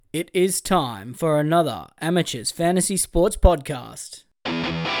It is time for another Amateurs Fantasy Sports Podcast.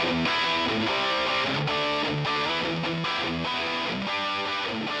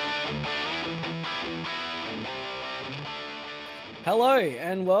 Hello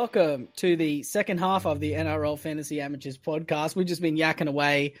and welcome to the second half of the NRL Fantasy Amateurs Podcast. We've just been yakking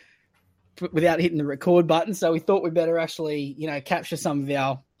away without hitting the record button, so we thought we'd better actually, capture some of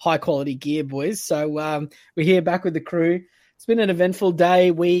our high-quality gear, boys. So we're here back with the crew. It's been an eventful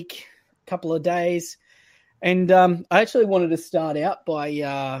day, week, couple of days. And I actually wanted to start out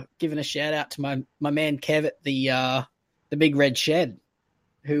by giving a shout out to my man Kev at the Big Red Shed,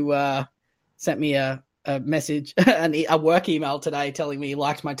 who sent me a message, a work email today telling me he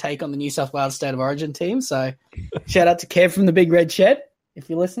liked my take on the New South Wales State of Origin team. So shout out to Kev from the Big Red Shed,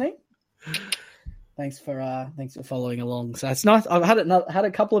 if you're listening. Thanks for following along. So it's nice. I've had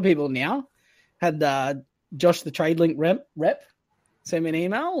a couple of people now. Had Josh the TradeLink rep sent me an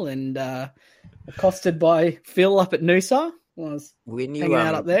email, and accosted by Phil up at Noosa. I was hanging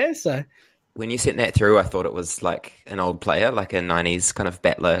out up there. So when you sent that through, I thought it was like an old player, like a 90s kind of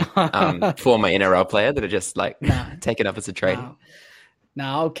battler, former NRL player that had just taken up as a trade.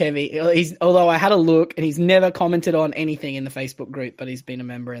 No, Kevy. Although I had a look, and he's never commented on anything in the Facebook group, but he's been a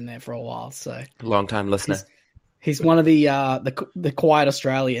member in there for a while. So long time listener. He's one of the quiet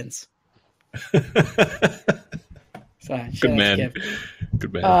Australians. So, good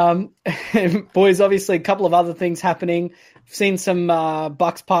man. Boys, obviously a couple of other things happening. I've seen some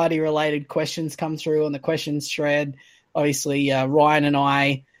Bucks party related questions come through on the questions thread. Obviously, Ryan and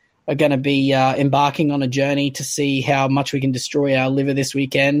I are going to be embarking on a journey to see how much we can destroy our liver this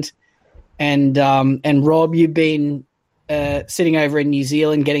weekend. And Rob, you've been sitting over in New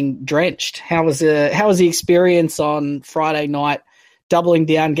Zealand getting drenched. How was the experience on Friday night, doubling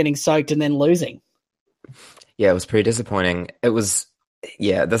down, getting soaked, and then losing? Yeah, it was pretty disappointing. This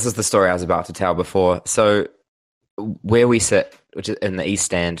is the story I was about to tell before. So where we sit, which is in the East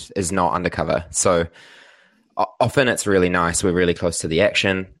Stand, is not undercover. So often it's really nice. We're really close to the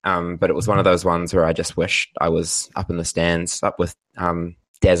action. But it was one of those ones where I just wished I was up in the stands, up with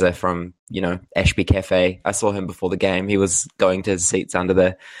Dazza from, Ashby Cafe. I saw him before the game. He was going to his seats under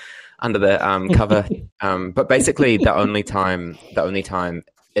the cover. But basically the only time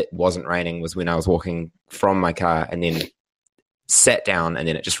it wasn't raining was when I was walking from my car and then sat down, and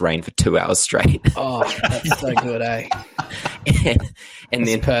then it just rained for 2 hours straight. Oh, that's so good, eh? and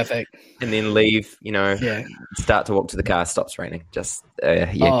then perfect. And then leave, start to walk to the car, stops raining. Just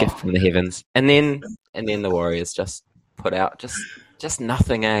gift from the heavens. And then the Warriors just put out just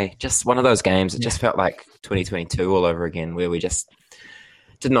nothing, eh? Just one of those games. It just felt like 2022 all over again, where we just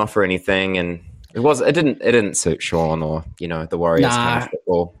didn't offer anything, and it didn't suit Sean or the Warriors kind of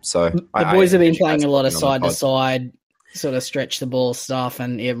football. So the boys have been playing a lot of side to side, sort of stretch the ball stuff,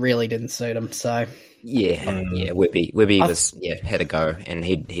 and it really didn't suit them. So Wibby was had a go, and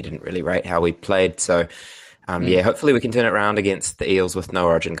he didn't really rate how we played. So hopefully we can turn it around against the Eels with no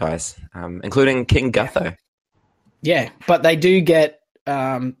Origin guys, including King Gutho. Yeah, but they do get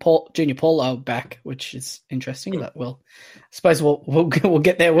Junior Paulo back, which is interesting. But I suppose we'll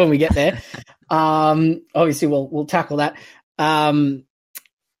get there when we get there. Obviously we'll tackle that. What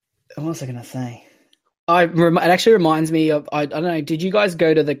was I going to say? It actually reminds me of, I don't know, did you guys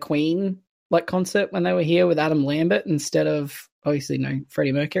go to the Queen concert when they were here with Adam Lambert instead of obviously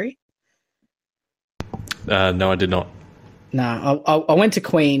Freddie Mercury? No, I did not. No, I went to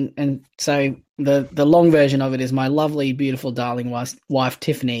Queen, and so the long version of it is my lovely, beautiful, darling wife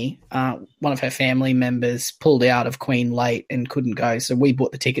Tiffany, one of her family members pulled out of Queen late and couldn't go, so we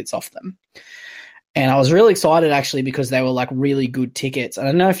bought the tickets off them. And I was really excited, actually, because they were really good tickets. And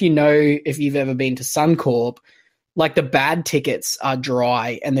I don't know if you've ever been to Suncorp, the bad tickets are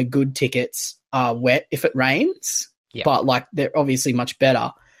dry and the good tickets are wet if it rains. Yeah. But they're obviously much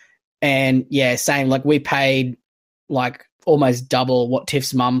better. And yeah, same. We paid almost double what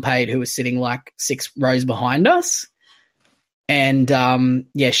Tiff's mum paid, who was sitting 6 rows behind us. And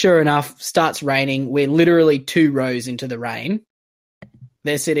sure enough, starts raining. We're literally 2 rows into the rain.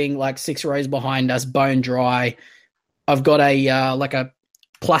 They're sitting 6 rows behind us, bone dry. I've got a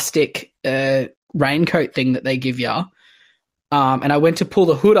plastic raincoat thing that they give you. And I went to pull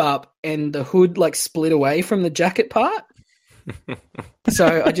the hood up, and the hood split away from the jacket part.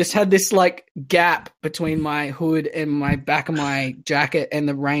 So I just had this gap between my hood and my back of my jacket, and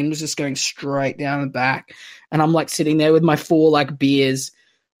the rain was just going straight down the back. And I'm sitting there with my 4 beers,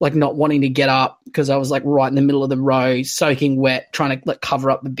 not wanting to get up because I was right in the middle of the row, soaking wet, trying to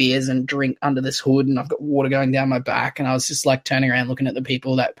cover up the beers and drink under this hood, and I've got water going down my back. And I was just turning around looking at the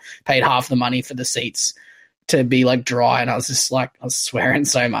people that paid half the money for the seats to be like dry, and I was just like, I was swearing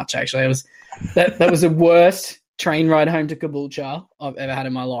so much. Actually, it was that was the worst train ride home to Caboolture I've ever had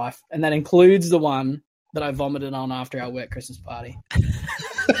in my life, and that includes the one that I vomited on after our work Christmas party.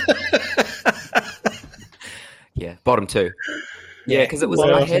 Yeah, bottom two. Yeah, because it was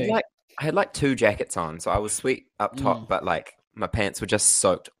I had like 2 jackets on, so I was sweet up top, but like my pants were just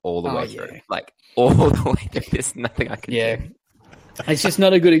soaked all the way through, like all the way through. There's nothing I could do. It's just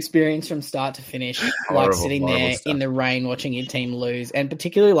not a good experience from start to finish, Horrible, like sitting there stuff. in the rain watching your team lose, and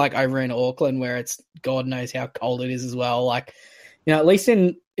particularly like over in Auckland where it's God knows how cold it is as well. Like, you know, at least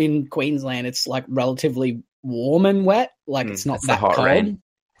in Queensland, it's like relatively warm and wet. Like it's not that hot cold. rain.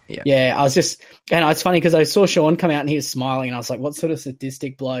 Yeah, I was just, and it's funny because I saw Sean come out and he was smiling, and I was like, what sort of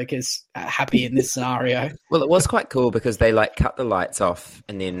sadistic bloke is happy in this scenario? Well, it was quite cool because they like cut the lights off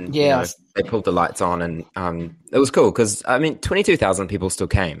and then they pulled the lights on, and it was cool because, I mean, 22,000 people still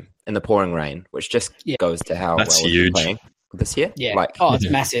came in the pouring rain, which just goes to how that's well huge. we're playing this year. Yeah. Like, it's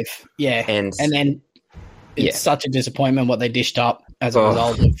massive. Yeah. And then it's such a disappointment what they dished up as a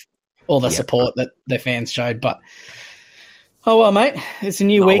result of all the support that the fans showed. But oh, well, mate, it's a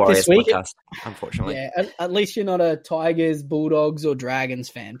new week this week. Podcast, unfortunately. Yeah, at least you're not a Tigers, Bulldogs, or Dragons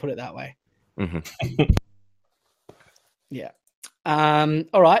fan, put it that way. Mm-hmm. Yeah.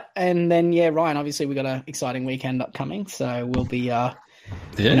 All right. And then, Ryan, obviously we got an exciting weekend upcoming, so we'll be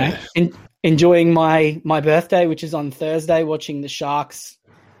enjoying my birthday, which is on Thursday, watching the Sharks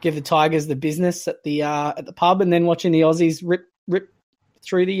give the Tigers the business at the pub, and then watching the Aussies rip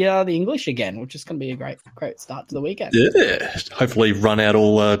through the English again, which is going to be a great start to the weekend. Yeah, hopefully run out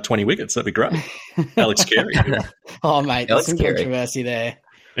all 20 wickets. That'd be great. Alex Carey. Oh, mate, there's some controversy there.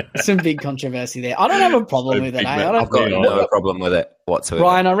 Some big controversy there. I don't have a problem with it. I've got no problem with it whatsoever.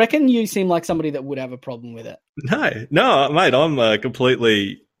 Ryan, I reckon you seem like somebody that would have a problem with it. No, mate, I'm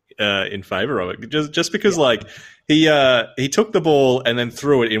completely in favour of it. Just because, like, he took the ball and then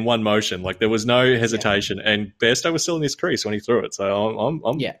threw it in one motion. Like, there was no hesitation, and Bairstow was still in his crease when he threw it. So I'm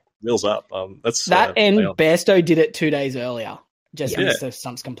wheels up. That's that, and Bairstow did it 2 days earlier. Just missed the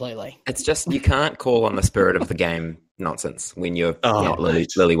stumps completely. It's just, you can't call on the spirit of the game nonsense when you're not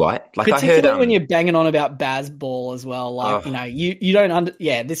Lily White. Like, particularly I heard when you're banging on about Baz Ball as well. Like, you know, you don't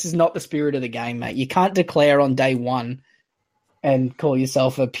this is not the spirit of the game, mate. You can't declare on day one and call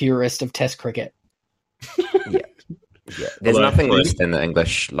yourself a purist of Test cricket. Yeah. There's nothing worse than the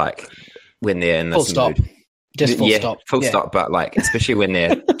English, like, when they're in this full mood. Stop. Just full stop. Full stop, but like, especially when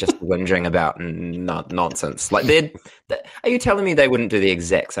they're just whinging about nonsense. Like, are you telling me they wouldn't do the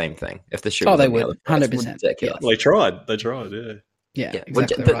exact same thing if the shoe was they on the would, other side? 100%. Ridiculous. They tried, yeah. Yeah,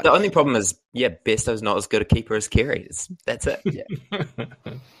 exactly right. The only problem is, Bestow's not as good a keeper as Carey. That's it. Yeah.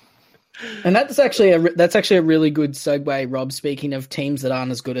 And that's actually a really good segue, Rob. Speaking of teams that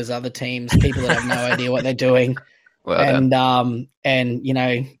aren't as good as other teams, people that have no idea what they're doing, and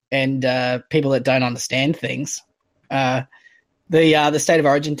people that don't understand things. The State of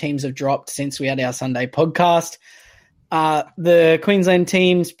Origin teams have dropped since we had our Sunday podcast. The Queensland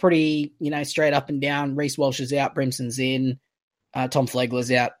team's pretty, straight up and down. Reece Walsh is out, Brimson's in, Tom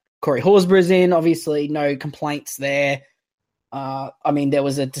Flegler's out, Corey Horsburgh's in. Obviously, no complaints there. I mean, there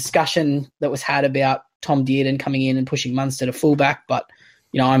was a discussion that was had about Tom Dearden coming in and pushing Munster to fullback, but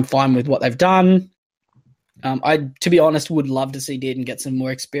I'm fine with what they've done. I, to be honest, would love to see Dearden get some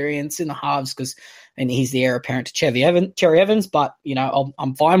more experience in the halves and he's the heir apparent to Cherry Evans, but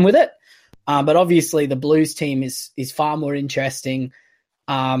I'm fine with it. But obviously, the Blues team is far more interesting.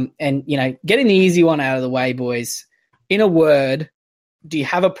 And getting the easy one out of the way, boys. In a word, do you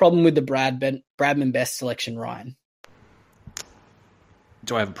have a problem with the Bradman Best selection, Ryan?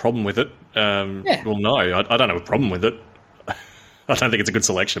 Do I have a problem with it? Well, no, I don't have a problem with it. I don't think it's a good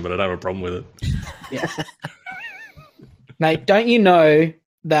selection, but I don't have a problem with it. Yeah. Mate, don't you know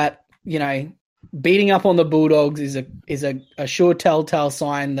that, beating up on the Bulldogs is a sure telltale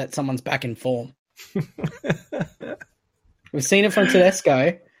sign that someone's back in form? We've seen it from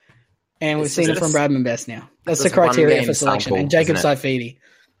Tedesco, and we've seen it from Bradman Best now. That's the criteria for selection. And Jacob Saifidi.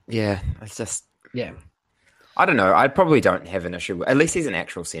 Yeah, it's just... Yeah. I don't know. I probably don't have an issue. At least he's an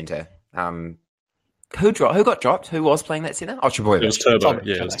actual centre. Who got dropped? Who was playing that centre? Oh, Trebojevic. It was Turbo.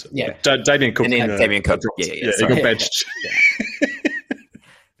 It was Turbo. Yeah. Damien Cook. And then Damien Cook. He got benched.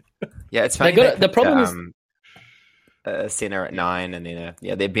 Yeah, it's funny. The problem is a centre at 9, and then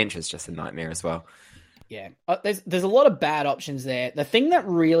their bench is just a nightmare as well. Yeah, there's a lot of bad options there. The thing that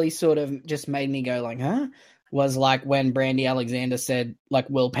really sort of just made me go like, huh? Was like when Brandy Alexander said like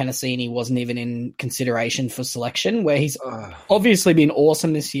Will Penasini wasn't even in consideration for selection, where he's obviously been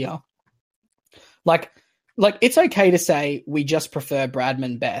awesome this year. Like it's okay to say we just prefer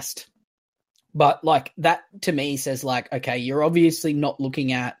Bradman Best, But like that to me says like, okay, you're obviously not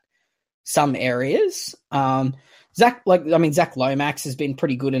looking at some areas. Zach Lomax has been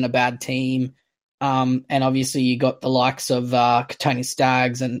pretty good in a bad team. And obviously you got the likes of Tony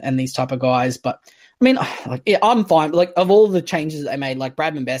Staggs and these type of guys. But I mean, like, yeah, I'm fine. Like of all the changes that they made, like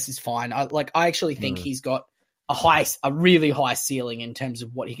Bradman Best is fine. I actually think he's got a really high ceiling in terms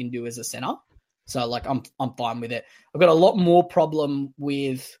of what he can do as a center. So like I'm fine with it. I've got a lot more problem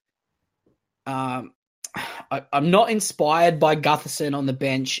with I'm not inspired by Gutherson on the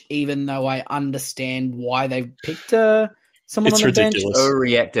bench, even though I understand why they picked someone on the bench. It's so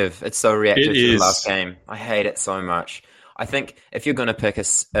reactive. It's so reactive to the last game. I hate it so much. I think if you're going to pick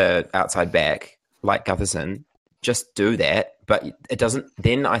a outside back like Gutherson, just do that. But it doesn't.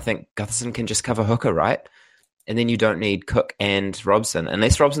 Then I think Gutherson can just cover hooker, right? And then you don't need Cook and Robson,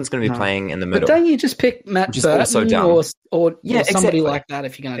 unless Robson's going to be playing in the middle. But don't you just pick Matt Burton or somebody exactly. like that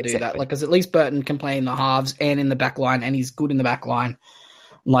if you're going to do that? Like, because at least Burton can play in the halves and in the back line, and he's good in the back line.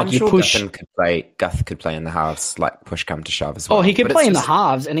 Like I'm you sure push. Guth could play in the halves, like push come to shove as well. Oh, he could play in the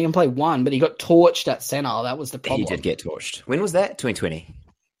halves, and he can play one, but he got torched at center. That was the problem. He did get torched. When was that? 2020.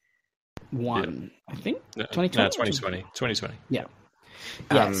 I think. 2020. 2020. Yeah.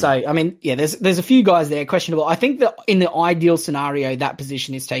 Yeah, so I mean, yeah, there's a few guys there questionable. I think that in the ideal scenario, that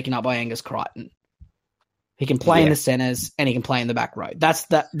position is taken up by Angus Crichton. He can play in the centers and he can play in the back row. That's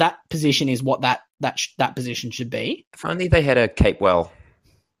that position is what that position should be. If only they had a Capewell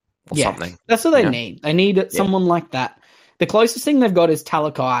or something. That's what they need. They need someone like that. The closest thing they've got is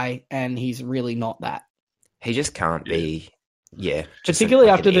Talakai, and he's really not that. He just can't be. Yeah, particularly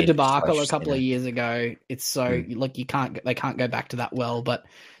after the debacle a couple of years ago, it's so like they can't go back to that well, but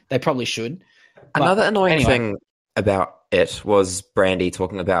they probably should. Another annoying thing about it was Brandy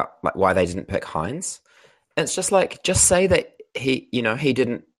talking about like why they didn't pick Hines. And it's just like, just say that he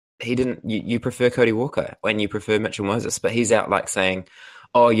didn't. You prefer Cody Walker and you prefer Mitchell Moses, but he's out like saying,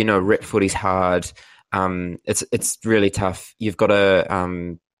 "Oh, rep footy's hard. It's really tough. You've got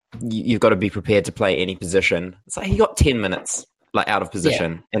to be prepared to play any position." It's like he got 10 minutes like out of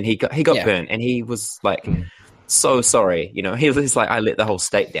position and he got burnt and he was like so sorry. He was like, I let the whole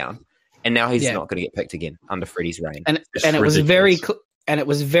state down, and now he's not going to get picked again under Freddie's reign. And it was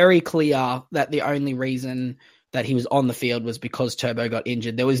very clear that the only reason that he was on the field was because Turbo got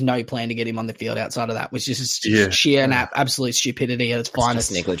injured. There was no plan to get him on the field outside of that, which is just sheer and absolute stupidity at its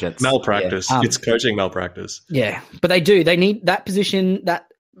finest. Negligence. Malpractice. It's coaching malpractice. Yeah, but they need that position, that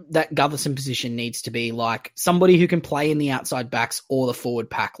Gutherson position needs to be like somebody who can play in the outside backs or the forward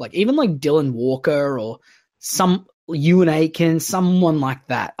pack. Like even like Dylan Walker or some Ewan Aiken, someone like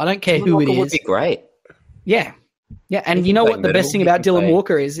that. I don't care who Walker it is. Would be great. Yeah. Yeah, and you know what the best thing about Dylan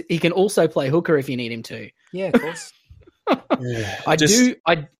Walker is? He can also play hooker if you need him to. Yeah, of course.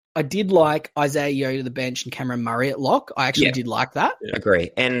 I did like Isaiah Yeo to the bench and Cameron Murray at lock. I actually did like that. Yeah.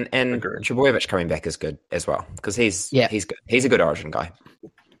 Agree. And Trebojevic coming back is good as well because he's good. He's a good Origin guy.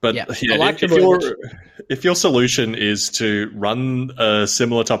 But if your solution is to run a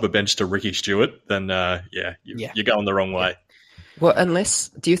similar type of bench to Ricky Stewart, then you're going the wrong way. Well,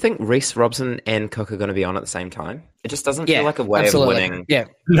 do you think Reece, Robson, and Cook are going to be on at the same time? It just doesn't feel like a way of winning. Yeah,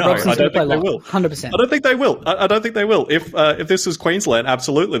 no, Robson's I don't think they will. 100%. I don't think they will. I don't think they will. If this was Queensland,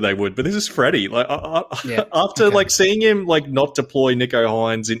 absolutely they would. But this is Freddie. Like after seeing him not deploy Nico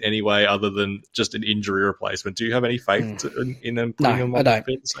Hines in any way other than just an injury replacement, do you have any faith in them putting him on the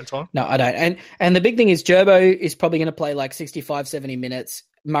field at the same time? No, I don't. And the big thing is Gerbo is probably going to play 65, 70 minutes.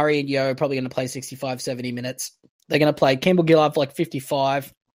 Murray and Yeo are probably going to play 65, 70 minutes. They're going to play Campbell Gillard for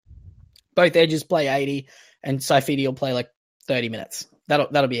 55. Both edges play 80, and Saifidi will play 30 minutes.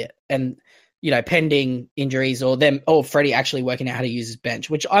 That'll be it. And pending injuries or Freddie actually working out how to use his bench,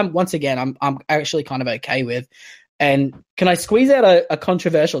 which I'm actually kind of okay with. And can I squeeze out a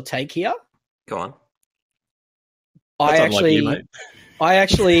controversial take here? Go on. I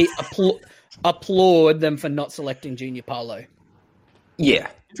actually applaud them for not selecting Junior Paulo. Yeah,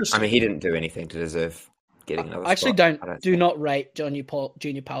 I mean he didn't do anything to deserve. I actually do not rate Junior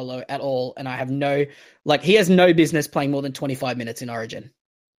Paulo at all, and I have he has no business playing more than 25 minutes in Origin.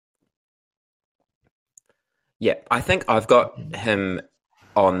 Yeah, I think I've got him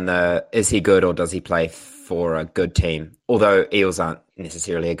on the is he good or does he play for a good team? Although Eels aren't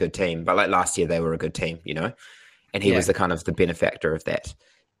necessarily a good team, but last year they were a good team, and he was the kind of the benefactor of that.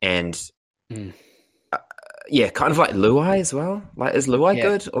 And kind of like Luai as well. Is Luai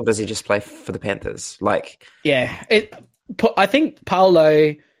good, or does he just play for the Panthers? I think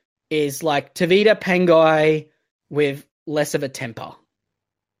Paulo is like Tavita Pangai with less of a temper,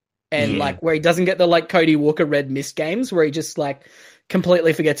 and where he doesn't get the Cody Walker red mist games where he just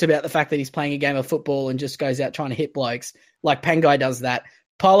completely forgets about the fact that he's playing a game of football and just goes out trying to hit blokes. Like Pangai does that.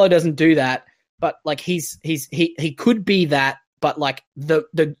 Paolo doesn't do that, but like he could be that, but like the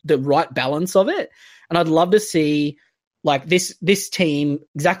right balance of it. And I'd love to see like this team,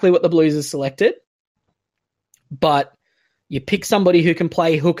 exactly what the Blues have selected, but you pick somebody who can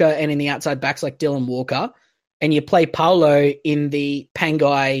play hooker and in the outside backs like Dylan Walker, and you play Paolo in the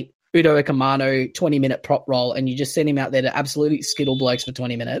Pangai Udo Ekamano 20-minute prop role, and you just send him out there to absolutely skittle blokes for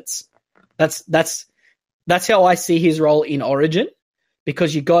 20 minutes. That's how I see his role in Origin,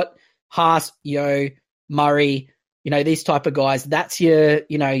 because you got Haas, Yo, Murray, these type of guys. That's your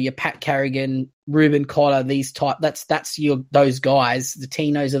Pat Carrigan, Ruben Cotter, that's those guys, the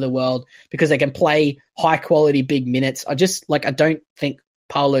Tinos of the world, because they can play high quality big minutes. I don't think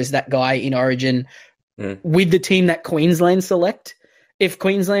Paolo's that guy in Origin with the team that Queensland select. If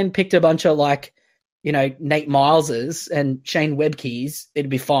Queensland picked a bunch of Nate Mileses and Shane Webkes, it'd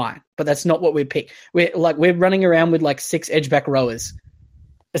be fine. But that's not what we pick. We're running around with 6 edgeback rowers,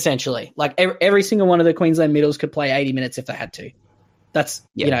 essentially. Like every single one of the Queensland middles could play 80 minutes if they had to. That's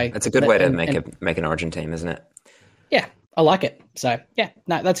that's a good way to make an Origin team, isn't it? Yeah, I like it. So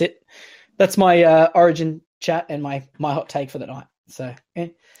no, that's it. That's my Origin chat and my hot take for the night. So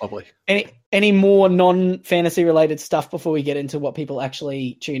lovely. Any more non-fantasy related stuff before we get into what people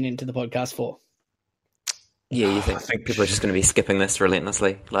actually tune into the podcast for? Yeah, you think people are just going to be skipping this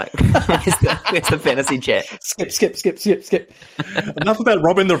relentlessly? Like, where's the fantasy chat? Skip. Enough about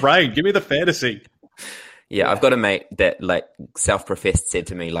Robin the Rain. Give me the fantasy. Yeah, I've got a mate that self-professed said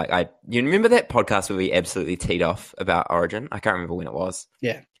to me, you remember that podcast where we absolutely teed off about Origin? I can't remember when it was.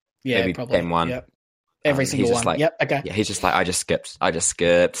 Yeah, maybe probably. Game 1. Yep. Every single one. Yep. Okay. Yeah, he's just I just skipped. Skip.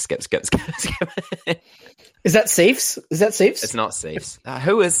 Is that Cephs? It's not Cephs.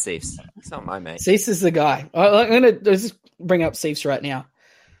 Who is Cephs? It's not my mate. Cephs is the guy. I'm going to just bring up Cephs right now.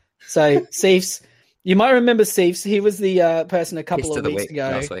 So Cephs, you might remember Cephs. He was the person a couple of weeks ago.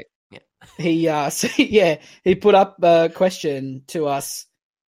 Last week. Yeah. He put up a question to us,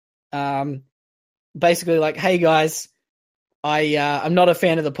 basically like, "Hey guys, I'm not a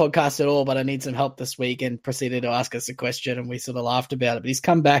fan of the podcast at all, but I need some help this week," and proceeded to ask us a question, and we sort of laughed about it. But he's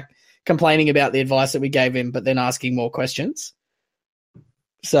come back complaining about the advice that we gave him, but then asking more questions.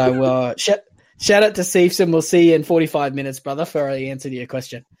 So shout out to Cephs, and we'll see you in 45 minutes, brother, for the answer to your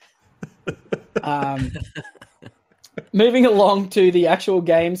question. Moving along to the actual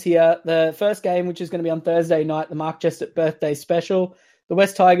games here. The first game, which is going to be on Thursday night, the Mark Jessup birthday special. The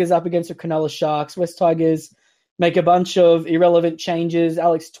West Tigers up against the Cronulla Sharks. West Tigers make a bunch of irrelevant changes.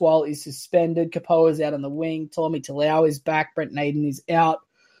 Alex Twal is suspended. Kapoa's out on the wing. Tommy Talau is back. Brent Naden is out.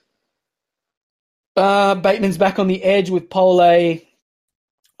 Bateman's back on the edge with Pole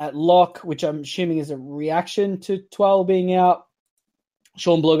at lock, which I'm assuming is a reaction to Twal being out.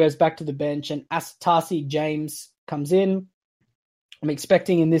 Sean Bloor goes back to the bench, and Tarsi James comes in. I'm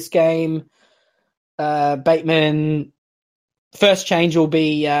expecting in this game, Bateman, first change will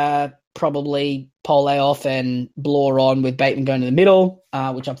be probably Pole off and Bloor on, with Bateman going to the middle,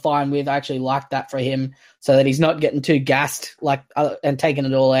 which I'm fine with. I actually like that for him, so that he's not getting too gassed and taking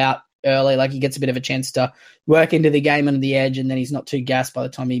it all out early. Like, he gets a bit of a chance to work into the game under the edge, and then he's not too gassed by the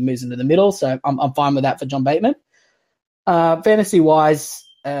time he moves into the middle. So I'm fine with that for John Bateman. Fantasy-wise,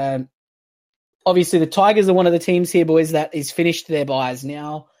 obviously the Tigers are one of the teams here, boys, that is finished their buys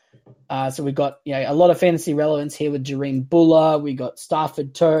now. So we've got a lot of fantasy relevance here with Jareem Buller. We got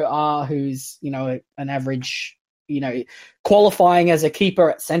Stafford To'a, who's an average, qualifying as a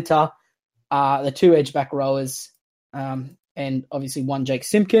keeper at centre. The 2 edge back rowers, and obviously 1 Jake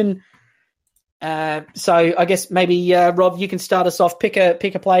Simpkin. So I guess maybe Rob, you can start us off. Pick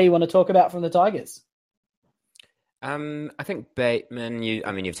a player you want to talk about from the Tigers. I think Bateman.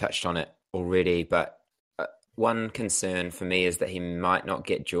 You've touched on it already, but one concern for me is that he might not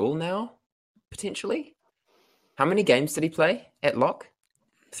get dual now, potentially. How many games did he play at lock?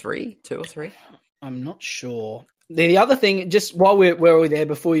 2 or 3? I'm not sure. The other thing, just while we're there,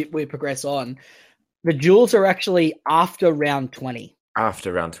 before we progress on, the duels are actually after round 20.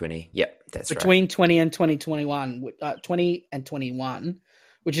 After round 20, yep, that's Between right. 20 and 20 and 21,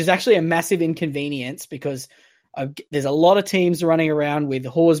 which is actually a massive inconvenience, because there's a lot of teams running around with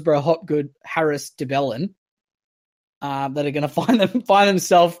Horsburgh, Hopgood, Harris, DeBellin, that are going to find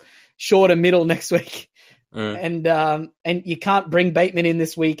themselves short of middle next week. And you can't bring Bateman in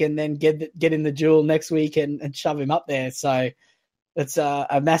this week and then get in the duel next week and shove him up there. So it's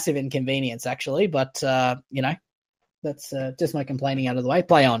a massive inconvenience, actually. But that's just my complaining out of the way.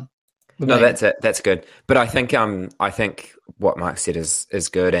 Play on. No, that's it. That's good. But I think what Mark said is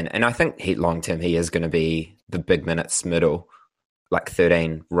good, and I think long term he is going to be the big minutes middle. like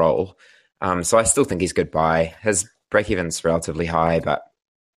 13 role. So I still think he's good buy. His break-even's relatively high, but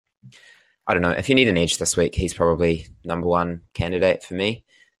I don't know. If you need an edge this week, he's probably number one candidate for me.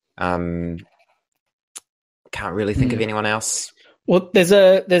 Can't really think of anyone else. Well, there's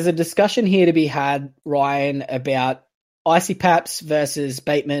a discussion here to be had, Ryan, about Icy Paps versus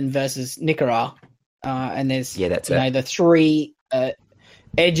Bateman versus Nickera. And there's the three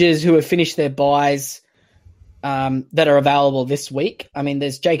edges who have finished their buys that are available this week. I mean,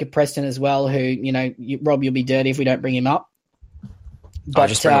 there's Jacob Preston as well, who, Rob, you'll be dirty if we don't bring him up. But, I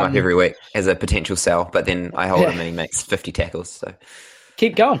just bring him up every week as a potential sell, but then I hold him and he makes 50 tackles. So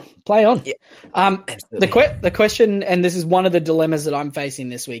keep going, play on. Yeah, the question, and this is one of the dilemmas that I'm facing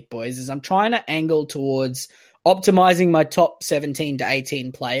this week, boys, is I'm trying to angle towards optimizing my top 17 to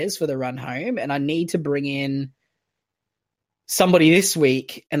 18 players for the run home, and I need to bring in somebody this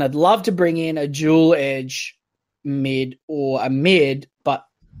week, and I'd love to bring in a dual edge mid or a mid, but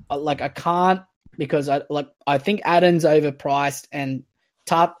I can't because I think Adam's overpriced and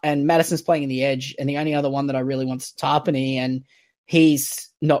Madison's playing in the edge, and the only other one that I really want is Tarpany, and he's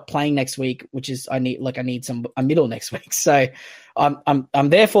not playing next week, which is I need a middle next week. So I'm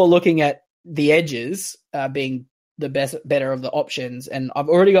therefore looking at the edges being the better of the options, and I've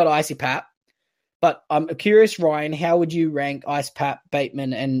already got Icy Pap, but I'm curious, Ryan, how would you rank Ice Pap,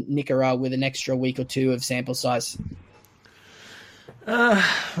 Bateman, and Nickera with an extra week or two of sample size? Now,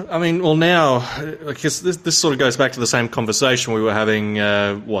 I guess this sort of goes back to the same conversation we were having,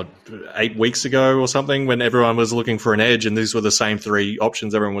 8 weeks ago or something, when everyone was looking for an edge, and these were the same three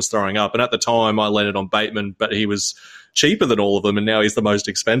options everyone was throwing up. And at the time, I landed on Bateman, but he was cheaper than all of them, and now he's the most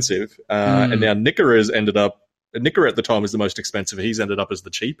expensive. And now Nickera at the time was the most expensive. He's ended up as the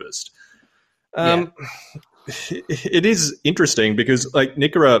cheapest. It is interesting because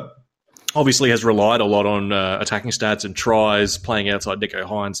Nickera obviously has relied a lot on attacking stats and tries, playing outside Nico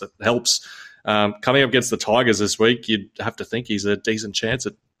Hines. That helps. Coming up against the Tigers this week, you'd have to think he's a decent chance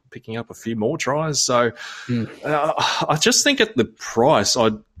at picking up a few more tries. So I just think at the price,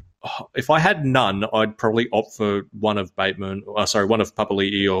 if I had none, I'd probably opt for one of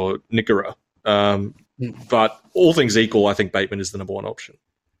Papali'i or Nickera. But all things equal, I think Bateman is the number one option.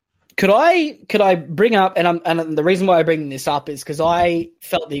 Could I bring up, and the reason why I bring this up is because I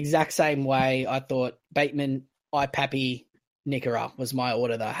felt the exact same way. I thought Bateman, Pappy, Nickera was my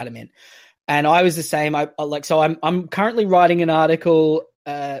order that I had him in, and I was the same. I'm currently writing an article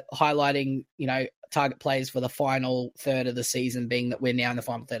highlighting target plays for the final third of the season, being that we're now in the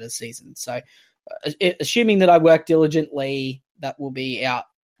final third of the season. So, assuming that I work diligently, that will be out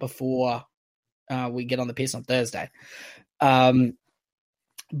before we get on the piss on Thursday.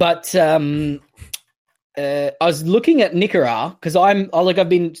 But I was looking at Nickera because I've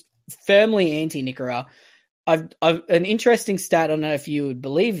been firmly anti Nickera. I've an interesting stat. I don't know if you would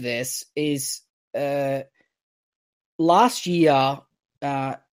believe this is last year,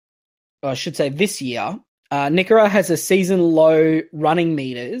 or I should say this year, Nickera has a season low running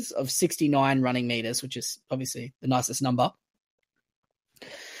meters of 69 running meters, which is obviously the nicest number.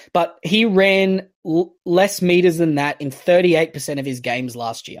 But he ran less meters than that in 38% of his games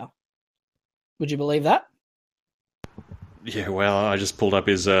last year. Would you believe that? Yeah, well, I just pulled up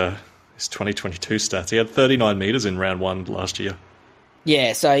his 2022 stats. He had 39 meters in round one last year.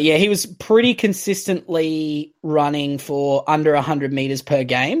 Yeah, so he was pretty consistently running for under 100 meters per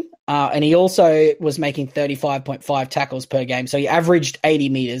game. And he also was making 35.5 tackles per game. So he averaged 80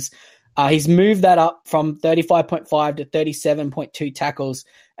 meters. He's moved that up from 35.5 to 37.2 tackles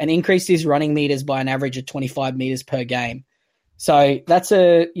and increased his running meters by an average of 25 meters per game. So that's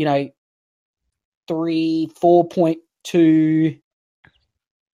a,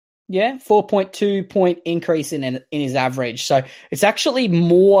 4.2 point increase in his average. So it's actually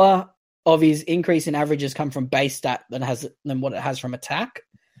more of his increase in averages come from base stat than what it has from attack.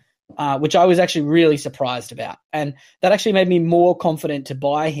 Which I was actually really surprised about. And that actually made me more confident to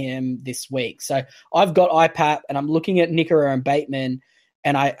buy him this week. So I've got IPAP and I'm looking at Nickera and Bateman,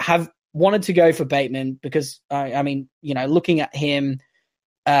 and I have wanted to go for Bateman because, looking at him,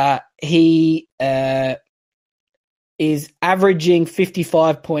 he is averaging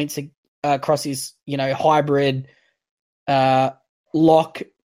 55 points across his, hybrid lock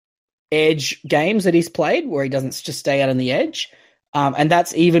edge games that he's played where he doesn't just stay out on the edge. And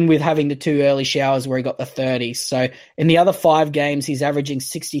that's even with having the 2 early showers where he got the 30s. So in the other 5 games, he's averaging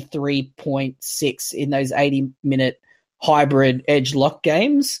 63.6 in those 80-minute hybrid edge lock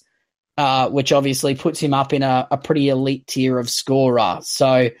games, which obviously puts him up in a pretty elite tier of scorer.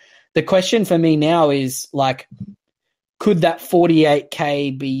 So the question for me now is, could that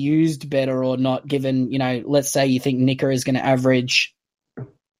 48K be used better or not, given, let's say you think Nicker is going to average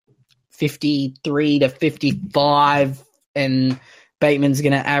 53 to 55 and Bateman's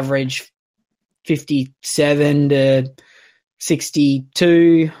going to average 57 to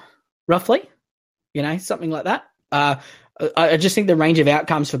 62, roughly, something like that. I just think the range of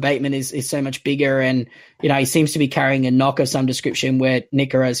outcomes for Bateman is so much bigger, and he seems to be carrying a knock of some description where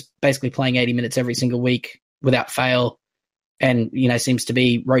Nicker is basically playing 80 minutes every single week without fail, and seems to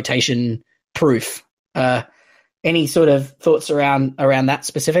be rotation proof. Any sort of thoughts around that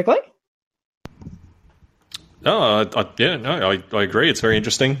specifically? No, I agree. It's very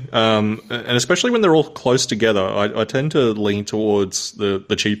interesting, and especially when they're all close together, I tend to lean towards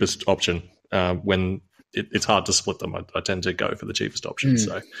the cheapest option when it's hard to split them. I tend to go for the cheapest option.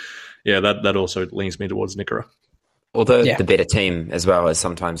 So, yeah, that also leans me towards Nickera. Although the better team as well is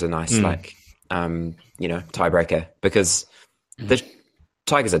sometimes a nice tiebreaker, because the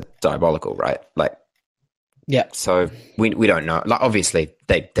Tigers are diabolical, right? So we don't know. Obviously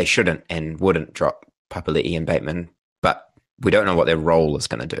they shouldn't and wouldn't drop Papali'i and Bateman, but we don't know what their role is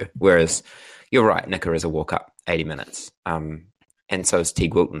going to do. Whereas you're right, Nicker is a walk-up 80 minutes. And so is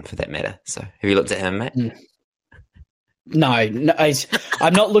Teague Wilton, for that matter. So have you looked at him, mate? No,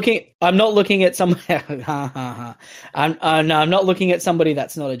 I'm not looking. I'm not looking at some. I'm not looking at somebody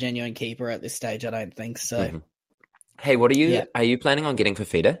that's not a genuine keeper at this stage. I don't think so. Mm-hmm. Hey, what are you? Yeah. Are you planning on getting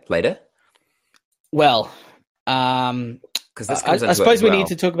Fafita later? Well, because I suppose we need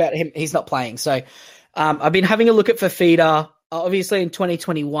to talk about him. He's not playing, so I've been having a look at Fafita. Obviously, in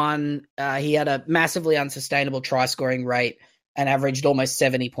 2021, he had a massively unsustainable try scoring rate and averaged almost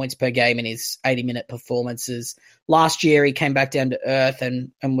 70 points per game in his 80-minute performances. Last year, he came back down to earth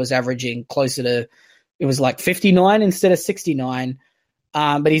and was averaging closer to, it was like 59 instead of 69.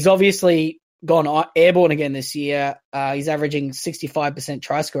 But he's obviously gone airborne again this year. He's averaging 65%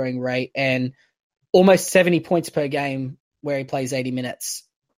 try scoring rate and almost 70 points per game where he plays 80 minutes,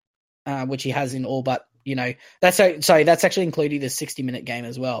 which he has in all but, that's actually including the 60-minute game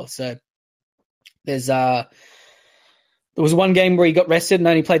as well. So there was one game where he got rested and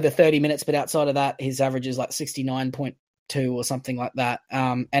only played the 30 minutes, but outside of that, his average is like 69.2 or something like that.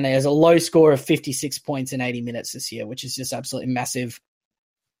 And he has a low score of 56 points in 80 minutes this year, which is just absolutely massive.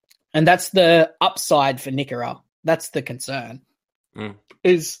 And that's the upside for Nickera. That's the concern.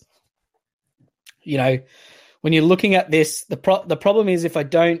 Is, when you're looking at this, the problem is if I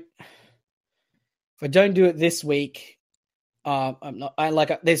don't do it this week,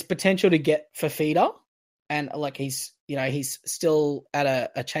 there's potential to get Fafita, and he's still at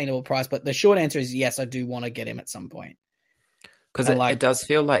a chainable price. But the short answer is yes, I do want to get him at some point. Because it does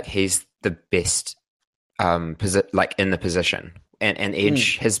feel like he's the best in the position. And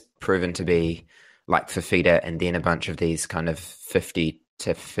Edge has proven to be like Fafita and then a bunch of these kind of 50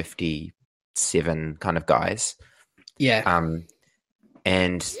 to 57 kind of guys. Yeah.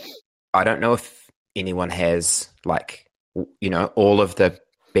 And I don't know if anyone has all of the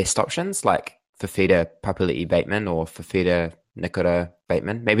best options, like Fafita, Papali'i, Bateman, or Fafita, Nickera,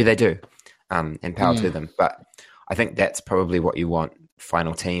 Bateman. Maybe they do, and power to them. But I think that's probably what you want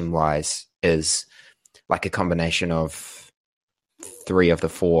final team-wise, is like a combination of 3 of the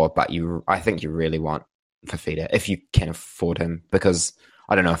 4, but I think you really want Fafita if you can afford him, because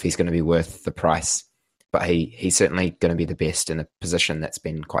I don't know if he's going to be worth the price, but he's certainly going to be the best in a position that's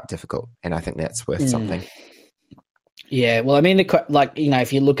been quite difficult, and I think that's worth something. Yeah, well, I mean,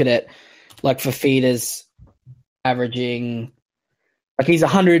 if you look at it, like Fafita's averaging, he's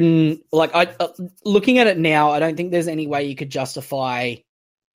 100 and looking at it now, I don't think there's any way you could justify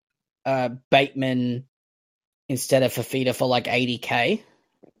Bateman instead of Fafita for 80K,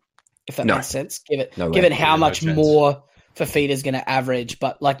 if that makes sense. Given how much more Fafita's going to average,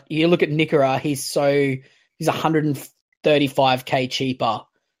 but you look at Nickera, he's 135K cheaper.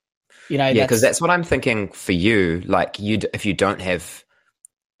 Because that's what I'm thinking for you. If you don't have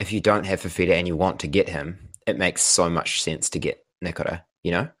Fafita and you want to get him, it makes so much sense to get Nickera.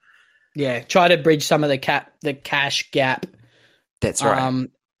 Yeah, try to bridge some of the cash gap. That's right.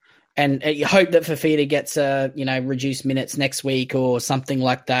 And you hope that Fafita gets reduced minutes next week or something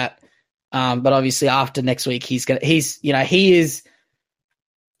like that. But obviously after next week, he is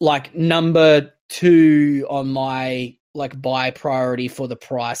number 2 on my buy priority for the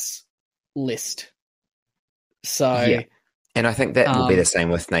price list. So yeah. And I think that will be the same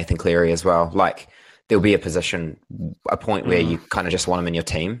with Nathan Cleary as well. There'll be a point where you kind of just want him in your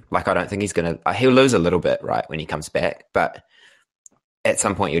team. I don't think he'll lose a little bit, right, when he comes back, but at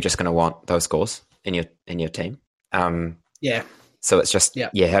some point you're just going to want those scores in your team. Yeah. So it's just,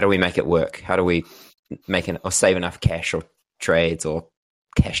 how do we make it work? How do we or save enough cash or trades or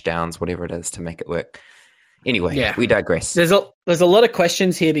cash downs, whatever it is, to make it work. Anyway, we digress. There's a lot of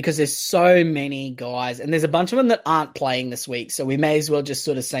questions here because there's so many guys, and there's a bunch of them that aren't playing this week, so we may as well just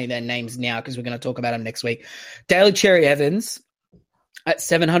sort of say their names now because we're going to talk about them next week. Daly Cherry Evans at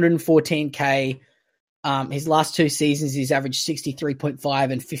 714K. His last 2 seasons, he's averaged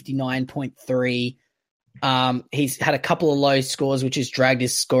 63.5 and 59.3. He's had a couple of low scores, which has dragged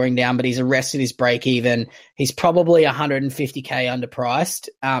his scoring down, but he's arrested his break even. He's probably 150K underpriced.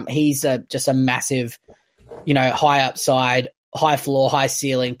 He's just a massive, high upside, high floor, high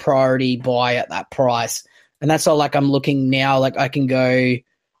ceiling, priority buy at that price. And that's all. Like, I'm looking now, like I can go,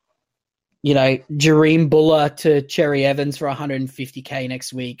 Jareem Buller to Cherry Evans for 150K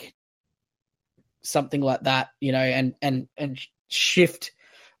next week. Something like that, and shift,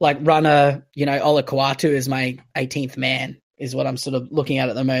 like run a, Olakuatu as my 18th man is what I'm sort of looking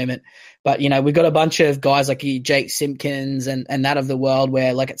at the moment. But, we've got a bunch of guys like Jake Simpkins and that of the world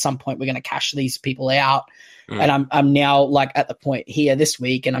where, like, at some point we're going to cash these people out. And I'm now, like, at the point here this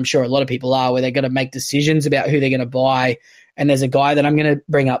week, and I'm sure a lot of people are, where they're going to make decisions about who they're going to buy. And there's a guy that I'm going to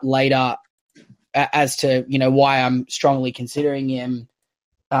bring up later as to, why I'm strongly considering him.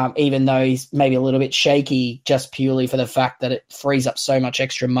 Even though he's maybe a little bit shaky, just purely for the fact that it frees up so much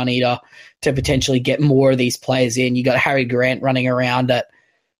extra money to potentially get more of these players in. You got Harry Grant running around at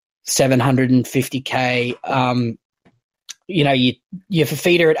 750K. Your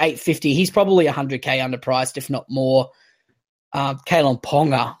Fafita at 850. He's probably 100K underpriced, if not more. Kalen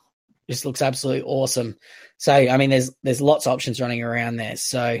Ponga just looks absolutely awesome. So, I mean, there's lots of options running around there.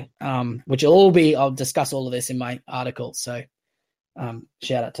 So, which will all be, I'll discuss all of this in my article. So,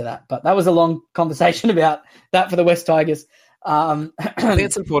 shout out to that. But that was a long conversation about that for the West Tigers. I think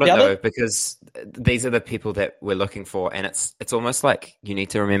it's important though, because these are the people that we're looking for, and it's almost like you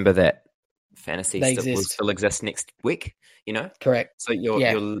need to remember that fantasy will still exist next week. Correct. So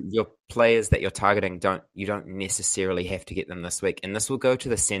your players that you're targeting you don't necessarily have to get them this week, and this will go to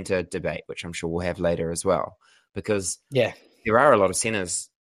the center debate, which I'm sure we'll have later as well, because there are a lot of centers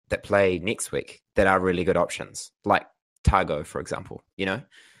that play next week that are really good options, like Targo, for example,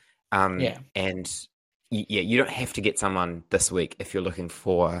 and you don't have to get someone this week if you're looking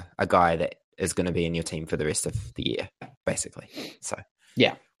for a guy that is going to be in your team for the rest of the year, basically. So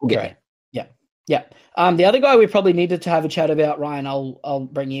we'll get there. Yeah. The other guy we probably needed to have a chat about, Ryan, I'll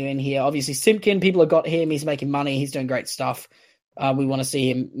bring you in here. Obviously, Simpkin, people have got him. He's making money. He's doing great stuff. We want to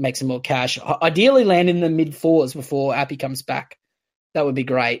see him make some more cash. Ideally, land in the mid-4s before Appy comes back. That would be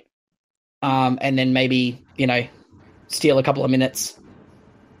great. And then maybe, steal a couple of minutes.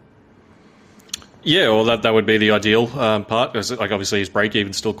 Yeah, well, that would be the ideal part. Because, like, obviously his break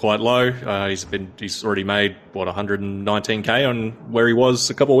even's still quite low. He's already made 119K on where he was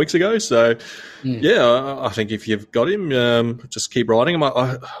a couple of weeks ago. So I think if you've got him, just keep riding him.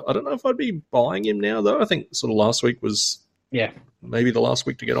 I don't know if I'd be buying him now though. I think sort of last week was maybe the last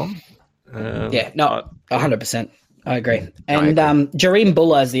week to get on. 100%. I agree. And Jareem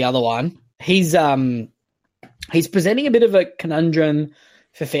Buller is the other one. He's presenting a bit of a conundrum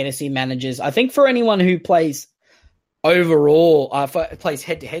for fantasy managers. I think for anyone who plays overall, plays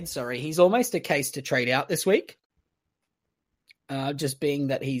head-to-head, he's almost a case to trade out this week. Just being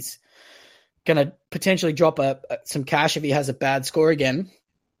that he's going to potentially drop some cash if he has a bad score again.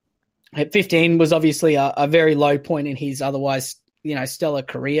 At 15 was obviously a very low point in his otherwise, stellar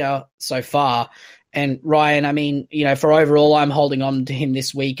career so far. And Ryan, I mean, for overall, I'm holding on to him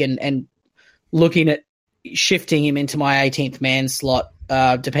this week and looking at shifting him into my 18th man slot,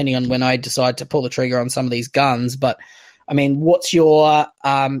 depending on when I decide to pull the trigger on some of these guns. But, I mean, what's your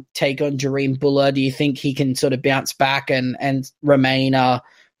take on Jareem Buller? Do you think he can sort of bounce back and remain a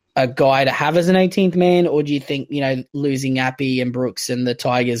guy to have as an 18th man? Or do you think, losing Appy and Brooks and the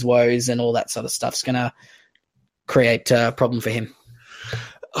Tigers' woes and all that sort of stuff's going to create a problem for him?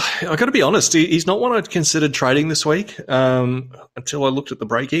 I got to be honest, he's not one I'd considered trading this week until I looked at the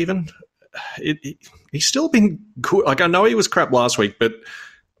break even. He's still been good. Like, I know he was crap last week, but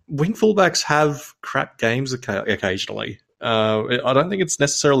wing fullbacks have crap games occasionally. I don't think it's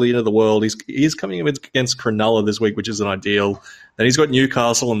necessarily the end of the world. He's coming in against Cronulla this week, which isn't ideal. Then he's got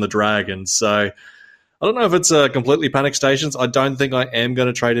Newcastle and the Dragons. So I don't know if it's completely panic stations. I don't think I am going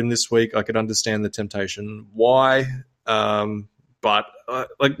to trade him this week. I could understand the temptation. Why? But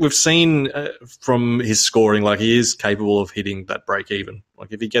like we've seen from his scoring, like he is capable of hitting that break even.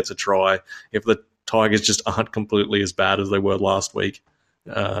 Like if he gets a try, if the Tigers just aren't completely as bad as they were last week,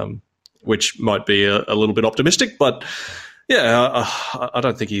 which might be a little bit optimistic, but yeah, I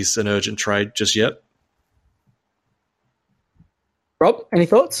don't think he's an urgent trade just yet. Rob, any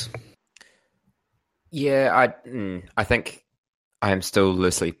thoughts? Yeah, I think I am still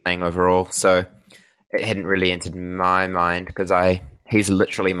loosely playing overall, so it hadn't really entered my mind because he's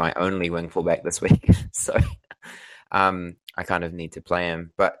literally my only wing fullback this week, so I kind of need to play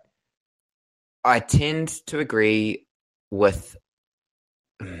him. But I tend to agree with.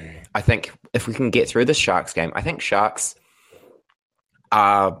 I think if we can get through the Sharks game, I think Sharks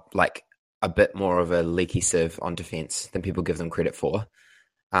are like a bit more of a leaky sieve on defense than people give them credit for.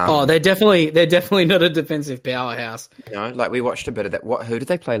 They're definitely not a defensive powerhouse. Like we watched a bit of that. Who did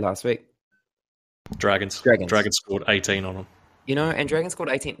they play last week? Dragons scored 18 on them. And Dragons scored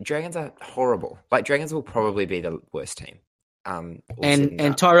 18. Dragons are horrible. Like Dragons will probably be the worst team.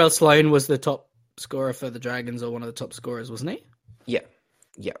 And Tyrell Sloan was the top scorer for the Dragons, or one of the top scorers, wasn't he? Yeah.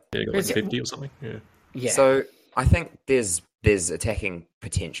 Yeah, he got like 50 or something. Yeah. So I think there's attacking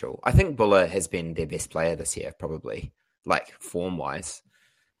potential. I think Buller has been their best player this year, probably, like form-wise.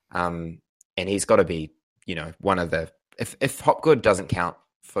 And he's got to be, one of the... If Hopgood doesn't count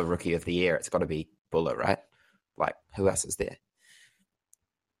for Rookie of the Year, it's got to be Buller, right? Like, who else is there?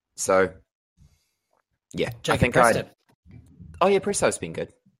 So, yeah. Jacob I think Preston. Oh, yeah, Presto's been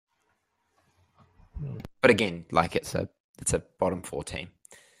good. But again, like it's a bottom 4 team.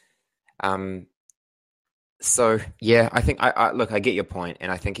 So yeah, I think I look, I get your point,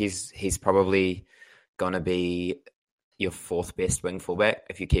 and I think he's probably gonna be your 4th best wing fullback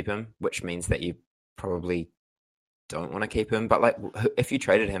if you keep him, which means that you probably don't want to keep him. But like, if you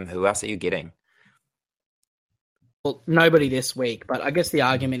traded him, who else are you getting? Well, nobody this week, but I guess the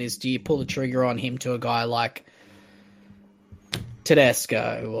argument is, do you pull the trigger on him to a guy like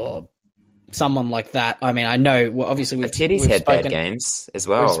Tedesco or someone like that? I mean, I know, well, obviously Teddy's had bad games as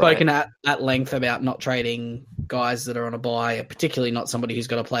well. We've spoken at length about not trading guys that are on a bye, particularly not somebody who's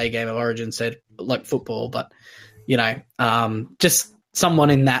got to play a game of Origin, said like football, but just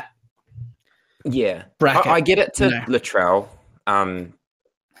someone in that bracket. I get it to Latrell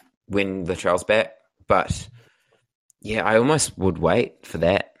when Latrell's back, but yeah, I almost would wait for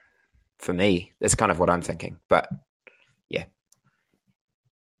that. For me, that's kind of what I'm thinking, but yeah.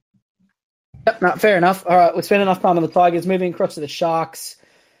 Yep, no, fair enough. All right, we've spent enough time on the Tigers. Moving across to the Sharks.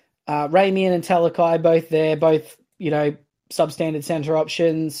 Ramian and Talakai, both there, both, substandard centre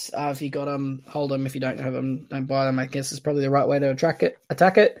options. If you got them, hold them. If you don't have them, don't buy them. I guess is probably the right way to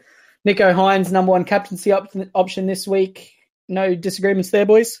attack it. Nico Hines, number 1 captaincy option this week. No disagreements there,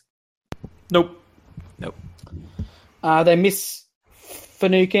 boys? Nope. They miss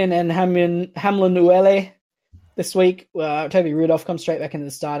Finucane and Hamlin Uele this week. Toby Rudolph comes straight back into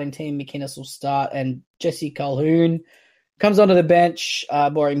the starting team. McInnes will start, and Jesse Colquhoun comes onto the bench.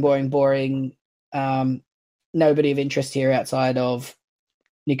 Boring. Nobody of interest here outside of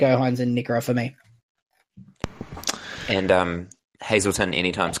Nico Hines and Nickera for me. And Hazelton,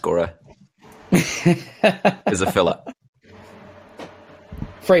 anytime scorer, is a filler.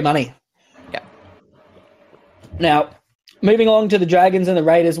 Free money. Yeah. Now, moving along to the Dragons and the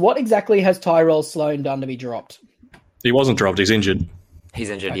Raiders, what exactly has Tyrell Sloan done to be dropped? He wasn't dropped. He's injured. He's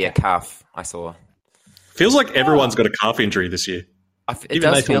injured, okay. Yeah, calf, I saw. Feels like everyone's got a calf injury this year. It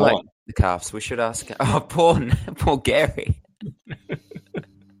does feel like the calves. We should ask. Oh, poor Gary.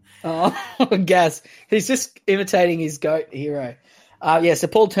 Gas. He's just imitating his GOAT hero. So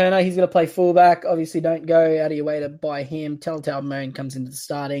Paul Turner, he's going to play fullback. Obviously, don't go out of your way to buy him. Telltale Moon comes into the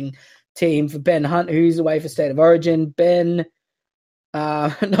starting team for Ben Hunt, who's away for State of Origin.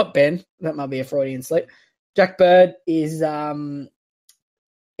 Not Ben. That might be a Freudian slip. Jack Bird is out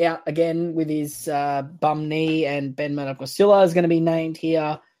again with his bum knee, and Ben Murdoch-Wasilla is going to be named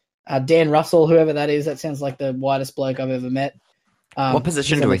here. Dan Russell, whoever that is, that sounds like the whitest bloke I've ever met. What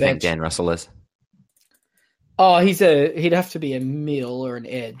position do we think Dan Russell is? Oh, he'd have to be a middle or an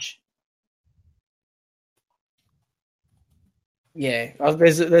edge. Yeah,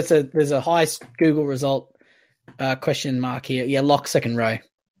 there's a high Google result question mark here. Yeah, lock second row.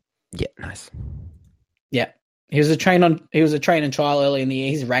 Yeah, nice. Yeah, he was a train and trial early in the year.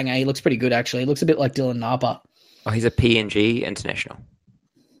 He's a ranger. He looks pretty good actually. He looks a bit like Dylan Napa. Oh, he's a PNG international.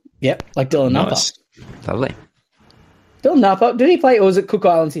 Yep, like Dylan Nice. Napa. Lovely. Dylan Napa, did he play, or was it Cook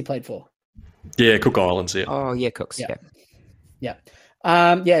Islands he played for? Yeah, Cook Islands, yeah. Oh, yeah, Cooks, yeah.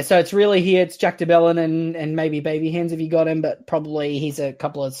 So it's really here, it's Jack DeBellin and maybe Baby Hands if you got him, but probably he's a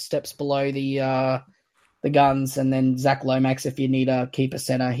couple of steps below the guns, and then Zach Lomax, if you need a keeper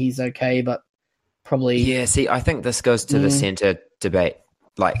centre, he's okay, but probably... Yeah, see, I think this goes to the centre debate.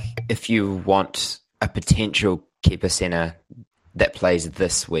 Like, if you want a potential keeper centre that plays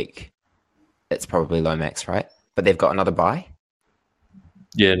this week, it's probably Lomax, right? But they've got another bye?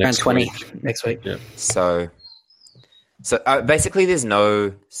 Yeah, next 20 week. next week. Yeah. So, So basically, there's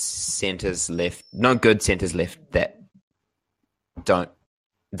no centers left, no good centers left that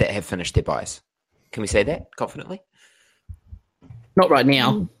have finished their buys. Can we say that confidently? Not right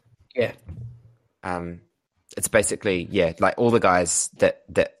now. Yeah. It's basically like all the guys that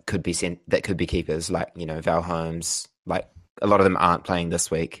could be keepers, like Val Holmes. Like a lot of them aren't playing this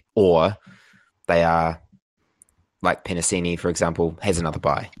week, or they are, like Penasini, for example, has another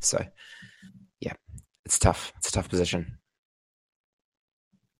buy. So yeah, it's tough. It's a tough position.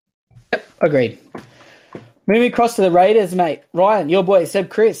 Yep, agreed. Moving across to the Raiders, mate. Ryan, your boy Seb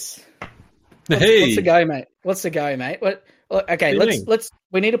Chris. What's the go, mate? What's the go, mate? Okay, let's.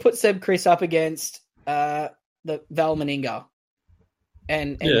 We need to put Seb Chris up against the Val Meninga,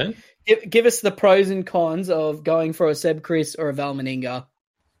 and give us the pros and cons of going for a Seb Chris or a Val Meninga.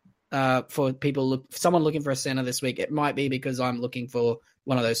 For someone looking for a center this week, it might be because I'm looking for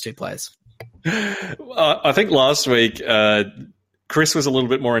one of those two players. I think last week Chris was a little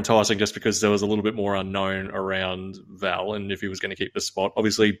bit more enticing just because there was a little bit more unknown around Val and if he was going to keep the spot.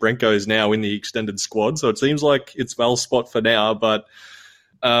 Obviously, Brenko is now in the extended squad, so it seems like it's Val's spot for now, but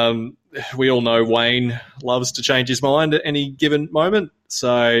we all know Wayne loves to change his mind at any given moment.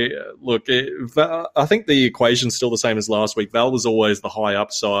 So, look, I think the equation's still the same as last week. Val was always the high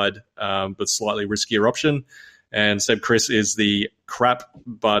upside, but slightly riskier option. And Seb Chris is the crap,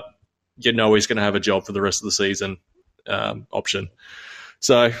 but he's going to have a job for the rest of the season option.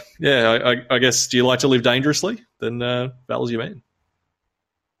 So, yeah, I guess, do you like to live dangerously? Then Val's your man.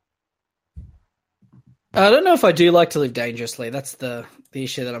 I don't know if I do like to live dangerously. That's the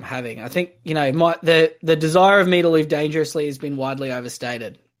issue that I'm having. I think, the desire of me to live dangerously has been widely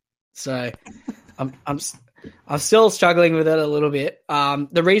overstated. So I'm still struggling with it a little bit.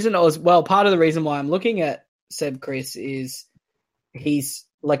 The reason part of the reason why I'm looking at Seb Chris is he's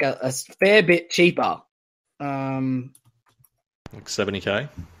like a fair bit cheaper. Like 70K?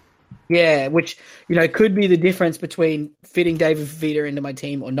 Yeah, which, could be the difference between fitting David Fafita into my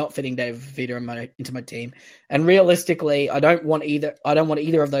team or not fitting David Fafita into my team. And realistically, I don't want either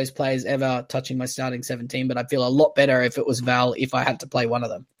of those players ever touching my starting 17, but I'd feel a lot better if it was Val if I had to play one of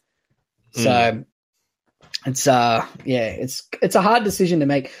them. So it's a hard decision to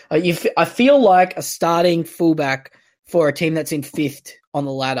make. I feel like a starting fullback for a team that's in fifth on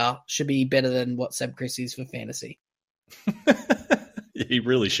the ladder should be better than what Seb Chris is for fantasy. He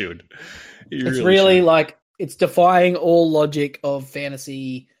really should. It's really like it's defying all logic of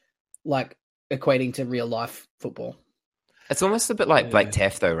fantasy, like equating to real life football. It's almost a bit like Blake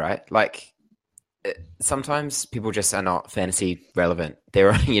Taff, though, right? Like sometimes people just are not fantasy relevant.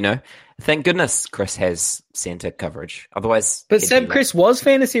 They're, thank goodness Chris has centre coverage. Otherwise, but Seb Chris was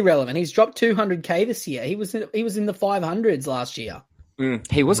fantasy relevant. He's dropped 200K this year. He was in the 500s last year.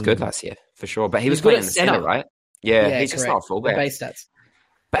 He was good last year for sure, but he was playing in the centre, right? Yeah, he's just not a fullback. Base stats.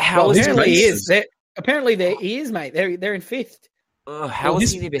 But how apparently he is? Apparently he is, mate. They're in fifth. How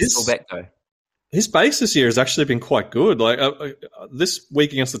is he the best fullback though? His base this year has actually been quite good. Like this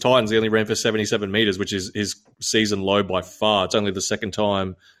week against the Titans, he only ran for 77 meters, which is his season low by far. It's only the second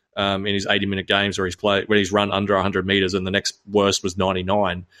time in his 80-minute games where he's run under 100 meters, and the next worst was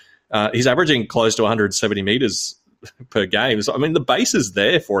 99. He's averaging close to 170 meters per game. So, I mean, the base is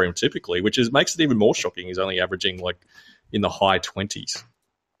there for him typically, which makes it even more shocking. He's only averaging like in the high 20s.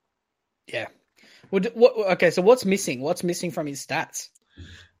 Yeah. Okay, so what's missing? What's missing from his stats?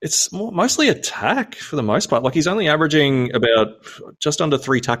 It's mostly attack for the most part. Like he's only averaging about just under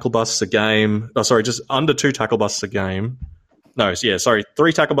 3 tackle busts a game. Oh, sorry, just under 2 tackle busts a game. No, yeah, sorry,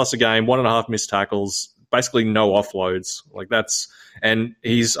 3 tackle busts a game, 1.5 missed tackles, basically no offloads. And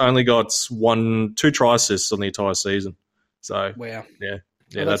he's only got 2 try assists on the entire season. So wow, yeah,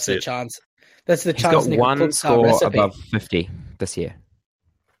 well, that's it. Chance. That's the he's chance. He's got one score above 50 this year.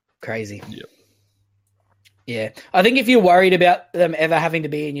 Crazy. Yep. Yeah, I think if you're worried about them ever having to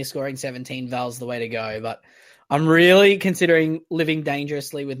be in your scoring 17, Val's the way to go. But I'm really considering living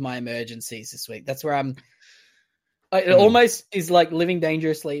dangerously with my emergencies this week. That's where I'm. It almost is like living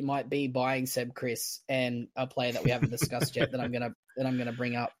dangerously might be buying Seb Chris and a player that we haven't discussed yet that I'm gonna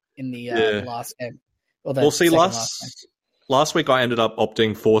bring up in the last game. We'll see. Last week I ended up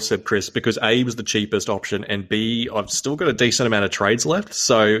opting for Seb Chris because A was the cheapest option and B I've still got a decent amount of trades left.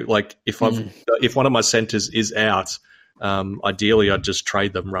 So like if one of my centers is out, ideally I'd just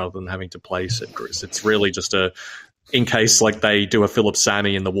trade them rather than having to play Seb Chris. It's really just in case like they do a Philip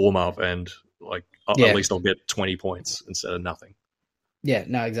Sammy in the warm up and like at least I'll get 20 points instead of nothing. Yeah,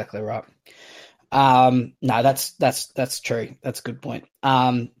 no, exactly right. No, that's true. That's a good point.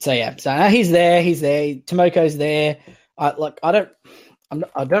 So now he's there. Tomoko's there. I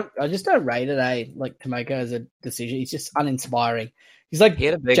I just don't rate it. Like Tomoko as a decision. He's just uninspiring. He's like He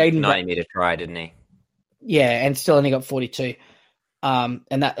had a big Jaden 90-meter try, didn't he? Yeah, and still only got 42. And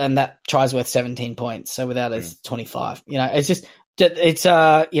that try's worth 17 points. So without his 25, it's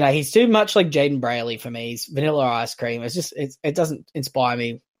he's too much like Jaden Brayley for me. He's vanilla ice cream. It doesn't inspire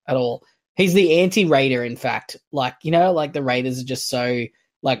me at all. He's the anti-Raider, in fact. Like the Raiders are just so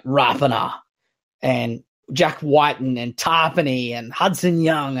like Rapana and Jack Whiten and Tarpany and Hudson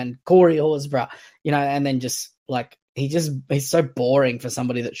Young and Corey Horsburgh, and then just like he's so boring for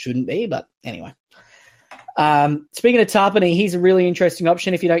somebody that shouldn't be. But anyway. Speaking of Tarpany, he's a really interesting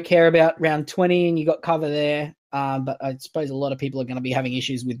option if you don't care about round 20 and you got cover there. But I suppose a lot of people are going to be having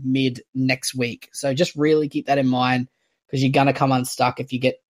issues with mid next week. So just really keep that in mind because you're going to come unstuck if you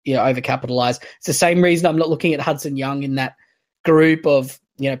get overcapitalized. It's the same reason I'm not looking at Hudson Young in that group of,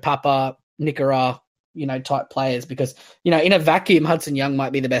 Papa, Nickera, type players because, in a vacuum, Hudson Young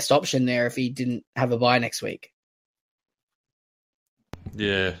might be the best option there if he didn't have a bye next week.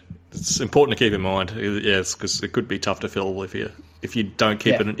 Yeah, it's important to keep in mind. Yes, because it could be tough to fill if you don't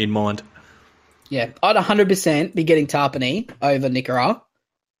keep it in mind. Yeah, I'd 100% be getting Tarpany over Nickera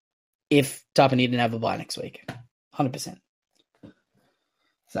if Tarpany didn't have a bye next week. 100%.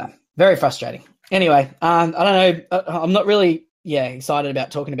 So, very frustrating. Anyway, I don't know. I'm not really excited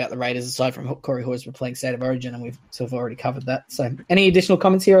about talking about the Raiders aside from Corey Horsburgh playing State of Origin, and we've sort of already covered that. So, any additional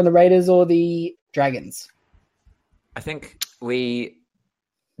comments here on the Raiders or the Dragons? I think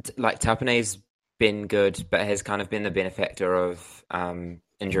Tarpany's been good, but has kind of been the benefactor of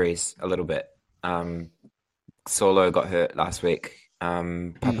injuries a little bit. Solo got hurt last week,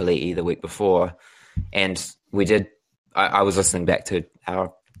 Papali'i the week before, and I was listening back to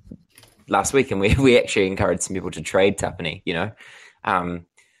our last week, and we actually encouraged some people to trade Tarpany,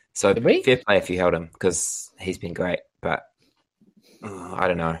 so fair play if you held him because he's been great, but I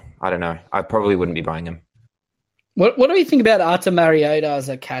don't know. I probably wouldn't be buying him. What do we think about Arta Mariota as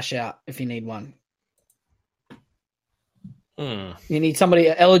a cash out if you need one? You need somebody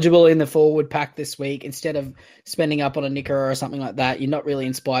eligible in the forward pack this week instead of spending up on a Nicker or something like that. You're not really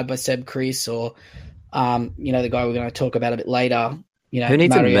inspired by Seb Chris or, the guy we're going to talk about a bit later. Who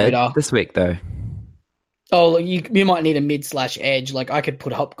needs Mariota a mid this week, though? Oh, you might need a mid/edge. Like I could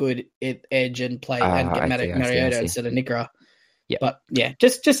put Hopgood at edge and play and get Mariota instead of Nicker. Yeah, but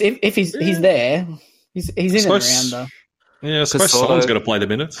just if he's there. He's in and around though. Yeah, I suppose someone's going to play the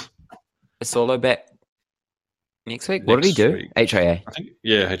minutes. Is Solo back next week? What did he do? HIA.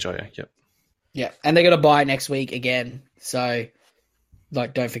 HIA, yep. Yeah, and they're going to buy next week again. So,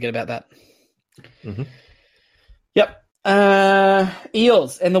 don't forget about that. Mm-hmm. Yep.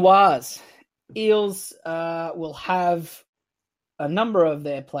 Eels and the Wars. Eels will have a number of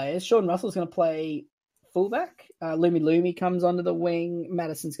their players. Sean Russell's going to play fullback. Lumi comes onto the wing.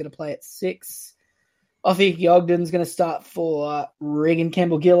 Madison's going to play at 6. Offiak Ogden's going to start for Regan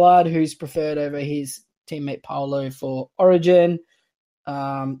Campbell-Gillard, who's preferred over his teammate Paolo for Origin.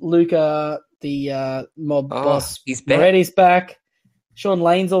 Luca, the mob boss, Moretti's back. Sean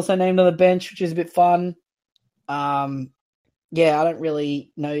Lane's also named on the bench, which is a bit fun. I don't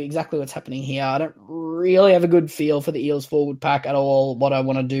really know exactly what's happening here. I don't really have a good feel for the Eels forward pack at all, what I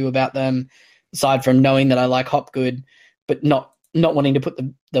want to do about them, aside from knowing that I like Hopgood, but not wanting to put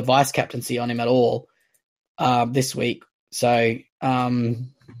the vice captaincy on him at all. This week. So, Does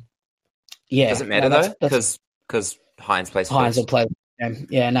it matter though? Because Hines plays first. Hines will play.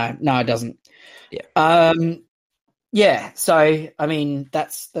 Yeah, no, it doesn't. Yeah. So, I mean,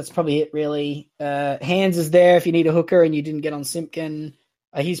 that's probably it really. Hands is there if you need a hooker and you didn't get on Simpkin.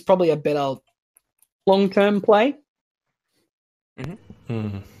 He's probably a better long-term play. Mm-hmm.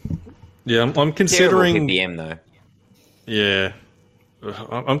 Mm. Yeah, I'm considering PPM though. Yeah.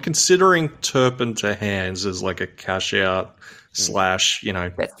 I'm considering Turpin to Hands as like a cash out /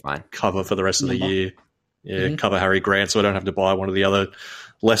 that's fine. Cover for the rest of the year. Yeah, cover Harry Grant so I don't have to buy one of the other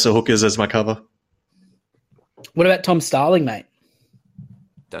lesser hookers as my cover. What about Tom Starling, mate?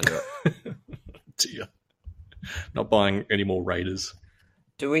 Don't do it. Dear. Not buying any more Raiders.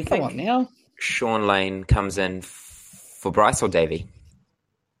 Do we think now Sean Lane comes in for Bryce or Davey?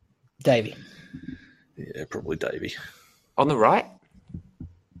 Davey. Yeah, probably Davey. On the right?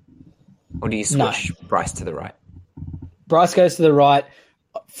 Or do you switch Bryce to the right? Bryce goes to the right.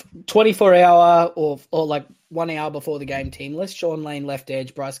 24-hour or like 1 hour before the game team list. Sean Lane left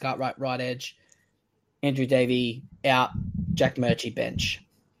edge. Bryce Cartwright right edge. Andrew Davey out. Jack Murchie bench.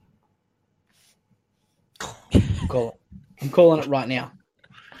 I'm calling it right now.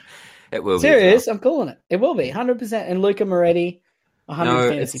 It will be. Serious? I'm calling it. It will be 100%. And Luca Moretti, 100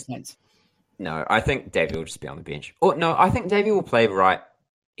 fantasy points. No, I think Davey will just be on the bench. Or no, I think Davey will play right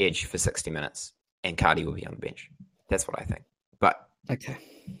edge for 60 minutes and Cardi will be on the bench. That's what I think. But Okay.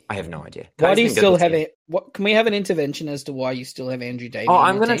 I have no idea. Why do you Cardi's been still good have this it? What can we have an intervention as to why you still have Andrew Davey? year. Oh, on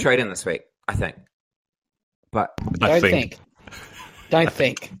I'm your going to team? trade him this week, I think. But Don't think. Don't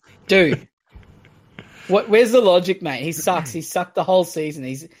think. Dude. Where's the logic, mate? He sucks. He sucked the whole season.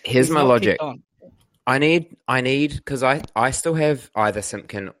 here's my not logic. kicked on. I need because I still have either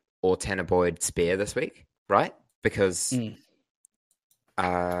Simpkin or Tanner Boyd spare this week, right? Because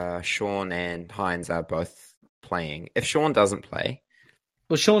Sean and Hines are both playing. If Sean doesn't play,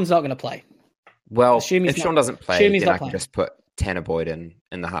 Well, Sean's not going to play. well, Assume he's if not- Sean doesn't play, assume he's then not I can playing. just put Tanner Boyd in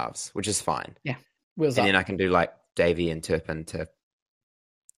the halves, which is fine. Wheels And up. then I can do like Davey and Turpin to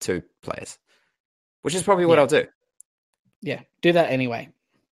 2 players, which is probably what Yeah. I'll do. Yeah, do that anyway.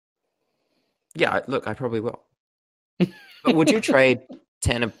 Yeah, look, I probably will. But would you trade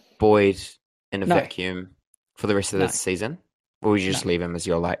Tanner Boyd in a No. vacuum for the rest of No. the season? Or would you just leave him as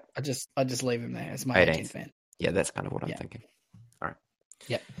your like, I just leave him there as my 18th. 18th fan. yeah, that's kind of what I'm Yeah. thinking.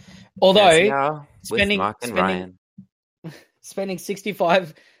 Although With spending- Mark and spending- Ryan. spending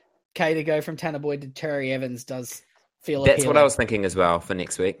 65K to go from Tanner Boyd to Terry Evans does feel That's what appealing. I was thinking as well for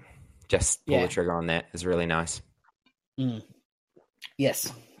next week. Just pull Yeah. the trigger on that is really nice.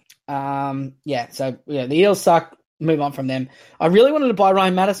 Yes. So the Eels suck. Move on from them. I really wanted to buy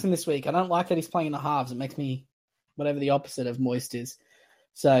Ryan Madison this week. I don't like that he's playing in the halves. It makes me whatever the opposite of moist is.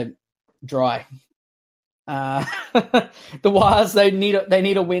 So dry. The Wires, they need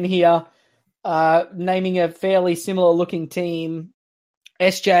a win here. Naming a fairly similar looking team.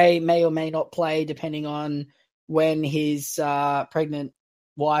 SJ may or may not play depending on when his pregnant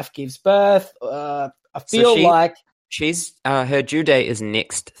wife gives birth. I feel like she's her due date is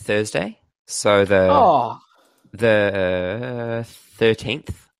next Thursday. So the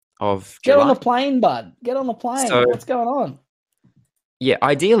 13th of get July. on the plane, bud. Get on the plane. So- What's going on? Yeah,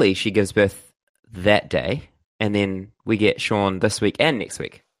 ideally she gives birth that day, and then we get Sean this week and next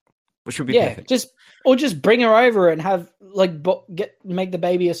week, which would be perfect. just bring her over and have make the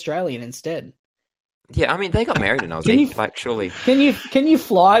baby Australian instead. Yeah, I mean they got married in Aussie. Can you- Surely Can you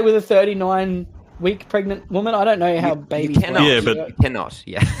fly with a 39-week pregnant woman? I don't know how babies cannot. fly. Yeah, but- you cannot.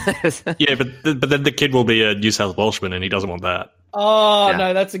 Yeah, Yeah, but then the kid will be a New South Welshman, and he doesn't want that. Oh Yeah.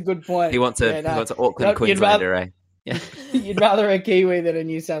 no, that's a good point. he wants a Yeah, no. he wants an Auckland No, you'd Queenslander. Eh? You'd rather a Kiwi than a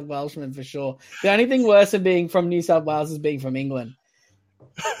New South Welshman for sure. The only thing worse than being from New South Wales is being from England.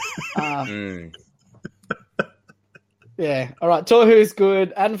 Yeah. All right. Tohu's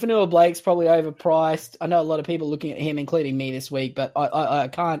good. Adam Fanua-Blake's probably overpriced. I know a lot of people looking at him, including me this week, but I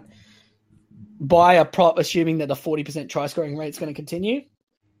can't buy a prop assuming that the 40% try scoring rate is going to continue.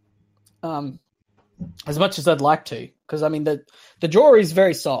 As much as I'd like to, because I mean the draw is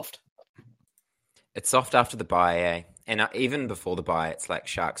very soft. It's soft after the bye, eh? And even before the bye, it's like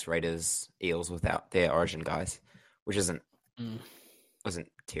Sharks, Raiders, Eels without their Origin guys, which wasn't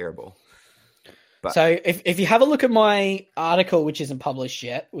terrible. But So if you have a look at my article, which isn't published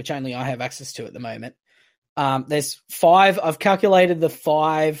yet, which only I have access to at the moment, there's 5. I've calculated the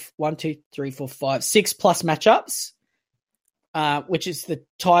 5, 1, 2, 3, 4, 5, 6 plus matchups, which is the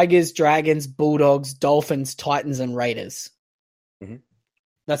Tigers, Dragons, Bulldogs, Dolphins, Titans, and Raiders. Mhm.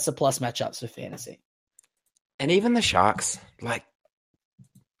 That's the plus matchups for fantasy. and even the Sharks, like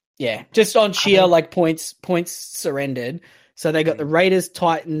Yeah, just on sheer points surrendered. So they got the Raiders,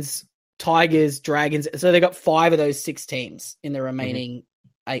 Titans, Tigers, Dragons. So they got 5 of those 6 teams in the remaining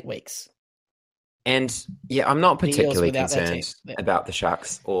 8 weeks. and yeah, I'm not The Eels particularly without their concerned team. about the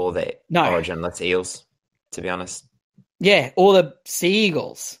Sharks or the No. Origin-less Eels, to be honest. Yeah, or the Sea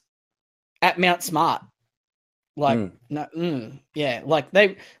Eagles at Mount Smart. The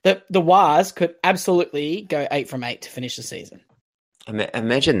Wars could absolutely go 8 from 8 to finish the season.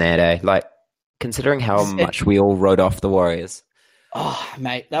 Imagine that, eh? Like, considering how much we all wrote off the Warriors. Oh,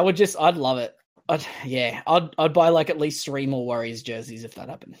 mate, that would I'd love it. I'd buy at least 3 more Warriors jerseys if that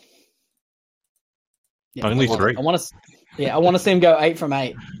happened. Yeah, Only 3. I want to see him go 8 from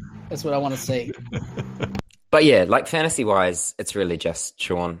 8. That's what I want to see. But yeah, fantasy-wise, it's really just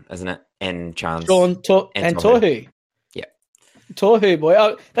Sean, isn't it? And Chance. Sean and and Tohu. Yeah. Tohu, boy.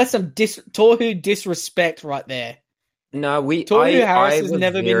 Oh, that's some Tohu disrespect right there. No, Tohu Harris has was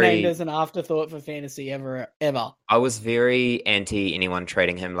never been named as an afterthought for fantasy ever. I was very anti anyone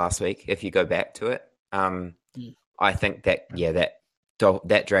trading him last week. If you go back to it, I think that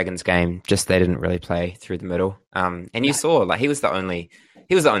Dragons game they didn't really play through the middle. And you saw he was the only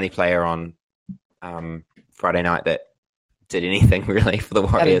player on Friday night that did anything really for the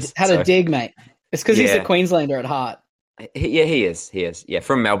Warriors. Had a dig, mate. It's because he's a Queenslander at heart. He is. He is. Yeah,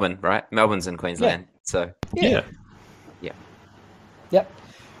 from Melbourne, right? Melbourne's in Queensland. So Yeah. Yep.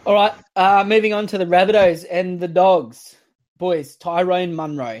 All right. Moving on to the Rabbitohs and the Dogs. Boys, Tyrone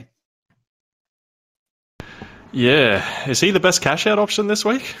Munro. Yeah. Is he the best cash out option this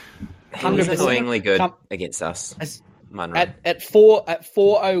week? he was 100%. annoyingly good against us. Munro. At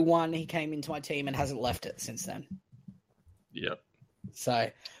 4:01, he came into my team and hasn't left it since then. Yep. So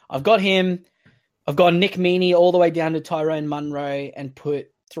I've got him. I've got Nick Meaney all the way down to Tyrone Munro and put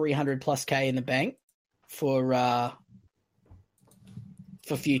 300 plus K in the bank for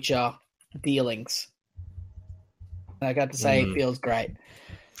future dealings. And I got to say, it feels great.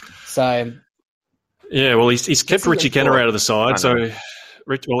 So yeah, well, he's kept Richie Kenner out of the side, so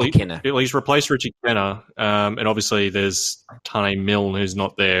he's replaced Richie Kenner, and obviously there's Tane Milne who's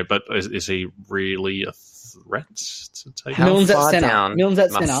not there, but is he really a threat to take? Milne's at centre. Milne's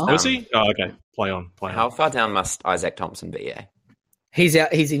at centre. Is he? Oh, okay. Play on. How far down must Isaac Thompson be? Yeah, he's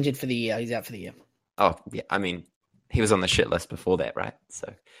out. He's injured for the year. He's out for the year. Oh, yeah. I mean, he was on the shit list before that, right?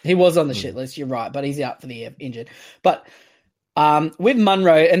 So he was on the shit list. You're right, but he's out for the year, injured. But with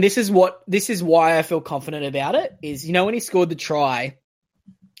Munro, and this is why I feel confident about it, is when he scored the try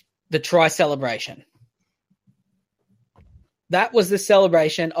celebration. That was the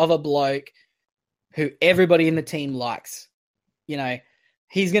celebration of a bloke who everybody in the team likes.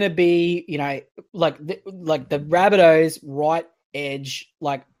 He's going to be, like the Rabbitohs right edge,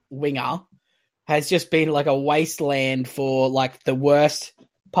 like winger, has just been like a wasteland for like the worst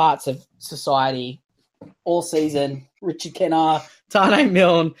parts of society all season. Richard Kenner, Tane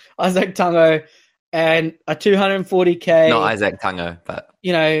Milne, Isaac Tungo, and a 240K. Not Isaac Tungo, but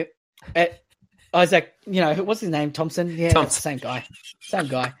Isaac, what's his name? Thompson? Yeah, Thompson. Same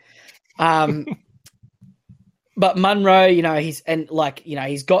guy. But Munro, he's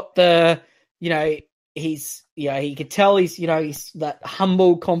got the, he could tell he's that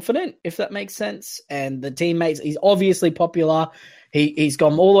humble, confident, if that makes sense. And the teammates, he's obviously popular. He's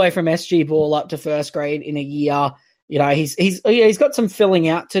gone all the way from SG ball up to first grade in a year. He's got some filling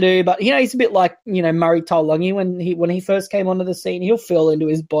out to do, but he's a bit like Murray Taulagi when he first came onto the scene. He'll fill into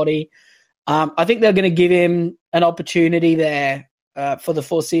his body. I think they're going to give him an opportunity there for the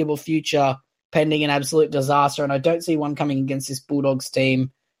foreseeable future, pending an absolute disaster. And I don't see one coming against this Bulldogs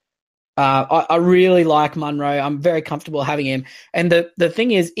team. I really like Munro. I'm very comfortable having him. And the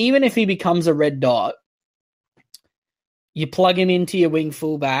thing is, even if he becomes a red dot, you plug him into your wing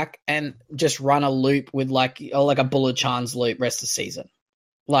fullback and just run a loop with like a Buller Chance loop rest of the season.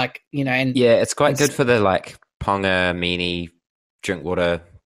 And yeah, it's quite good for the like Ponga, Meany, Drinkwater,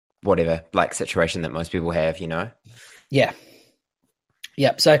 whatever like situation that most people have, Yeah.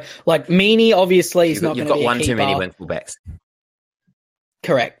 Yep. So like Meany obviously is not going to be You've got one keeper. too many wing fullbacks.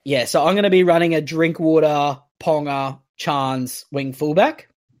 Correct. Yeah. So I'm going to be running a Drinkwater, Ponga, Chance wing fullback.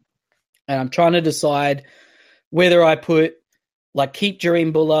 And I'm trying to decide whether I keep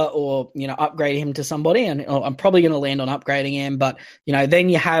Jareem Buller or, upgrade him to somebody. And I'm probably going to land on upgrading him. But, then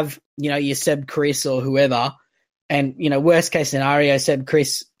you have, your Seb Chris or whoever. And, worst case scenario, Seb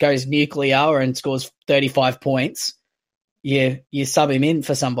Chris goes nuclear and scores 35 points. You sub him in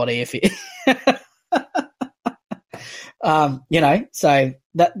for somebody if you, so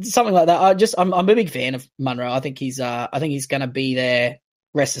that something like that. I'm a big fan of Munro. I think he's going to be there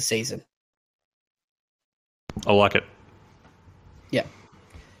rest of the season. I like it. Yeah.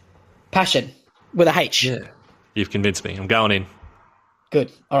 Passion with a H. Yeah. You've convinced me. I'm going in. Good.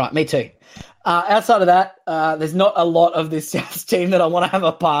 All right. Me too. Outside of that, there's not a lot of this South team that I want to have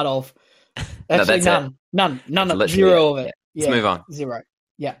a part of. Actually, none of zero of it. Yeah. Let's move on. Zero.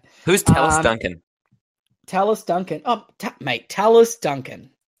 Yeah. Who's Tallis Duncan? Tallis Duncan. Oh, mate, Tallis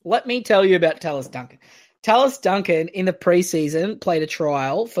Duncan. Let me tell you about Tallis Duncan. Tallis Duncan in the preseason played a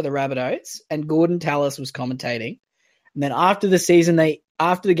trial for the Rabbitohs, and Gordon Tallis was commentating. And then after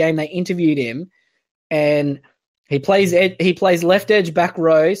the game, they interviewed him, and he plays left edge, back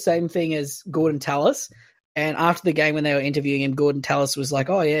row, same thing as Gordon Tallis. And after the game, when they were interviewing him, Gordon Tallis was like,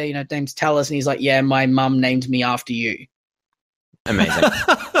 "Oh yeah, name's Tallis," and he's like, "Yeah, my mum named me after you." Amazing.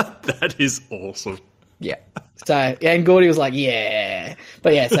 That is awesome. Yeah. So, and Gordy was like, "Yeah,"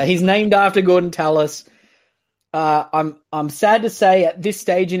 but yeah. So he's named after Gordon Tallis. I'm sad to say at this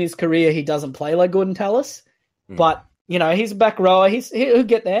stage in his career he doesn't play like Gordon Tallis, but he's a back rower. He'll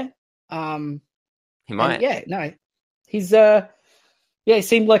get there. He might. Yeah, no, he's he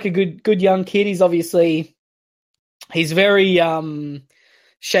seemed like a good young kid. He's very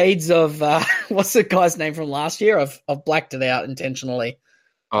shades of what's the guy's name from last year? I've blacked it out intentionally.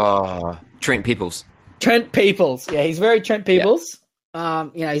 Oh, Trent Peoples. Trent Peoples. Yeah, he's very Trent Peoples.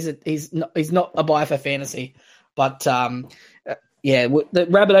 Yeah. He's not a buy for fantasy. But the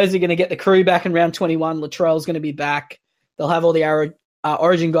Rabbitohs are going to get the crew back in round 21. Latrell's going to be back. They'll have all the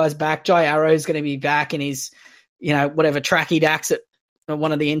Origin guys back. Jai Arrow's going to be back in his, whatever track he dacks at.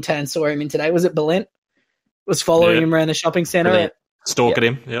 One of the interns saw him in today. Was it Belent? Was following him around the shopping centre. Stalking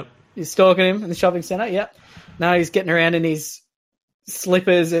him, yep. He's stalking him in the shopping centre, yep. Now he's getting around in his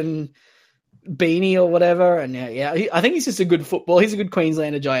slippers and beanie or whatever. And I think he's just a good football. He's a good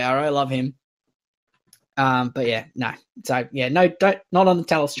Queenslander, Jai Arrow. I love him. But no. So not on the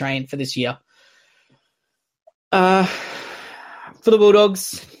Tallis train for this year. For the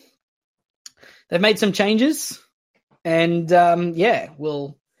Bulldogs, they've made some changes, and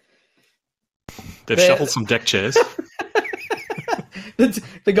we'll. They've shuffled some deck chairs.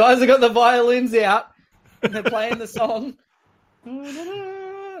 The guys have got the violins out, and they're playing the song.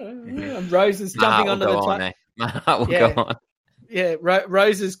 And Rose is jumping onto the. Go on. Yeah,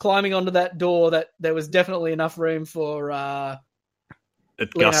 Rose is climbing onto that door that there was definitely enough room for.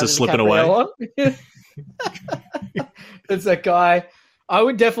 Gus is slipping away. It's that guy. I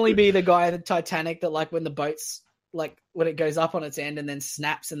would definitely be the guy in the Titanic that, like, when the boat's, like, when it goes up on its end and then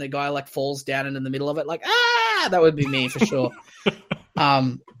snaps and the guy, like, falls down into the middle of it, like, that would be me for sure.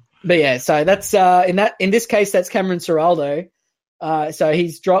 But yeah, so that's in this case that's Cameron Ciraldo. So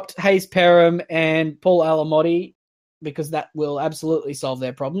he's dropped Hayes Perham and Paul Alamotti because that will absolutely solve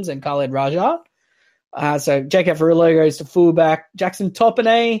their problems, and Khaled Raja. So Jake Averillo goes to fullback. Jackson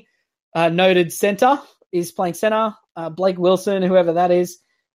Topine, noted centre, is playing centre. Blake Wilson, whoever that is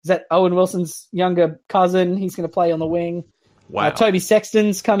that Owen Wilson's younger cousin? He's going to play on the wing. Wow. Toby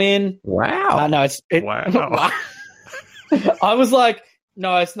Sexton's come in. Wow. No, wow. I was like,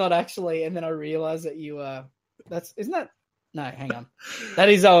 no, it's not actually. And then I realized that isn't that? No, hang on. That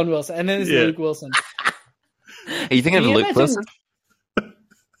is Owen Wilson. And then there's Luke Wilson. Are you thinking of Luke Wilson?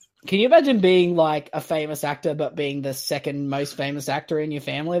 Can you imagine being like a famous actor, but being the second most famous actor in your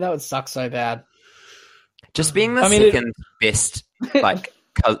family? That would suck so bad. Just being the second best,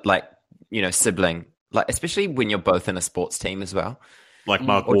 sibling, like, especially when you're both in a sports team as well. Like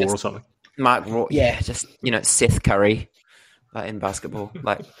Mark Waugh or something. Mark Waugh, yeah. Just, Seth Curry, like, in basketball.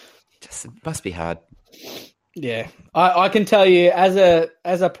 Like, just, it must be hard. Yeah. I can tell you, as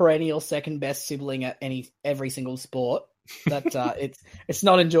a perennial second best sibling at every single sport, that it's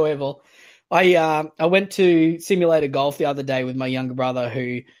not enjoyable. I went to simulator golf the other day with my younger brother,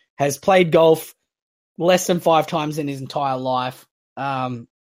 who has played golf less than 5 times in his entire life, and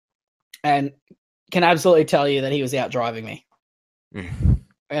can absolutely tell you that he was out driving me.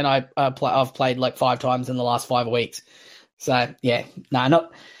 And I've played like 5 times in the last 5 weeks. So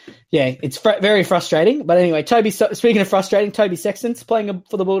it's very frustrating. But anyway, speaking of frustrating, Toby Sexton's playing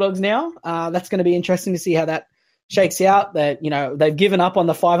for the Bulldogs now. That's going to be interesting to see how that shakes out. That they've given up on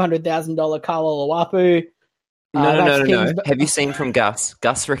the $500,000 Carlo Lawapu. No. Have you seen from Gus?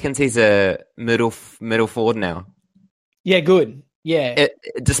 Gus reckons he's a middle forward now. Yeah, good. Yeah.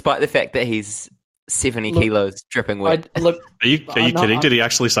 Despite the fact that he's 70 kilos dripping wet. Are you kidding? Did he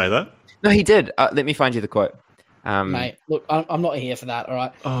actually say that? No, he did. Let me find you the quote. Mate, look, I'm not here for that, all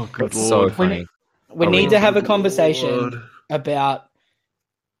right? Oh, good Lord. so funny. We need to have a conversation about...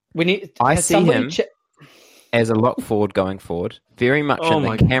 I see him as a lock forward going forward, very much in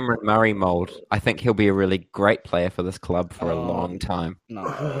the Cameron Murray mould. I think he'll be a really great player for this club for a long time.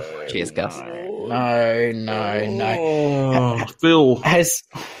 No. Cheers, Gus. No. Oh, Phil.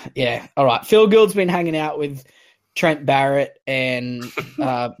 All right. Phil Gould's been hanging out with Trent Barrett and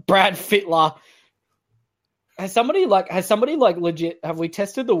Brad Fittler. Has somebody legit, have we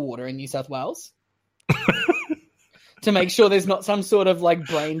tested the water in New South Wales? To make sure there's not some sort of like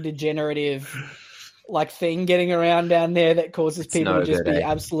brain degenerative like thing getting around down there that causes people to just be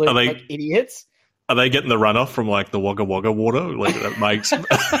absolute idiots. Are they getting the runoff from like the Wagga Wagga water? Like that makes Isn't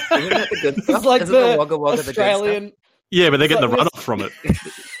that the good stuff? It's like Isn't the Wagga Wagga Australian. The good stuff? Yeah, but they're getting the runoff from it.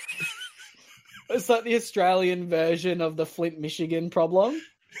 It's like the Australian version of the Flint, Michigan problem.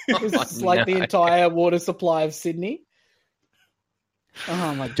 It's like the entire water supply of Sydney.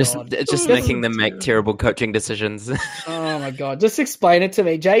 Oh my god! Just making them make terrible coaching decisions. Oh my god! Just explain it to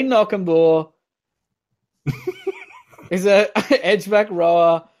me. Jaden Ockenbaugh is a edgeback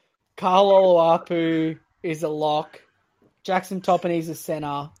rower. Carlo Apu is a lock. Jackson Topine is a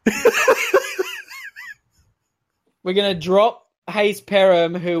centre. We're gonna drop Hayes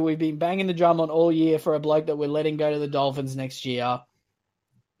Perham, who we've been banging the drum on all year for a bloke that we're letting go to the Dolphins next year.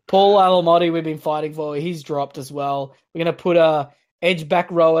 Paul Alamotti we've been fighting for. He's dropped as well. We're going to put a edge back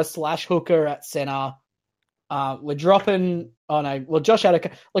rower / hooker at centre. We're dropping... Oh, no. Well, Josh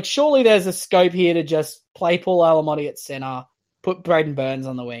Adaka... Like, surely there's a scope here to just play Paul Alamotti at centre, put Braden Burns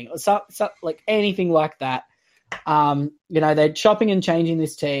on the wing, or like anything like that. They're chopping and changing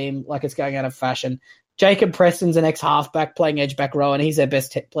this team like it's going out of fashion. Jacob Preston's an ex-halfback playing edge back row, and he's their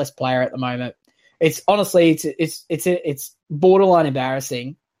best player at the moment. It's honestly, it's borderline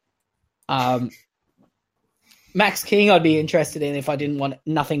embarrassing. Max King, I'd be interested in if I didn't want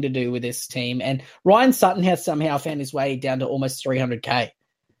nothing to do with this team. And Ryan Sutton has somehow found his way down to almost 300K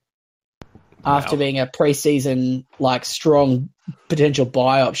after being a preseason strong potential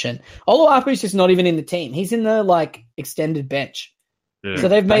buy option. Oluwapu's just not even in the team. He's in the extended bench. Yeah. So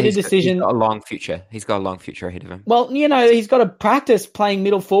they've made a decision. He's got a long future. He's got a long future ahead of him. Well, he's got to practice playing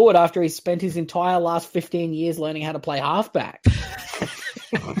middle forward after he's spent his entire last 15 years learning how to play halfback.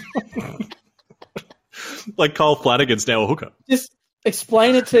 Like Cole Flanagan's now a hooker. Just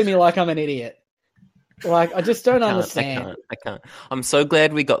explain it to me like I'm an idiot. I just don't understand. I can't. I'm so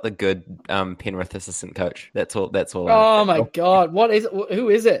glad we got the good Penrith assistant coach. That's all. Oh my God. What is it? Who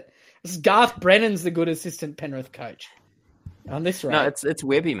is it? It's Garth Brennan's the good assistant Penrith coach. On this rate. No, it's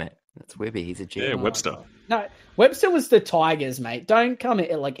Webby, mate. It's Webby. He's a G. Yeah, Webster. No, Webster was the Tigers, mate. Don't come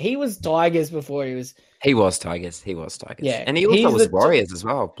in. He was Tigers before he was... He was Tigers. Yeah. And he also was Warriors as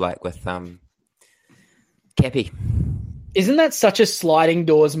well, with Cappy. Isn't that such a sliding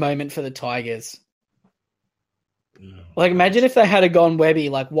doors moment for the Tigers? Imagine if they had gone Webby,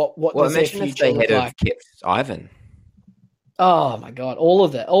 what does their future look like? Imagine if they had kept Ivan. Oh, my God. All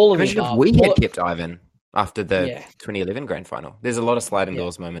of that. Imagine if we had kept Ivan after the 2011 grand final. There's a lot of sliding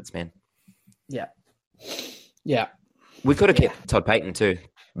doors moments, man. Yeah. Yeah. We could have kept Todd Payton too,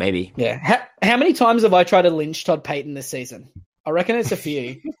 maybe. Yeah. How many times have I tried to lynch Todd Payton this season? I reckon it's a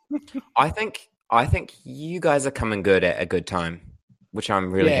few. I think you guys are coming good at a good time, which I'm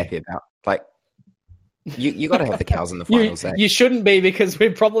really happy about. You got to have the cows in the finals. You shouldn't be, because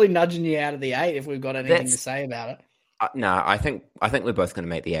we're probably nudging you out of the 8 if we've got anything to say about it. No, I think we're both going to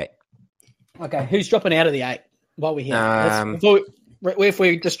make the 8. Okay, who's dropping out of the 8 while we're here? If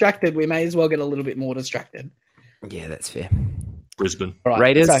we're distracted, we may as well get a little bit more distracted. Yeah, that's fair. Brisbane. Right,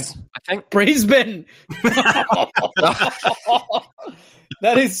 Raiders, I think. Brisbane.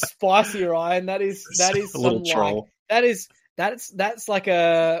 That is spicy, Ryan. That is a little troll. That's like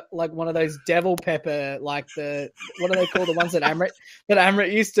one of those devil pepper, what do they call the ones that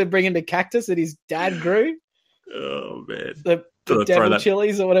Amrit used to bring into Cactus that his dad grew? Oh man. The devil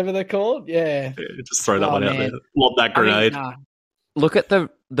chilies or whatever they're called. Yeah. Just throw that one out there. Lob that grenade. Look at the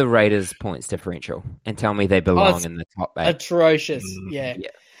Raiders' points differential and tell me they belong in the top 8. Atrocious. Yeah.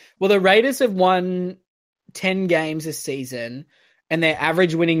 Well, the Raiders have won 10 games this season, and their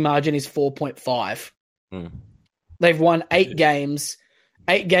average winning margin is 4.5. They've won 8 games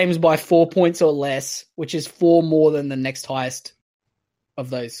by 4 points or less, which is 4 more than the next highest of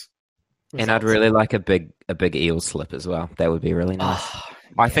those results. And I'd really like a big eel slip as well. That would be really nice.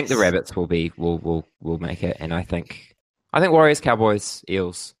 I think the Rabbits will make it, and I think Warriors, Cowboys,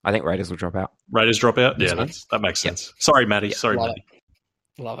 Eels. I think Raiders will drop out. Raiders drop out? Yeah, that makes sense. Yep. Sorry, Matty. Yep. Sorry, Matty.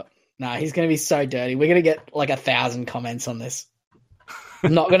 Love it. No, he's going to be so dirty. We're going to get 1,000 comments on this.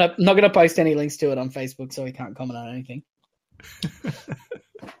 I'm not gonna post any links to it on Facebook, so we can't comment on anything.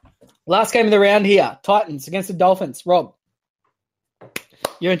 Last game of the round here: Titans against the Dolphins. Rob,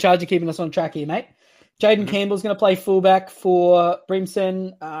 you're in charge of keeping us on track here, mate. Jaden Campbell's going to play fullback for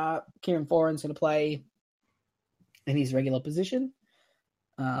Brimson. Kieran Foran's going to play in his regular position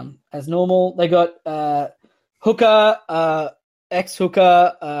as normal. They got hooker,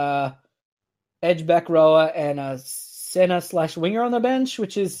 ex-hooker, edge back rower, and a center/winger on the bench,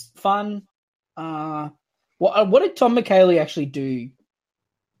 which is fun. What did Tom McHaley actually do?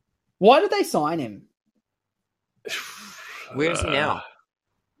 Why did they sign him? Where is he now?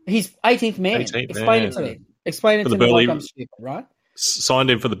 He's 18th man. Explain it to me. Explain it to me like I'm stupid, right? Signed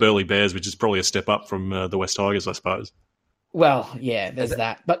him for the Burleigh Bears, which is probably a step up from the West Tigers, I suppose. Well, yeah, there's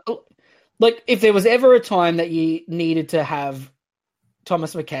that. But if there was ever a time that you needed to have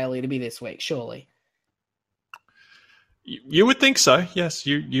Thomas McHaley to be this week, surely. You would think so. Yes,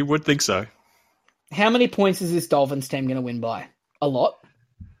 you would think so. How many points is this Dolphins team going to win by? A lot?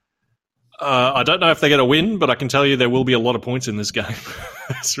 I don't know if they're going to win, but I can tell you there will be a lot of points in this game.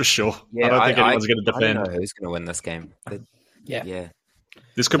 That's for sure. Yeah, I don't think anyone's going to defend. I don't know who's going to win this game. Yeah.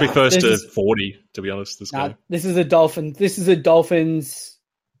 This could be first to 40, to be honest, this game. This is a Dolphins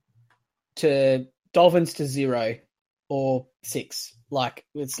to 0 or 6.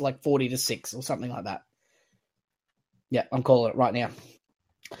 It's 40-6 or something like that. Yeah, I'm calling it right now.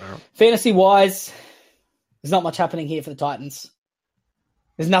 Right. Fantasy-wise, there's not much happening here for the Titans.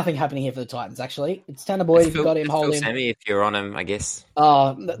 There's nothing happening here for the Titans, actually. It's Tanner Boyd if you've got him, hold him. Sammy, if you're on him, I guess.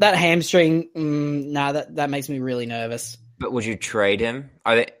 Oh, that hamstring, that makes me really nervous. But would you trade him?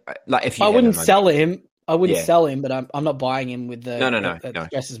 If you I wouldn't sell him. I wouldn't Yeah. sell him, but I'm not buying him with the No, that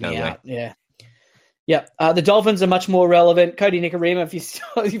stresses me no way. out. Yeah. Yeah. The Dolphins are much more relevant. Cody Nicarima,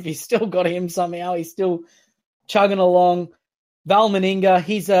 if you still got him somehow, he's still chugging along. Val Meninga,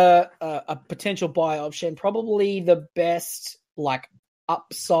 he's a potential buy option, probably the best like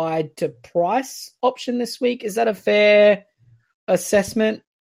upside to price option this week. Is that a fair assessment,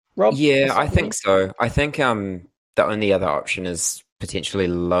 Rob? Yeah, I think so. I think the only other option is potentially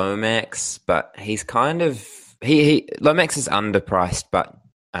Lomax, but he's kind of Lomax is underpriced, but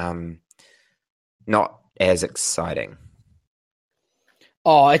not as exciting.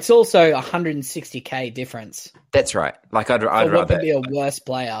 Oh, it's also 160k difference. That's right. Like I'd rather be a worse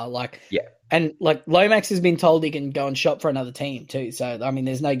player. Like yeah, and like Lomax has been told he can go and shop for another team too. So I mean,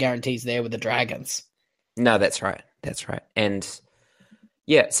 there's no guarantees there with the Dragons. No, that's right. That's right. And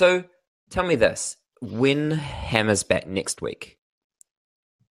yeah, so tell me this: when Hammer's back next week,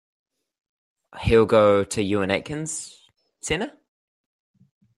 he'll go to Ewan Atkins center.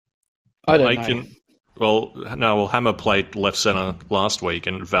 I don't know. Well, Hammer played left centre last week,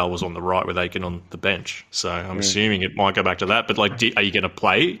 and Val was on the right with Aiken on the bench. So I'm assuming it might go back to that. But like, are you going to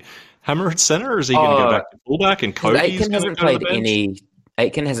play Hammer at centre, or is he going to go back to fullback? And Cody's Aiken hasn't played any.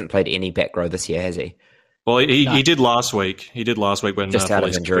 Aiken hasn't played any back row this year, has he? Well, he did last week. He did last week when just out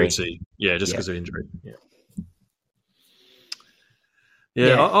of injury. Yeah, just because of injury. Yeah.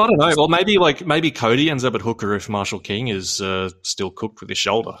 Yeah, I don't know. Well, maybe Cody ends up at hooker if Marshall King is still cooked with his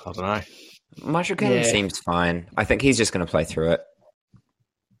shoulder. I don't know. Marshall King seems fine. I think he's just going to play through it.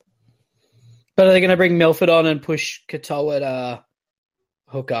 But are they going to bring Milford on and push Katoa to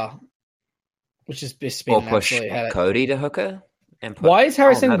hooker? Which is just been or push Cody to hooker? Why is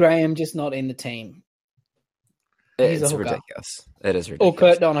Harrison Graham just not in the team? It's ridiculous. It is ridiculous. Or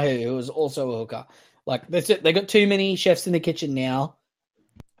Kurt Donahue, who was also a hooker. Like they got too many chefs in the kitchen now.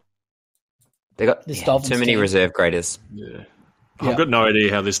 They got too many reserve graders. Yeah. I've got no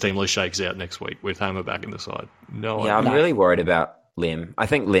idea how this team list shakes out next week with Hammer back in the side. No idea. I'm really worried about Lem. I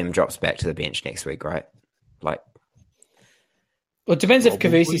think Lem drops back to the bench next week, right? Well, it depends if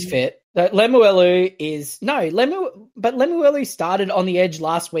Kavusi's fit. Lemuelu Lemuelu started on the edge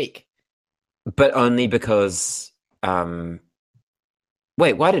last week. But only because... wait,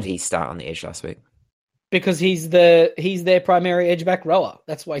 why did he start on the edge last week? Because he's their primary edge back rower.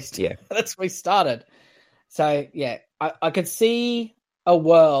 That's why that's why he started. So yeah, I could see a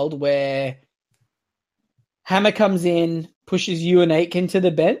world where Hammer comes in, pushes Ewan Aitken to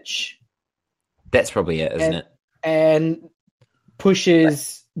the bench. That's probably it, isn't it? And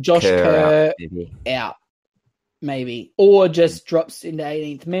pushes Josh Kerr out, maybe. Or just drops into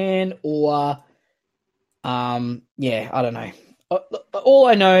 18th man, or I don't know. All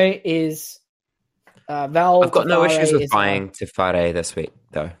I know is Val. I've got no issues with buying Tefare this week,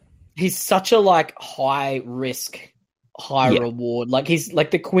 though. He's such a high risk, high reward. Like he's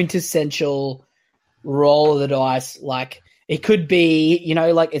like the quintessential roll of the dice. Like it could be,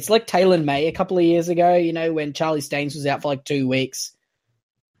 it's like Taylor May a couple of years ago. When Charlie Staines was out for 2 weeks,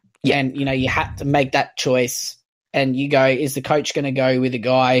 and you had to make that choice. And you go, is the coach going to go with a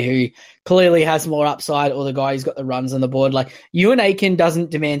guy who clearly has more upside, or the guy who's got the runs on the board? Like Ewan Aitken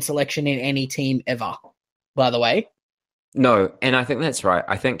doesn't demand selection in any team ever. By the way. No, and I think that's right.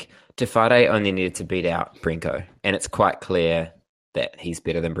 I think Tefare only needed to beat out Brinko, and it's quite clear that he's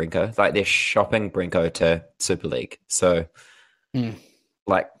better than Brinko. Like, they're shopping Brinko to Super League. So,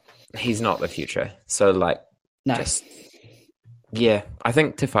 he's not the future. So, no. I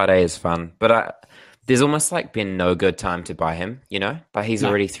think Tefare is fun, but there's almost been no good time to buy him, But he's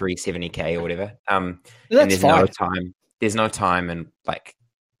already 370k or whatever. And there's fine. no time. There's no time, and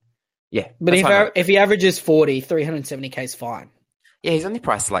yeah. But if he averages 40, 370k is fine. Yeah, he's only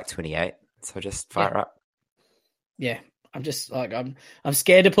priced 28, so just fire up. Yeah, I'm just I'm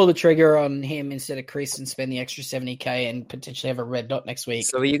scared to pull the trigger on him instead of Chris and spend the extra 70k and potentially have a red dot next week.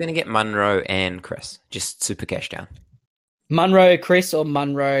 So are you going to get Munro and Chris? Just super cash down. Munro, Chris, or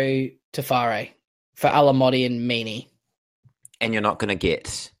Munro, Tefare for Alamotti and Meany. And you're not going to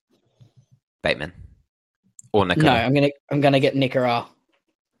get Bateman or Nicara? No, I'm gonna get Nicara.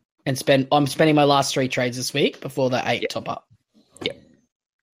 And I'm spending my last 3 trades this week before the 8 top up. Yeah.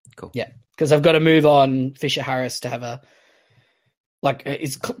 Cool. Yeah. Because I've got to move on Fisher Harris to have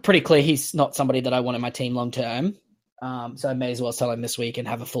it's pretty clear he's not somebody that I want in my team long term. So I may as well sell him this week and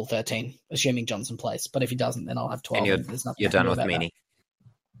have a full 13, assuming Johnson plays. But if he doesn't, then I'll have 12. And you're done with Meany.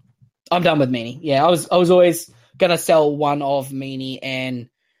 I'm done with Meany. Yeah, I was always going to sell one of Meany and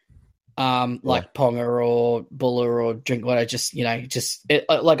Ponga or Buller or Drinkwater.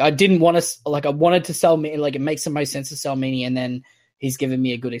 I didn't want to, I wanted to sell Meany. It makes the most sense to sell Meany, and then he's given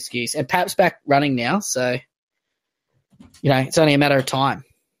me a good excuse. And Pap's back running now, so it's only a matter of time.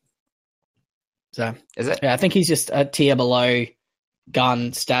 So Is it? Yeah, I think he's just a tier below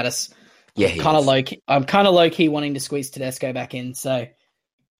gun status. Yeah, I'm kind of low key wanting to squeeze Tedesco back in, so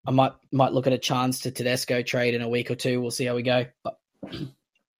I might look at a chance to Tedesco trade in a week or two. We'll see how we go. But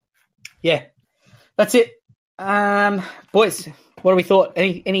yeah, that's it. Boys, what have we thought?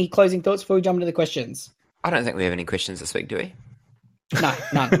 Any closing thoughts before we jump into the questions? I don't think we have any questions this week, do we? No,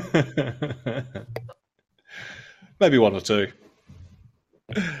 none. Maybe one or two.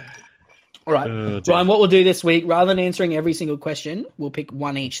 All right. Ryan, what we'll do this week, rather than answering every single question, we'll pick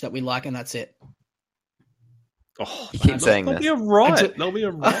one each that we like, and that's it. Oh, you keep saying that'll this. That'll be a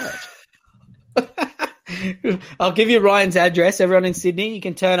right. I'll give you Ryan's address. Everyone in Sydney, you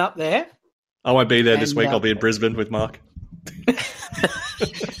can turn up there. I won't be there this week. I'll be in Brisbane with Mark.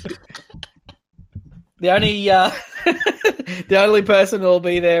 The only person who will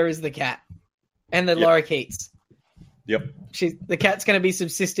be there is the cat and the lorikeets. Yep. The cat's going to be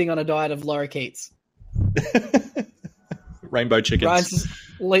subsisting on a diet of lorikeets. Rainbow chickens. Ryan's just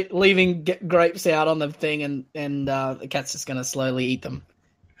leaving grapes out on the thing, and the cat's just going to slowly eat them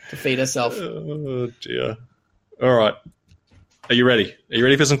to feed herself. Oh, dear. All right. Are you ready? Are you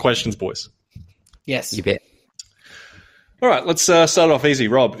ready for some questions, boys? Yes. You bet. All right. Let's start off easy.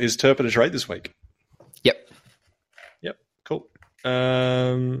 Rob, is Turpin a trade this week? Yep. Cool.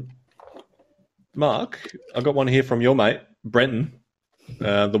 Mark, I've got one here from your mate, Brenton,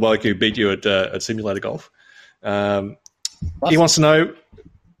 the bloke who beat you at Simulator Golf. He wants to know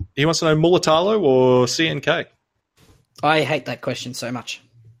Mulatalo or CNK? I hate that question so much.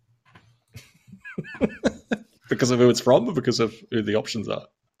 Because of who it's from or because of who the options are?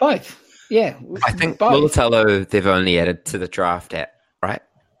 Both. Yeah. I think both. Mulatalo they've only added to the draft at, right?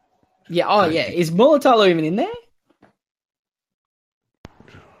 Yeah. Oh, yeah. Is Mulatalo even in there?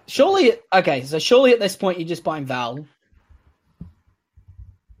 Surely at this point you're just buying Val.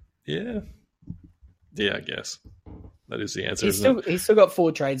 Yeah, I guess that is the answer. He's still got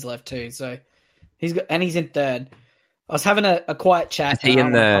 4 trades left too, so he's in third. I was having a quiet chat. Is he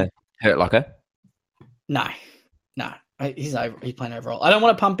in the hurt locker? No, he's playing overall. I don't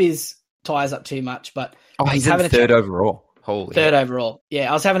want to pump his tires up too much, but he's in third overall. Third overall. Yeah,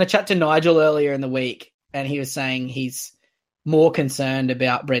 I was having a chat to Nigel earlier in the week, and he was saying he's more concerned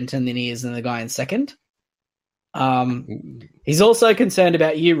about Brenton than he is than the guy in second. He's also concerned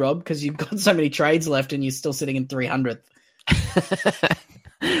about you, Rob, because you've got so many trades left and you're still sitting in 300th.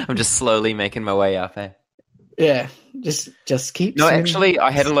 I'm just slowly making my way up, eh? Yeah, just keep. No, actually, I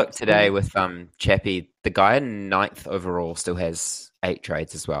had a look today with Chappie. The guy in 9th overall still has 8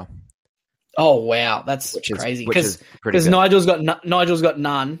 trades as well. Oh wow, that's crazy. Because Nigel's got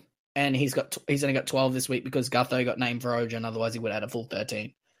none. And he's only got 12 this week because Gutho got named for Origin. Otherwise, he would have had a full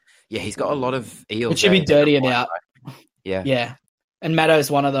 13. Yeah, he's got a lot of eels. Which should be dirty about. Yeah. And Matto's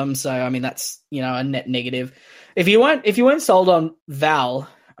one of them. So I mean, that's a net negative. If you weren't sold on Val,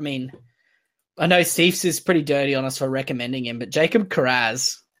 I mean, I know Cephs is pretty dirty on us for recommending him, but Jacob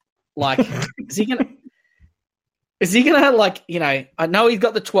Carraz, like, is he gonna like I know he's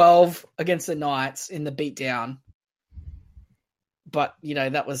got the 12 against the Knights in the beatdown. But,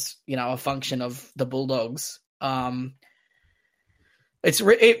 that was, a function of the Bulldogs.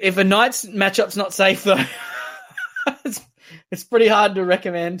 If a Knights matchup's not safe, though, it's pretty hard to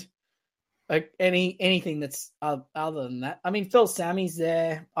recommend anything that's other than that. I mean, Phil Sammy's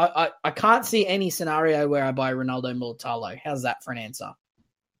there. I can't see any scenario where I buy Ronaldo Mulatalo. How's that for an answer?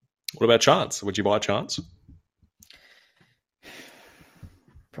 What about Chance? Would you buy Chance?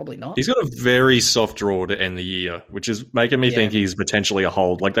 Probably not. He's got a very soft draw to end the year, which is making me think he's potentially a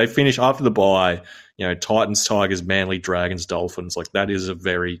hold. Like they finish after the bye, Titans, Tigers, Manly, Dragons, Dolphins. Like that is a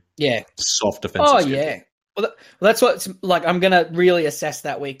very soft defensive. Oh, yeah. Well, that's what it's like. I'm going to really assess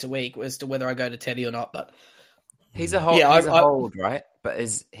that week to week as to whether I go to Teddy or not. But he's a hold. Yeah, he's a hold, right? But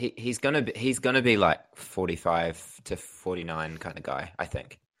he's going to be like 45 to 49 kind of guy, I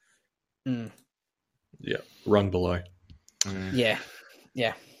think. Mm. Yeah, rung below. Yeah.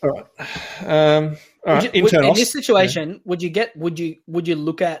 Yeah. All right. All right. In this situation, would you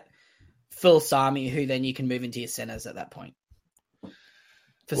look at Phil Sami, who then you can move into your centers at that point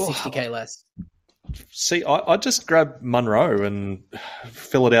for $60K less? See, I just grab Munro and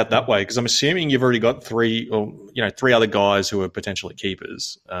fill it out that way because I'm assuming you've already got 3 other guys who are potentially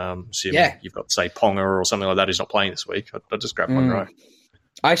keepers. Assuming you've got, say, Ponga or something like that who's not playing this week. I just grab Munro.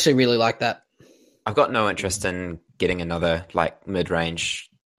 I actually really like that. I've got no interest in getting another like mid-range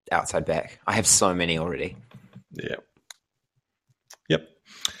outside back. I have so many already. Yeah. Yep.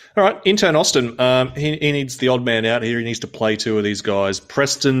 All right, intern Austin. He needs the odd man out here. He needs to play two of these guys: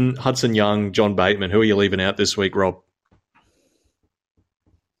 Preston, Hudson Young, John Bateman. Who are you leaving out this week, Rob?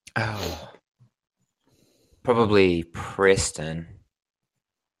 Oh, probably Preston.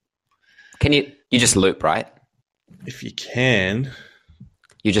 Can you just loop, right? If you can,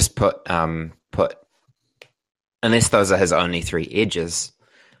 you just put unless those are his only three edges.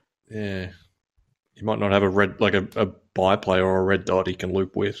 Yeah, you might not have a red like a buy player or a red dot he can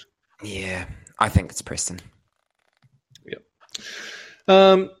loop with. Yeah, I think it's Preston. Yep.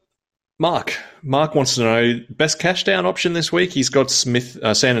 Mark wants to know best cash down option this week. He's got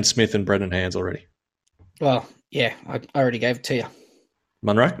Sandon Smith and Brendan Hands already. Well, yeah, I already gave it to you.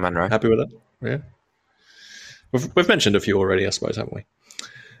 Munro, happy with it? Yeah. We've mentioned a few already, I suppose, haven't we?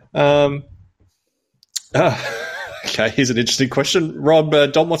 Okay, here's an interesting question. Rob,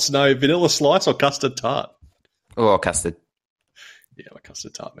 Dom wants to know vanilla slice or custard tart? Oh, custard. Yeah, I'm a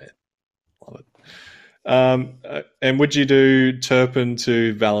custard tart man. Love it. And would you do Turpin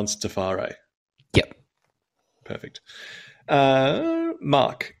to Valence Tafare? Yep. Perfect.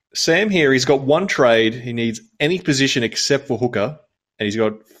 Mark, Sam here, he's got one trade. He needs any position except for hooker, and he's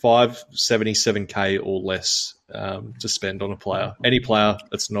got 577k or less to spend on a player. Any player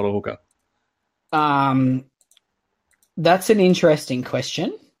that's not a hooker. That's an interesting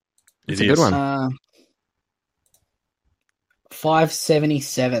question. It's a good one.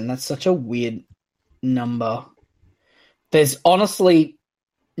 577. That's such a weird number. There's honestly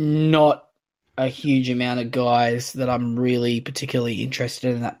not a huge amount of guys that I'm really particularly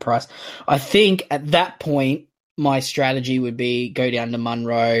interested in that price. I think at that point, my strategy would be go down to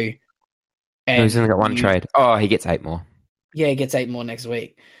Munro. And he's only got one trade. Oh, he gets 8 more. Yeah, he gets 8 more next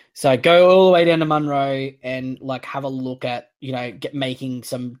week. So go all the way down to Munro and like have a look at, making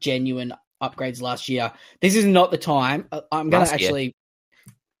some genuine upgrades last year. This is not the time. I'm going to actually,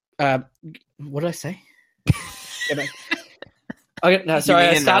 what did I say?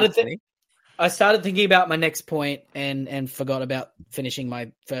 I started thinking about my next point and forgot about finishing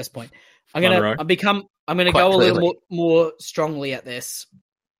my first point. I'm going to go a little more strongly at this.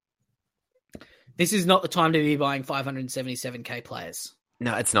 This is not the time to be buying 577k players.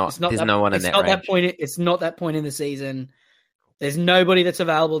 No, it's not. There's no one in that range. It's not that point in the season. There's nobody that's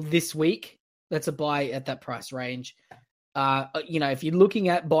available this week that's a buy at that price range. If you're looking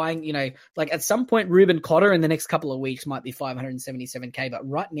at buying, at some point, Ruben Cotter in the next couple of weeks might be 577k. But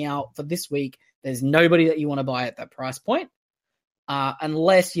right now, for this week, there's nobody that you want to buy at that price point.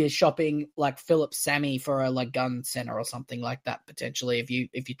 Unless you're shopping like Philip Sammy for a gun center or something like that, potentially,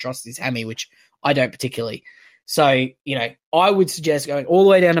 if you trust his hammy, which I don't particularly. So, I would suggest going all the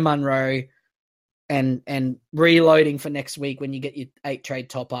way down to Munro and reloading for next week when you get your 8 trade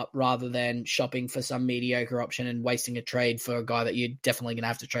top up rather than shopping for some mediocre option and wasting a trade for a guy that you're definitely going to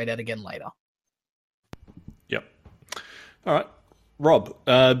have to trade out again later. Yep. All right. Rob,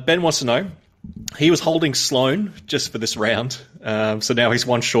 Ben wants to know, he was holding Sloan just for this round. So now he's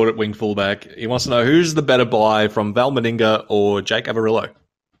one short at wing fullback. He wants to know who's the better buy from Val Meninga or Jake Averillo?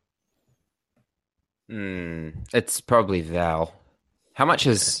 It's probably Val. How much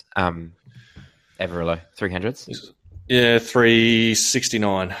is Averillo? 300s? Yeah,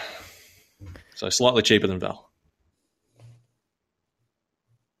 369. So slightly cheaper than Val.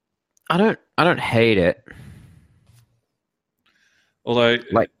 I don't hate it. Although,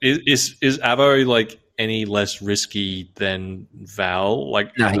 is Avo any less risky than Val?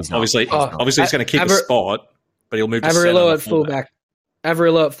 No, he's not. Obviously he's going to keep a spot, but he'll move to Averillo at fullback.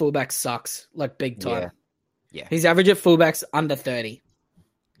 Averillo at fullback sucks, big time. Yeah. His average at fullback's under 30.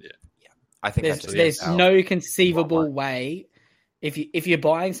 Yeah. I think there's no conceivable way. If you're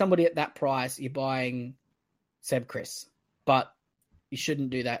buying somebody at that price, you're buying Seb Chris. But you shouldn't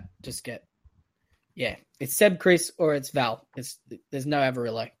do that. Just it's Seb Chris or it's Val. There's no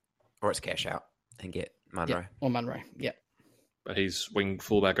Averillo. Or it's cash out and get Munro. Yeah. Or Munro, yeah. But he's wing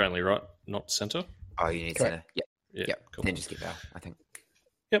fullback only, right? Not centre? Oh, you need centre. Yep. Yeah. Cool. Then just get Val, I think.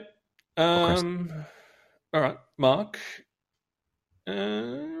 Yep. All right, Mark. What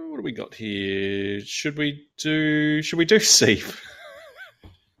do we got here? Should we do Steve?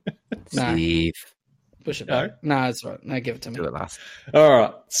 Steve. Push it back. No, that's right. No, give it to me. Do it last. All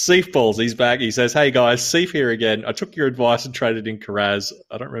right. Steve Balls, he's back. He says, hey, guys, Steve here again. I took your advice and traded in Carraz.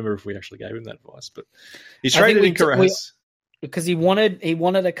 I don't remember if we actually gave him that advice, but he traded in Carraz. Because he wanted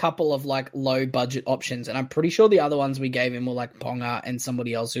a couple of low budget options, and I'm pretty sure the other ones we gave him were Ponga and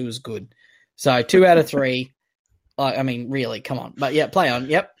somebody else who was good. So 2 out of 3. Really, come on. But yeah, play on.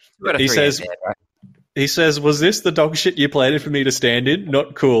 Yep. He says, was this the dog shit you planned for me to stand in?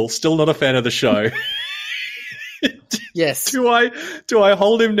 Not cool. Still not a fan of the show. Yes. Do I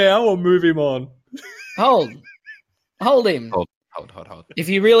hold him now or move him on? Hold him. Hold. If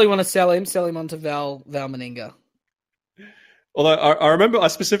you really want to sell him onto Val Meninga. Although I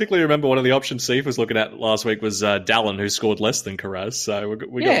specifically remember one of the options Steve was looking at last week was Dallin, who scored less than Carraz. So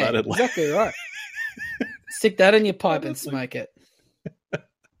we got that at least. Exactly right. Stick that in your pipe and smoke it.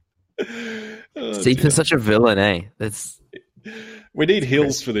 Steve is such a villain, eh? We need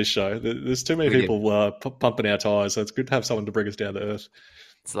heels for this show. There's too many people pumping our tires, so it's good to have someone to bring us down to earth.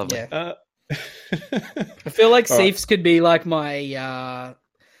 It's lovely. Yeah. I feel like Seifs could be like my,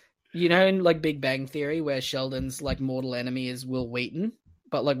 in like Big Bang Theory, where Sheldon's like mortal enemy is Will Wheaton,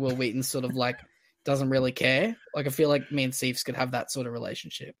 but like Will Wheaton sort of like doesn't really care. Like I feel like me and Seifs could have that sort of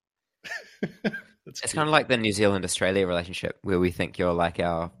relationship. It's kind of like the New Zealand-Australia relationship, where we think you're like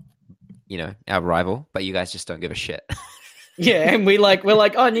our rival, but you guys just don't give a shit. Yeah, and we're like,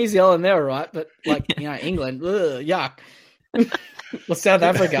 oh, New Zealand, they're all right, but like, England, ugh, yuck. Well, South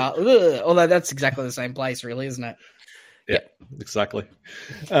Africa, ugh. Although that's exactly the same place, really, isn't it? Yeah, exactly.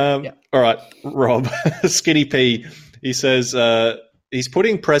 All right, Rob, Skinny P, he says he's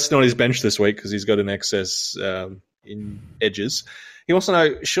putting Preston on his bench this week because he's got an excess in edges. He wants to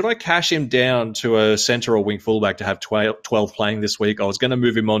know, should I cash him down to a centre or wing fullback to have 12 playing this week? I was going to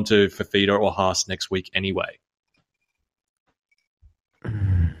move him on to Fafita or Haas next week anyway.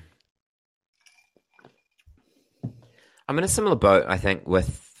 I'm in a similar boat, I think,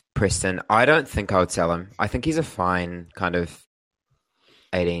 with Preston. I don't think I would sell him. I think he's a fine kind of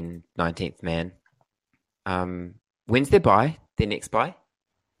 18th, 19th man. When's their bye? Their next bye?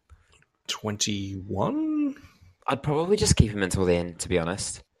 21? I'd probably just keep him until then, to be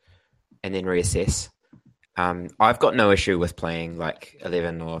honest, and then reassess. I've got no issue with playing like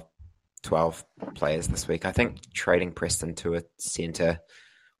 11 or 12 players this week. I think trading Preston to a centre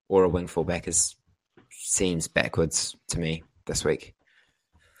or a wing fullback seems backwards to me this week.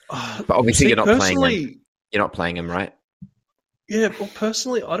 But obviously, you're not playing him. You're not playing him, right? Yeah, well,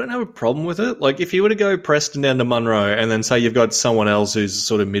 personally, I don't have a problem with it. Like, if you were to go Preston down to Munro and then say you've got someone else who's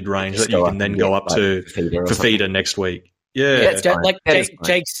sort of mid-range that you can then go up to Fafita next week. Yeah. Like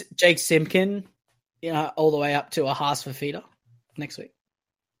Jake Simpkin, all the way up to a Haas Fafita next week.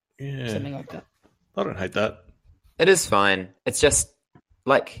 Yeah. Something like that. I don't hate that. It is fine. It's just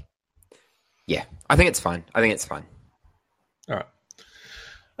like, yeah, I think it's fine. All right.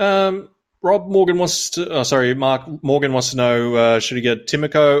 Mark Morgan wants to know, should he get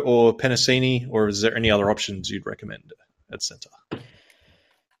Timoko or Penasini, or is there any other options you'd recommend at centre?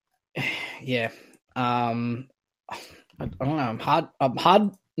 Yeah. I don't know.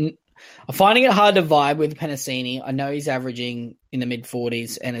 I'm finding it hard to vibe with Penasini. I know he's averaging in the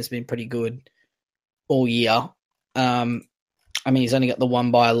mid-40s and has been pretty good all year. He's only got the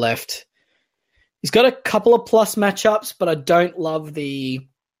one bye left. He's got a couple of plus matchups, but I don't love the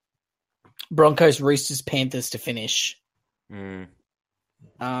Broncos, Roosters, Panthers to finish. And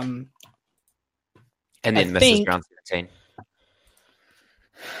then misses round 17.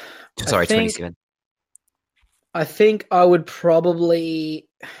 Sorry, 27. I think I would probably...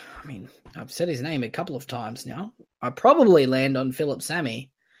 I've said his name a couple of times now. I'd probably land on Philip Sammy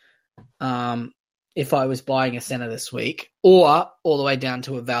if I was buying a centre this week, or all the way down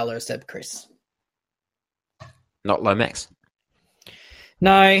to a Val or a Seb Chris. Not Lomax?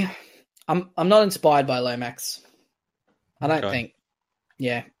 No, I'm not inspired by Lomax. I don't think.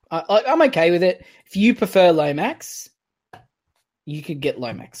 Yeah, I'm okay with it. If you prefer Lomax, you could get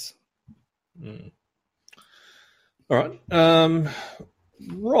Lomax. All right.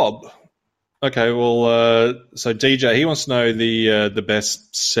 Rob. Okay, well, so DJ, he wants to know the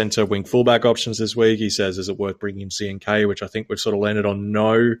best centre wing fullback options this week. He says, is it worth bringing in CNK, which I think we've sort of landed on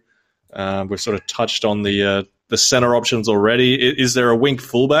no. We've sort of touched on the centre options already. Is there a wing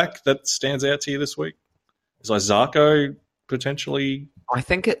fullback that stands out to you this week? Is Zarko potentially? I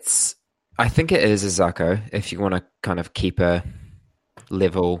think it is a Zarko if you want to kind of keep a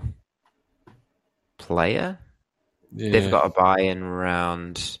level player. Yeah. They've got a bye in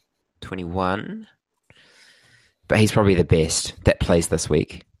round 21, but he's probably the best that plays this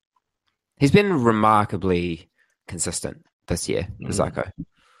week. He's been remarkably consistent this year, Zarko.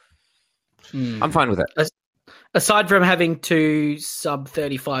 I'm fine with it. Aside from having 2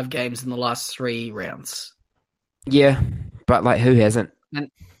 sub-35 games in the last 3 rounds. Yeah, but like who hasn't?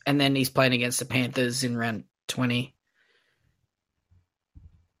 And then he's playing against the Panthers in round 20.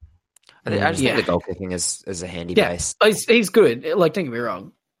 I just think the goal kicking is a handy base. He's good. Like, don't get me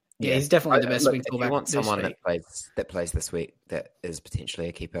wrong. Yeah, he's definitely the best wing fullback. If you want someone that plays this week that is potentially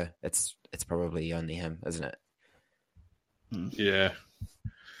a keeper, it's probably only him, isn't it? Yeah.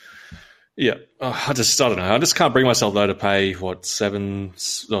 Yeah, I don't know. I just can't bring myself though to pay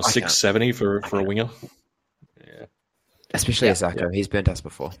 $670 for a winger. Yeah, especially Asako. He's burnt us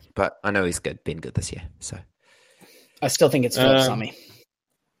before, but I know he's been good this year. So I still think it's Philip Summy.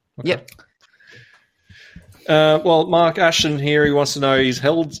 Okay. Yep. Well, Mark Ashton here, he wants to know he's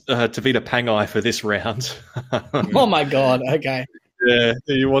held Tavita Pangai for this round. Oh my god! Okay. Yeah,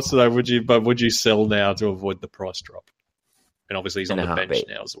 he wants to know would you sell now to avoid the price drop? And obviously he's on the bench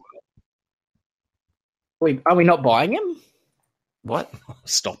now as well. Are we not buying him? What?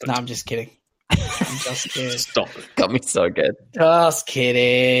 Stop it! No, I'm just kidding. I'm just kidding. Stop it! Got me so good. Just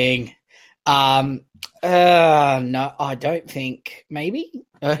kidding. No, I don't think. Maybe.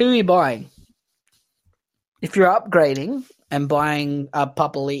 Who are you buying? If you're upgrading and buying a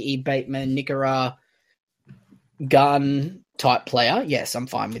Papali'i, Bateman, Nicara, gun type player, yes, I'm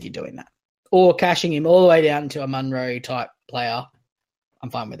fine with you doing that. Or cashing him all the way down to a Munro type player, I'm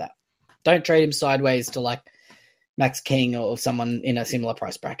fine with that. Don't trade him sideways to like Max King or someone in a similar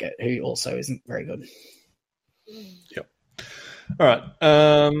price bracket who also isn't very good. Yep. All right.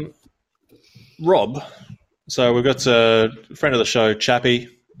 Rob. So we've got a friend of the show, Chappie.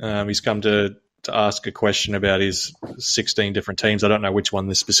 He's come to ask a question about his 16 different teams. I don't know which one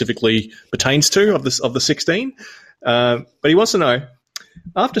this specifically pertains to of the 16. But he wants to know,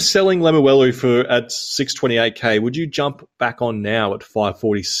 after selling Lemuelu at 628k, would you jump back on now at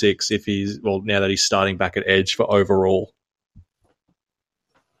 546 now that he's starting back at edge for overall?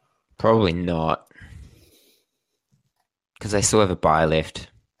 Probably not. Because they still have a buy left.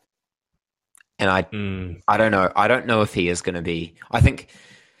 And I don't know. I don't know if he is going to be. I think,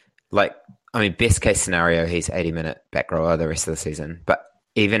 best case scenario, he's 80-minute back rower the rest of the season. But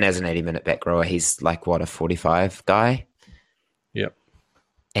even as an 80-minute back rower, he's a 45 guy. Yep.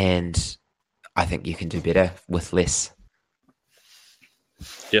 And I think you can do better with less.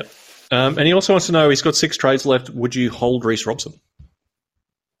 Yep. And he also wants to know, he's got 6 trades left. Would you hold Reece Robson?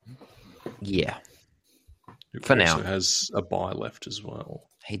 Yeah. Who for also now. Has a buy left as well.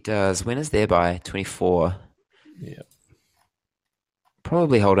 He does. When is their buy? 24. Yeah.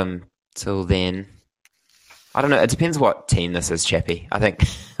 Probably hold him till then. I don't know. It depends what team this is, Chappie. I think,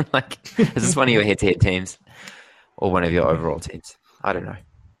 is this one of your head-to-head teams or one of your overall teams? I don't know.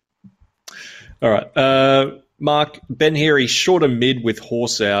 All right. Mark, Ben here, he's short a mid with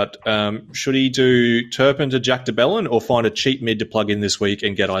Horse out. Should he do Turpin to Jack DeBellin or find a cheap mid to plug in this week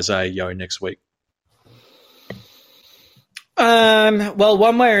and get Isaiah Yeo next week? Well,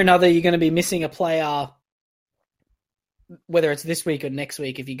 one way or another, you're going to be missing a player, whether it's this week or next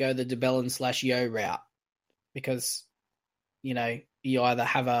week, if you go the DeBellin/Yo route, because, you either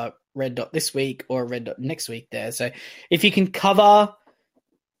have a red dot this week or a red dot next week there. So if you can cover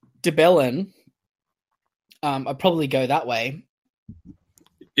DeBellin, I'd probably go that way.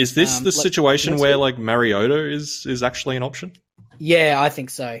 Is this the situation where Mariota is actually an option? Yeah, I think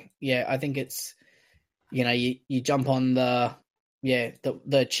so. Yeah, I think it's, you jump on the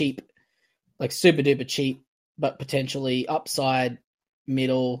cheap, super duper cheap, but potentially upside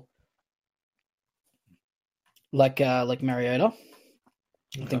middle, like Mariota.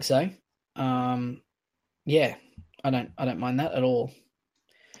 Okay. I think so. Yeah, I don't mind that at all.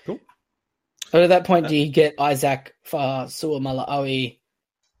 Cool. But at that point, do you get Isaac for Suamalaoi,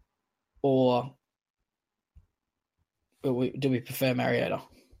 or do we prefer Mariota?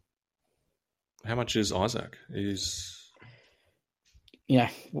 How much is Isaac? He's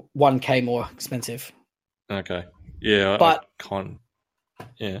 1K more expensive. Okay. Yeah, but I can't.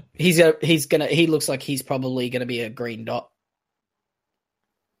 Yeah, he looks like he's probably gonna be a green dot.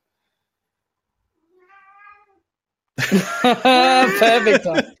 Perfect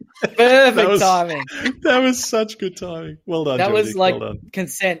time. Timing. That was such good timing. Well done, that Georgie. Was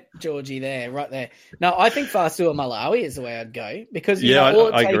consent, Georgie, there, right there. No, I think Fasua Malawi is the way I'd go, because all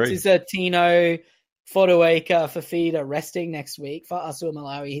it takes is a Tino, Fotoacre, Fafita resting next week. Fasua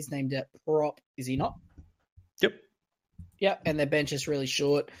Malawi, he's named at prop, is he not? Yep, and their bench is really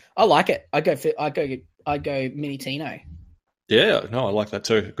short. I like it. I go mini Tino. Yeah, no, I like that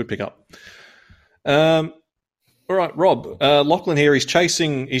too. Good pickup. All right, Rob. Lachlan here. He's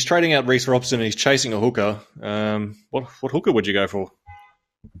trading out Reece Robson and he's chasing a hooker. What hooker would you go for?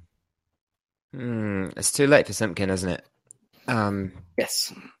 It's too late for Simpkin, isn't it?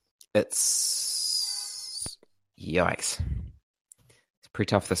 Yes. It's yikes. It's pretty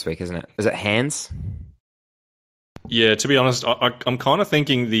tough this week, isn't it? Is it Hands? Yeah, to be honest, I'm kind of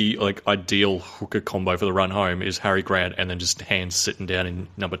thinking the ideal hooker combo for the run home is Harry Grant and then just Hands sitting down in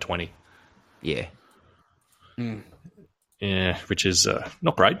number 20. Yeah. Yeah, which is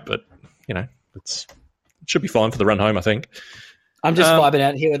not great, but it should be fine for the run home, I think. I'm just vibing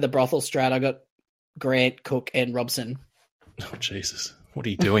out here with the brothel strat. I got Grant, Cook, and Robson. Oh, Jesus. What are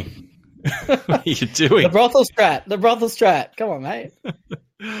you doing? What are you doing? The brothel strat. The brothel strat. Come on, mate.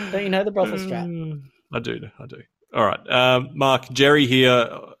 Don't you know the brothel strat? I do. All right. Mark, Jerry here.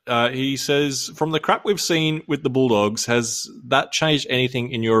 He says, from the crap we've seen with the Bulldogs, has that changed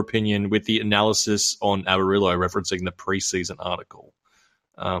anything in your opinion with the analysis on Amarillo referencing the preseason article?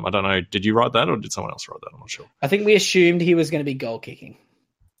 I don't know. Did you write that or did someone else write that? I'm not sure. I think we assumed he was going to be goal kicking.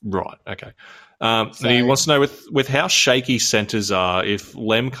 Right. Okay. He wants to know with how shaky centres are, if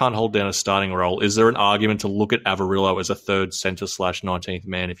Lem can't hold down a starting role, is there an argument to look at Avarillo as a third centre / 19th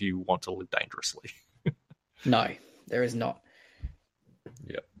man if you want to live dangerously? No, there is not.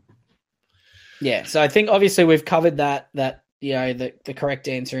 Yep. Yeah. So I think obviously we've covered that the correct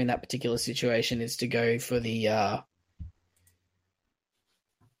answer in that particular situation is to go for the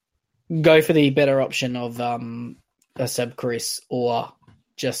better option of a Seb Chris or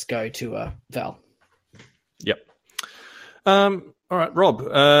just go to a Val. Yep. All right,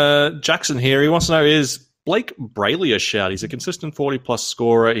 Rob. Jackson here. He wants to know, is Blake Brayley a shout? He's a consistent 40-plus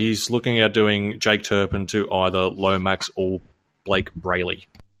scorer. He's looking at doing Jake Turpin to either Lomax or Blake Brayley.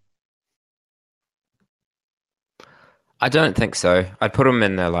 I don't think so. I'd put him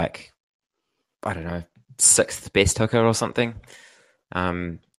in the, I don't know, 6th best hooker or something.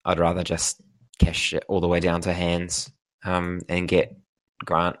 I'd rather just cash it all the way down to hands and get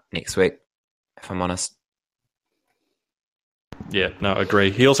Grant next week, if I'm honest. Yeah, no, I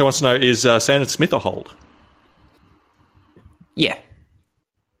agree. He also wants to know, is Sandon Smith a hold? Yeah.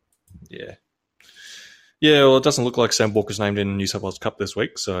 Yeah. Yeah, well, it doesn't look like Sam Walker's named in New South Wales Cup this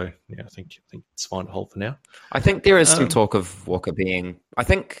week, so yeah, I think it's fine to hold for now. I think there is some talk of Walker being... I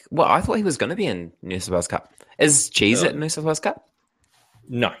thought he was going to be in New South Wales Cup. Is Cheese at New South Wales Cup?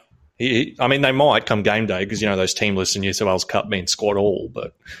 No. They might come game day because, those team lists in New South Wales Cup mean squad all,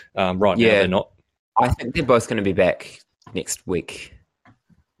 but right now they're not. I think they're both going to be back next week.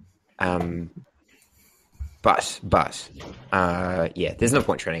 But there's no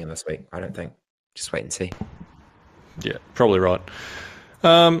point training him this week, I don't think. Just wait and see. Yeah, probably right.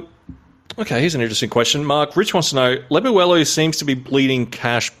 Okay, here's an interesting question. Mark, Rich wants to know, Lebuelo seems to be bleeding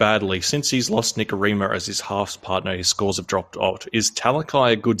cash badly. Since he's lost Nicarima as his halves partner, his scores have dropped off. Is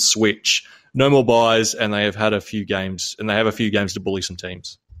Talakai a good switch? No more buys, and they have had a few games, to bully some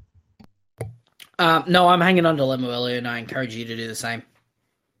teams. No, I'm hanging on to Lemuelu, and I encourage you to do the same.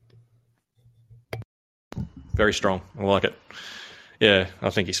 Very strong. I like it. Yeah, I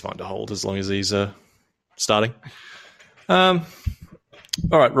think he's fine to hold as long as he's starting. All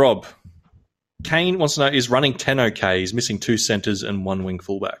right, Rob. Kane wants to know, is running 10 okay? He's missing 2 centres and 1 wing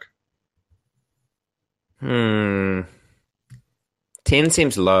fullback. 10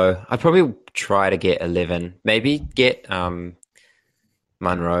 seems low. I'd probably try to get 11. Maybe get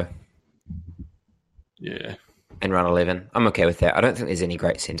Munro. Yeah. And run 11. I'm okay with that. I don't think there's any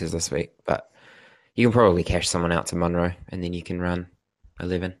great centres this week, but you can probably cash someone out to Munro and then you can run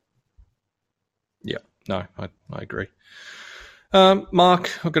 11. Yeah, no, I agree.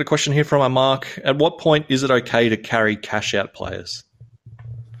 Mark, I've got a question here from Mark. At what point is it okay to carry cash out players?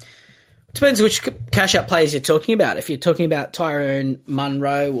 Depends which cash out players you're talking about. If you're talking about Tyrone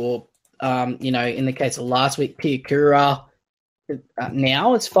Munro or, in the case of last week, Piakura,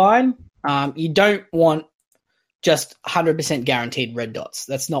 now it's fine. You don't want just 100% guaranteed red dots.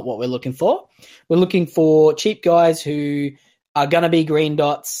 That's not what we're looking for. We're looking for cheap guys who are going to be green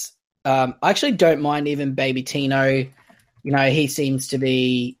dots. I actually don't mind even Baby Tino. He seems to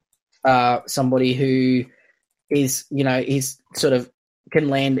be somebody who is, he's sort of can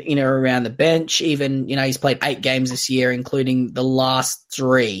land in or around the bench. Even, he's played 8 games this year, including the last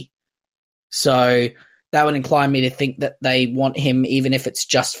 3. So that would incline me to think that they want him, even if it's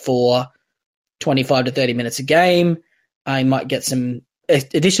just for 25 to 30 minutes a game. He might get some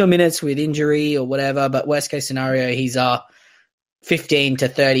additional minutes with injury or whatever, but worst case scenario, he's 15 to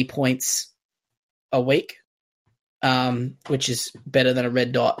 30 points a week, which is better than a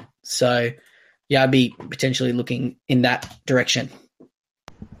red dot. So, yeah, I'd be potentially looking in that direction.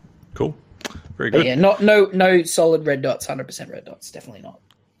 Cool. Very good. But yeah, no solid red dots, 100% red dots, definitely not.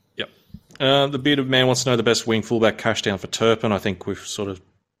 Yep. The bearded man wants to know the best wing fullback cash down for Turpin. I think we've sort of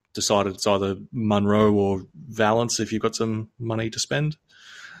decided it's either Munro or Valence if you've got some money to spend.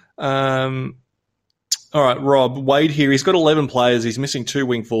 All right, Rob. Wade here. He's got 11 players. He's missing 2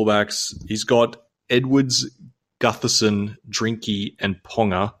 wing fullbacks. He's got Edwards, Gutherson, Drinky, and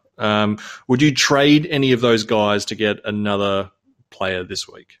Ponga. Would you trade any of those guys to get another player this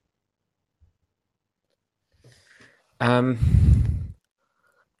week?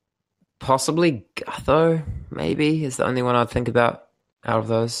 Possibly Gutho, maybe, is the only one I'd think about out of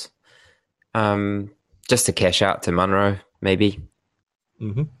those. Just to cash out to Munro, maybe.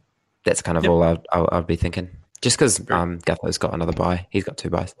 Mm-hmm. That's kind of all I'd be thinking. Just because Gutho's got another bye. He's got 2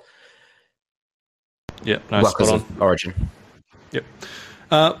 byes. Yeah, nice. Spot on. Origin. Yep.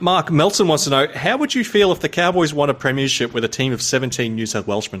 Mark Melton wants to know, how would you feel if the Cowboys won a premiership with a team of 17 New South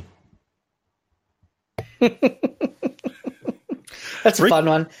Welshmen? That's a fun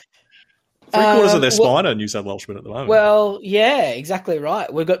one. 3/4 of their spine are New South Welshmen at the moment. Well, yeah, exactly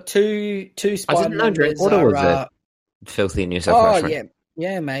right. We've got two spine I didn't know members. Drinkwater was a filthy New South Welshman.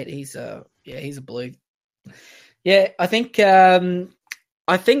 Yeah, mate. He's a Blue. Yeah, I think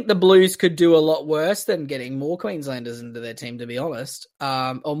the Blues could do a lot worse than getting more Queenslanders into their team, to be honest,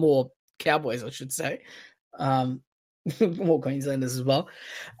 or more Cowboys, I should say, more Queenslanders as well.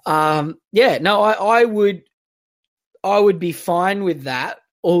 I would be fine with that.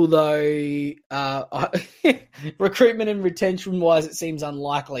 Although recruitment and retention wise, it seems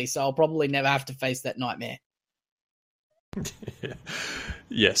unlikely, so I'll probably never have to face that nightmare.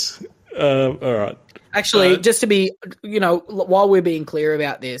 Yes. All right. Actually, just to be, while we're being clear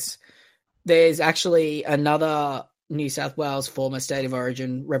about this, there's actually another New South Wales former State of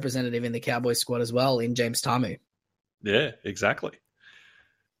Origin representative in the Cowboys squad as well, in James Tamu. Yeah, exactly.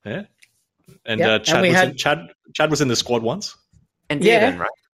 Yeah. And yep. Chad was in the squad once. And Dearden, right?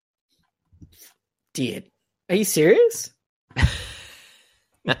 Did. Are you serious?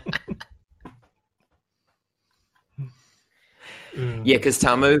 Yeah, because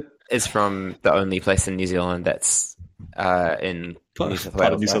Tamu is from the only place in New Zealand that's in New South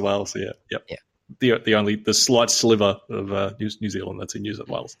Wales. New South Wales, yeah. Yep. Yeah. The slight sliver of New Zealand that's in New South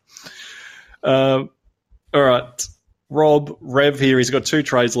Wales. All right. Rob Rev here. He's got 2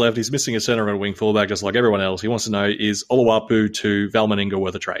 trades left. He's missing a centre and a wing fullback, just like everyone else. He wants to know, is Oluwapu to Val Meninga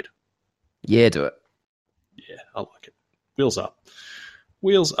worth a trade? Yeah, do it. Yeah, I like it. Wheels up.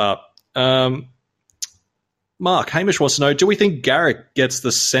 Wheels up. Mark Hamish wants to know, do we think Garrick gets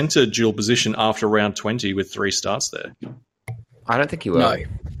the centre dual position after round 20 with 3 starts there? I don't think he will.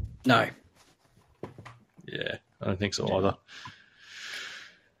 No. Yeah, I don't think so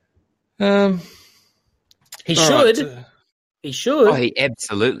either. He should. He should. Oh, he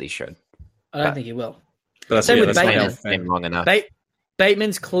absolutely should. I don't think he will. Same with Bateman. Long enough.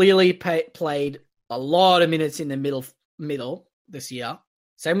 Bateman's clearly played a lot of minutes in the middle this year.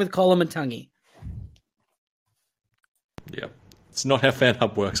 Same with Kolomatangi. Yeah. It's not how Fan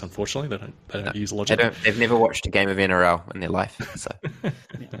Hub works, unfortunately. They don't use logic. They've never watched a game of NRL in their life. So.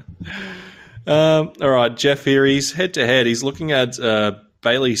 All right, Jeff here. He's head-to-head. He's looking at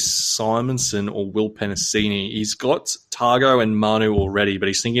Bailey Simonson or Will Penasini. He's got Targo and Manu already, but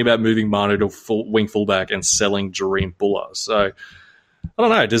he's thinking about moving Manu to wing fullback and selling Jareem Buller. So, I don't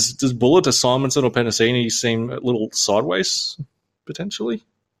know. Does Buller to Simonson or Penasini seem a little sideways, potentially?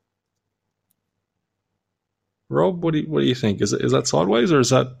 Rob, what do you think? Is that sideways or is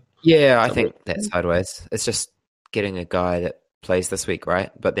that... Yeah, I think that's sideways. It's just getting a guy that plays this week,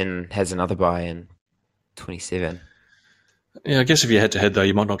 right? But then has another bye in 27. Yeah, I guess if you're head-to-head, though,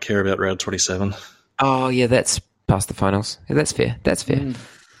 you might not care about round 27. Oh, yeah, that's past the finals. Yeah, that's fair. That's fair.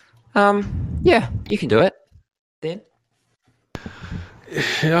 Yeah, you can do it then.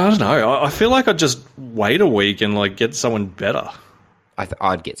 Yeah, I don't know. I feel like I'd just wait a week and get someone better.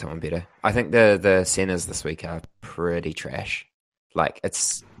 I'd get someone better. I think the centers this week are pretty trash.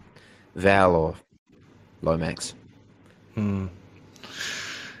 It's Val or Lomax.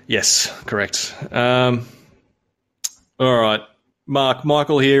 Yes, correct. All right.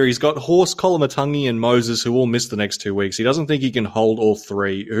 Michael here. He's got Horse, Kolomatangi, and Moses, who all missed the next 2 weeks. He doesn't think he can hold all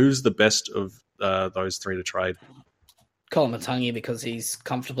 3. Who's the best of those 3 to trade? Kolomatangi, because he's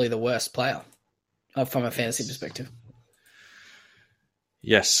comfortably the worst player from a fantasy perspective.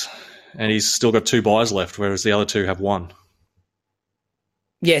 Yes, and he's still got 2 buys left, whereas the other 2 have 1.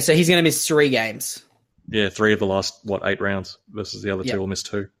 Yeah, so he's going to miss 3 games. Yeah, 3 of the last, 8 rounds, versus the other 2 will miss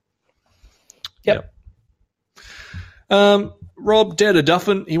 2. Yep. Rob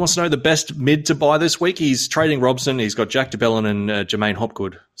Duffin, he wants to know the best mid to buy this week. He's trading Robson. He's got Jack DeBellin and Jermaine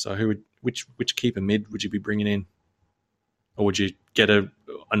Hopgood. So which keeper mid would you be bringing in? Or would you get an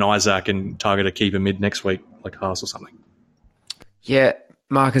Isaac and target a keeper mid next week, like Haas or something? Yeah,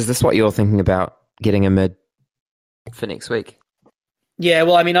 Mark, is this what you're thinking about, getting a mid for next week? Yeah,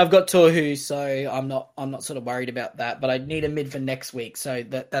 well, I mean, I've got Tohu, so I'm not sort of worried about that, but I need a mid for next week, so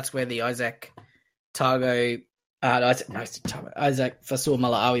that's where the Isaac Targo, Isaac Fasur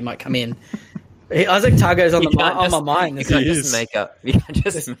Malaawi might come in. Isaac Targo's on my mind. You can't just make up. You can't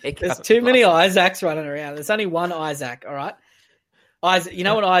just make up. There's too many Isaacs running around. There's only one Isaac, all right? Isaac, you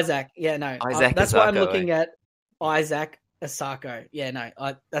know what, Isaac? Yeah, no. Isaac that's why I'm Asako, looking at Isaac Asako. Yeah, no.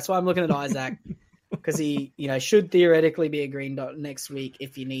 That's why I'm looking at Isaac because he, should theoretically be a green dot next week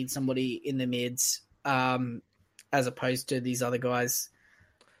if you need somebody in the mids, as opposed to these other guys.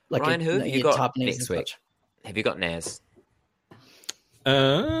 Like Ryan, who have you got next week? Such. Have you got Naz?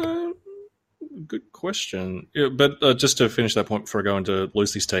 Good question. Yeah, but just to finish that point before I go into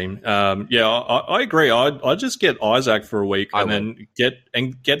Lucy's team, I agree. I'd just get Isaac for a week then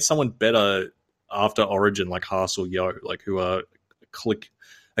get someone better after Origin, like Haas or Yo, like who are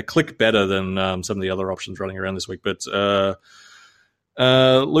a click better than some of the other options running around this week. But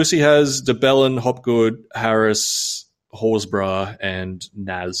Lucy has DeBellin, Hopgood, Harris, Horsburgh, and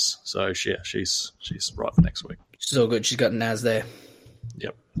Naz. So she's right for next week. She's all good. She's got Naz there.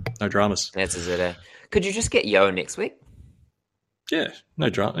 Yep. No dramas. That's it. Could you just get Yo next week? Yeah. No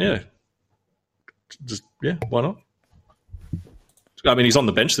drama. Yeah. Why not? I mean, he's on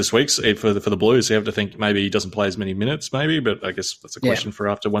the bench this week for the Blues. You have to think maybe he doesn't play as many minutes, maybe, but I guess that's a question for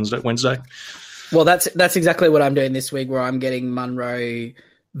after Wednesday. Well, that's exactly what I'm doing this week, where I'm getting Munro,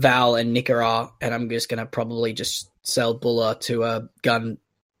 Val, and Nickera, and I'm just going to probably just sell Buller to a gun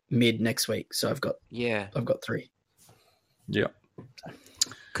mid next week. So I've got 3. Yeah.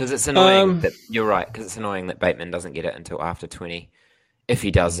 Because it's annoying that you're right. Because it's annoying that Bateman doesn't get it until after 20, if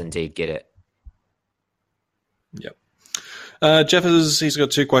he does indeed get it. Yep. Jeff he's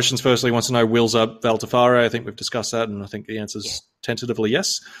got 2 questions. Firstly, he wants to know wheels up Val Tafare. I think we've discussed that, and I think the answer's tentatively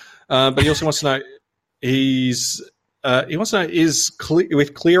yes. But he also wants to know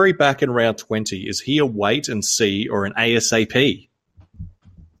with Cleary back in round 20, is he a wait and see or an ASAP?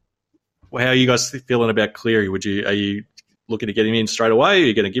 Well, how are you guys feeling about Cleary? Are you looking to get him in straight away? Are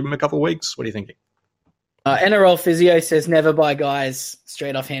you going to give him a couple of weeks? What are you thinking? NRL Physio says never buy guys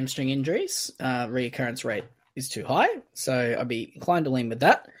straight off hamstring injuries. Reoccurrence rate is too high, so I'd be inclined to lean with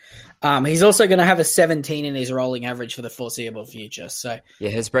that. He's also going to have a 17 in his rolling average for the foreseeable future. So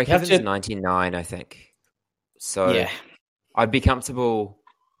his break-even is 99, I think. So I'd be comfortable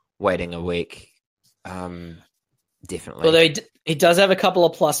waiting a week. Definitely. Although he does have a couple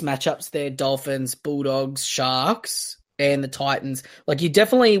of plus matchups there: Dolphins, Bulldogs, Sharks, and the Titans. Like, you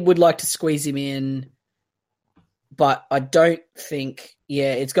definitely would like to squeeze him in, but I don't think.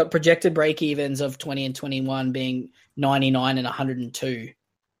 Yeah, it's got projected break evens of 20 and 21 being 99 and 102.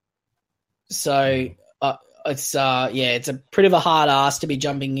 So it's a pretty of a hard ask to be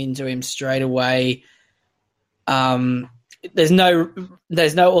jumping into him straight away. There's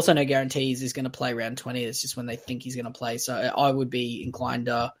also no guarantees he's going to play round 20. It's just when they think he's going to play. So I would be inclined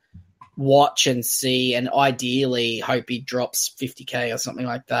to watch and see, and ideally hope he drops 50K or something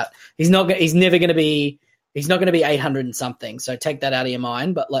like that. He's not going to be 800 and something. So take that out of your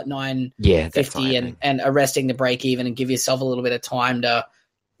mind. But like 950 and arresting the break even, and give yourself a little bit of time to,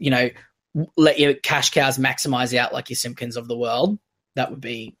 let your cash cows maximize out like your Simpkins of the world. That would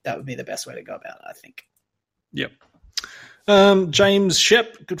be the best way to go about it, I think. Yep. James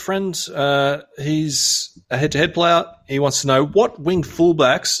Shep, good friend. He's a head-to-head player. He wants to know, what wing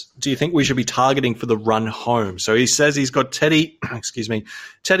fullbacks do you think we should be targeting for the run home? So he says he's got Teddy,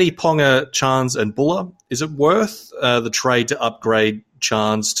 Ponga, Chance, and Buller. Is it worth the trade to upgrade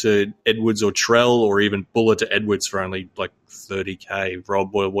Chance to Edwards or Trell, or even Buller to Edwards for only like 30K?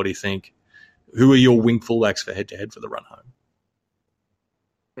 Rob, what do you think? Who are your wing fullbacks for head-to-head for the run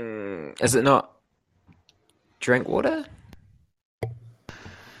home? Is it not Drinkwater?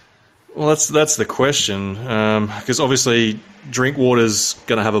 Well, that's the question, because obviously Drinkwater's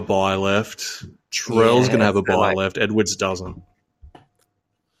going to have a bye left. Trell's going to have a bye left. Edwards doesn't.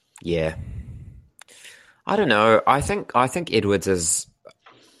 Yeah, I don't know. I think Edwards is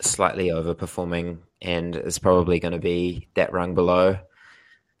slightly overperforming and is probably going to be that rung below,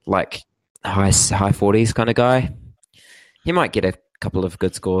 like high 40s kind of guy. He might get a couple of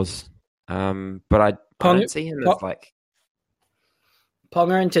good scores, but I don't see him as like.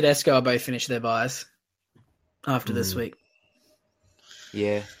 Ponga and Tedesco are both finished their buys after this week.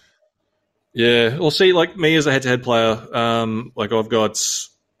 Yeah. Yeah. Well, see, like me as a head-to-head player, like I've got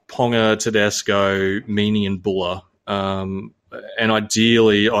Ponga, Tedesco, Meany, and Buller. And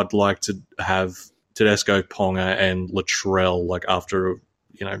ideally, I'd like to have Tedesco, Ponga, and Latrell, like after,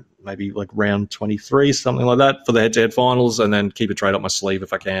 maybe like round 23, something like that, for the head-to-head finals, and then keep a trade up my sleeve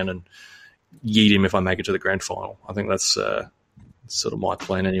if I can, and yeet him if I make it to the grand final. I think that's sort of my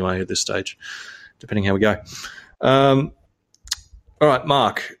plan anyway at this stage, depending how we go. All right,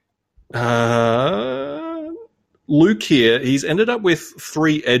 Mark. Luke here, he's ended up with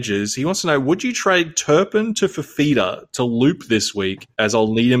 3 edges. He wants to know, would you trade Turpin to Fafita to loop this week, as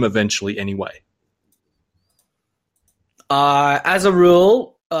I'll need him eventually anyway? As a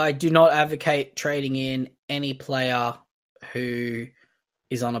rule, I do not advocate trading in any player who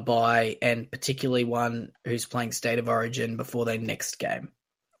is on a bye, and particularly one who's playing State of Origin before their next game.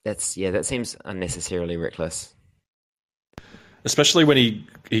 That seems unnecessarily reckless. Especially when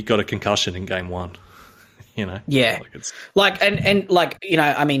he got a concussion in game one. Yeah.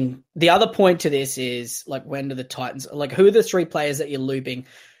 I mean, the other point to this is, like, when do the Titans, like, who are the three players that you're looping?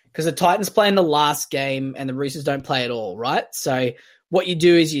 Because the Titans play in the last game and the Roosters don't play at all, right? So what you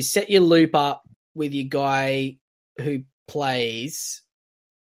do is you set your loop up with your guy who plays,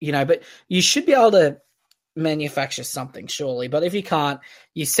 but you should be able to manufacture something, surely. But if you can't,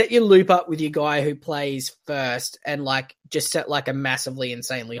 you set your loop up with your guy who plays first and, like, just set, like, a massively,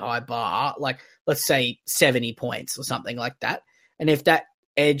 insanely high bar, like, let's say 70 points or something like that. And if that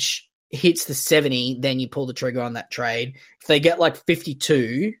edge hits the 70, then you pull the trigger on that trade. If they get, like,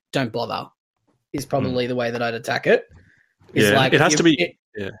 52, don't bother, is probably the way that I'd attack it. It has to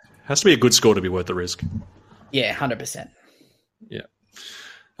be a good score to be worth the risk. Yeah, 100%. Yeah.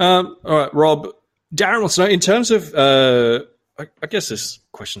 All right, Rob. Darren wants to know, in terms of, I guess this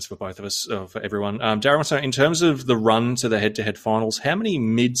question's for both of us, for everyone. Darren wants to know, in terms of the run to the head-to-head finals, how many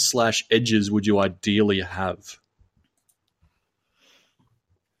mid/edges would you ideally have?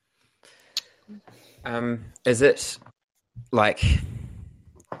 Is it like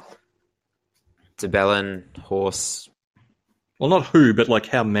DeBellin, Horse? Well, not who, but like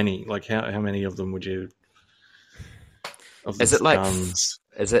how many? Like how many of them would you? Is it like?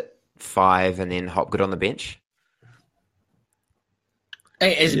 Is it 5 and then Hopgood on the bench?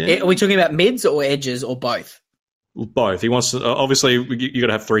 Are we talking about mids or edges or both? Both. He wants to, obviously you got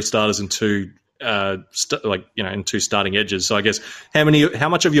to have 3 starters and 2 and 2 starting edges. So I guess how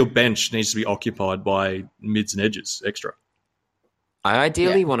much of your bench needs to be occupied by mids and edges extra? I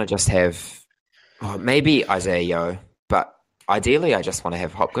ideally want to just have maybe Isaiah Yeo, but ideally I just want to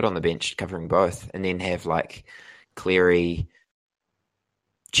have Hopgood on the bench covering both, and then have like Cleary,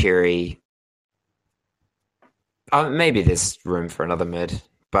 Cherry. Maybe there's room for another mid,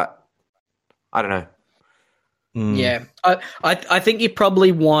 but I don't know. Yeah, I think you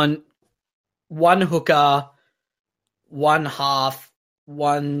probably want one hooker, one half,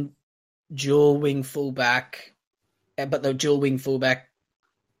 one dual wing fullback, but the dual wing fullback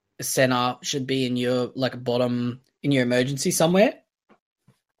center should be in your bottom in your emergency somewhere,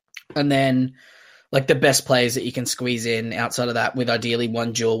 and then like the best players that you can squeeze in outside of that, with ideally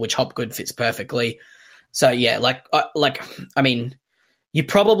one dual, which Hopgood fits perfectly. So yeah, I mean, you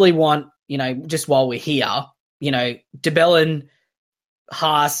probably want, just while we're here, DeBellin,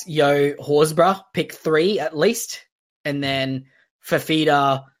 Haas, Yo, Horsburgh, pick 3 at least, and then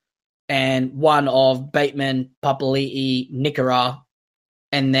Fafita and one of Bateman, Papali'i, Nickera,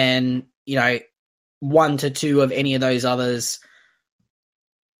 and then 1 to 2 of any of those others,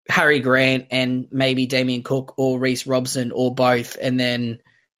 Harry Grant and maybe Damien Cook or Reece Robson or both, and then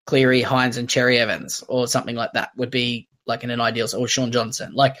Cleary, Hines, and Cherry Evans or something like that would be like in an ideal, or Sean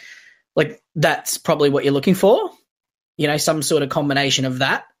Johnson. Like that's probably what you're looking for, some sort of combination of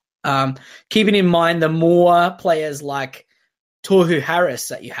that. Keeping in mind the more players like Tohu Harris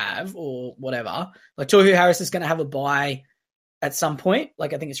that you have or whatever, like Tohu Harris is going to have a bye at some point.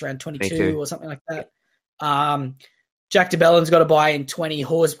 Like I think it's around 22 or something like that. Jack DeBellin's got a bye in 20.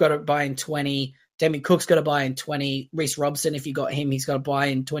 Hor's got a bye in 20. Damien Cook's got a bye in 20. Reece Robson, if you got him, he's got a bye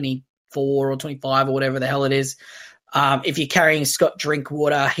in 24 or 25 or whatever the hell it is. If you're carrying Scott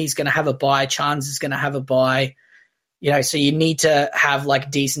Drinkwater, he's going to have a bye. Chance is going to have a bye. So you need to have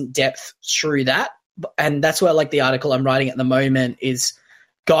like decent depth through that. And that's where like the article I'm writing at the moment is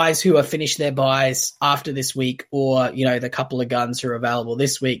guys who have finished their buys after this week, or, the couple of guns who are available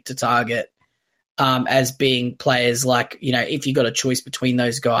this week to target as being players like, if you got a choice between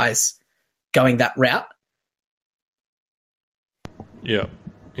those guys, going that route. Yeah,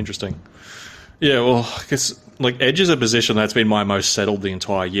 interesting. Yeah, well, I guess like edge is a position that's been my most settled the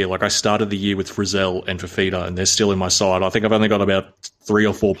entire year. Like I started the year with Frizzell and Fafita, and they're still in my side. I think I've only got about 3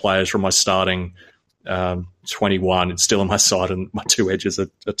 or 4 players from my starting 21. It's still in my side, and my 2 edges are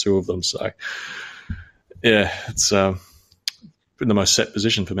 2 of them. So yeah, it's been the most set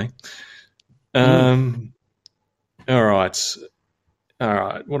position for me. All right.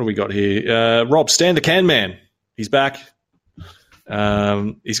 What do we got here? Rob, Stan the Can Man. He's back.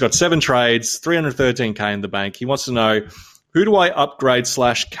 He's got 7 trades, 313K in the bank. He wants to know, who do I upgrade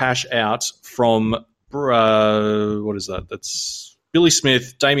 / cash out from, what is that? That's Billy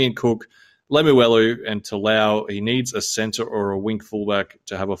Smith, Damien Cook, Lemuelu, and Talau. He needs a centre or a wing fullback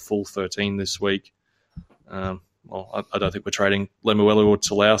to have a full 13 this week. I don't think we're trading Lemuelu or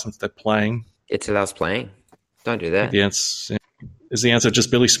Talau since they're playing. It's Talau's playing. Don't do that. Is the answer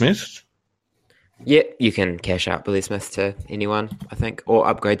just Billy Smith? Yeah, you can cash out Billy Smith to anyone, I think, or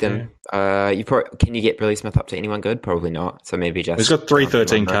upgrade them. Yeah. Can you get Billy Smith up to anyone good? Probably not. So maybe just... He's got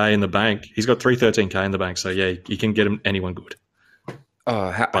 313k in the bank. So yeah, you can get him anyone good. Oh,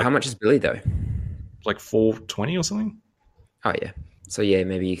 how much is Billy though? Like 420 or something. Oh yeah. So yeah,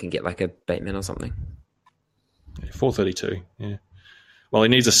 maybe you can get like a Bateman or something. Yeah, 432. Yeah. Well, he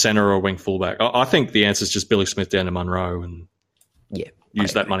needs a center or a wing fullback. I think the answer is just Billy Smith down to Munro and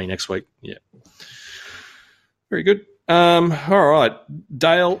use that money next week. Yeah. Very good. All right.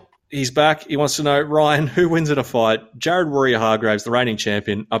 Dale, he's back. He wants to know, Ryan, who wins in a fight? Jared Warrior-Hargraves, the reigning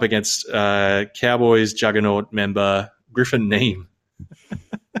champion, up against Cowboys juggernaut member Griffin Neame.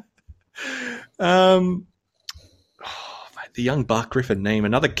 Mate, the young buck Griffin Neame,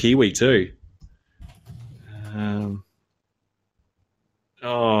 another Kiwi too.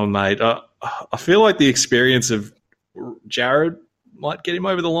 Mate, I feel like the experience of Jared might get him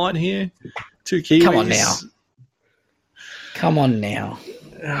over the line here. 2 Kiwis. Come on now.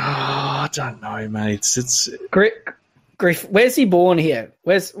 I don't know, mate. It's Griff. Where's he born here?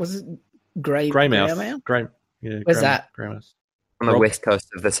 Was it Greymouth? Where's that? Greymouth. On the west coast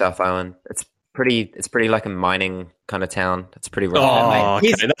of the South Island. It's pretty like a mining kind of town. It's pretty rough. Oh,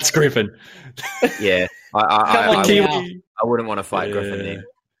 okay. That's Griffin. Yeah. I wouldn't want to fight Griffin there.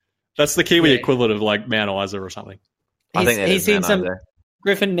 That's the Kiwi equivalent of like Mount Isa or something. I think he's seen some.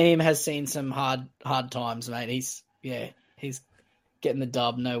 Griffin Neame has seen some hard times, mate. He's getting the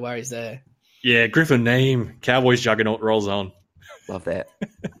dub. No worries there. Yeah, Griffin Neame, Cowboys juggernaut rolls on. Love that.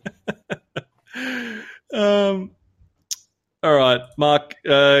 All right, Mark.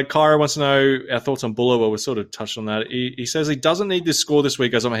 Kyra wants to know our thoughts on Buller. Well, we sort of touched on that. He says he doesn't need this score this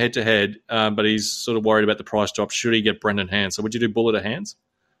week as I'm a head-to-head, but he's sort of worried about the price drop. Should he get Brendan Hands? So would you do Buller to Hands?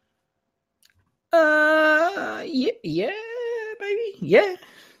 Yeah, maybe. Yeah.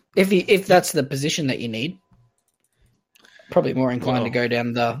 If that's the position that you need. Probably more inclined to go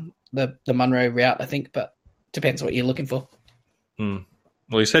down the Munro route, I think, but depends what you're looking for. Well,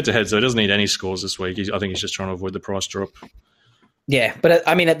 he's head-to-head, so he doesn't need any scores this week. I think he's just trying to avoid the price drop. Yeah, but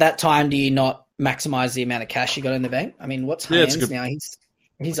I mean, at that time, do you not maximise the amount of cash you got in the bank? I mean, what's Hands now? He's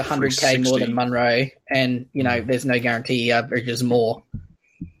 100k more than Munro, and there's no guarantee he averages more.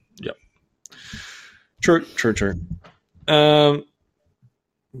 Yep. True.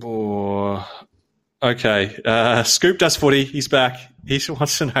 Okay. Scoop Does Footy. He's back. He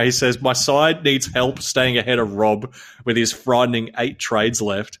wants to know. He says, my side needs help staying ahead of Rob with his frightening 8 trades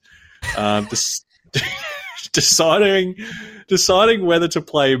left. Deciding whether to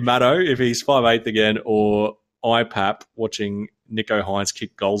play Matto if he's 5'8" again, or IPAP watching Nico Hines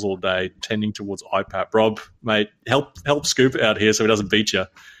kick goals all day, tending towards IPAP. Rob, mate, help Scoop out here so he doesn't beat you.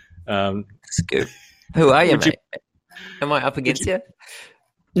 Scoop, who are you, mate? Am I up against you?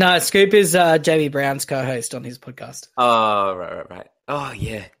 No, Scoop is Jamie Brown's co-host on his podcast. Oh, right. Oh,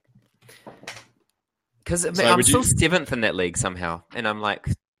 yeah. Because I'm still 7th in that league somehow, and I'm like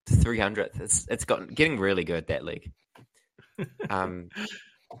 300th. It's getting really good, that league.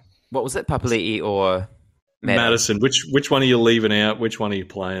 What was it, Papali'i or Madison? Which one are you leaving out? Which one are you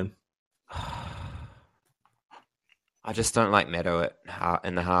playing? I just don't like Meadow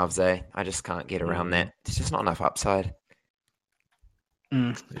in the halves, I just can't get around that. There's just not enough upside.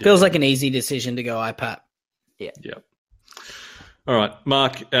 Feels like an easy decision to go IPAP. Yeah. All right,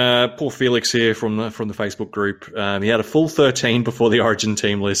 Mark. Poor Felix here from the Facebook group. He had a full 13 before the Origin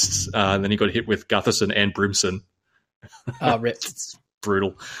team lists, and then he got hit with Gutherson and Brimson. Oh, rip! It's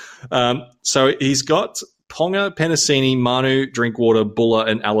brutal. So he's got Ponga, Penasini, Manu, Drinkwater, Buller,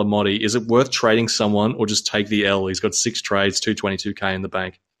 and Alamotti. Is it worth trading someone or just take the L? He's got 6 trades, 222k in the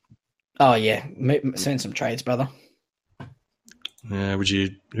bank. Oh yeah, send some trades, brother. Who would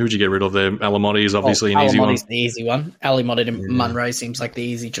you get rid of there? Alamotti is obviously an easy one. Alamotti the easy one. Alamotti to Munro seems like the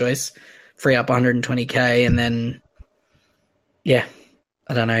easy choice. Free up 120k, and then I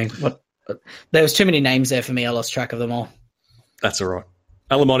don't know what. There was too many names there for me. I lost track of them all. That's all right.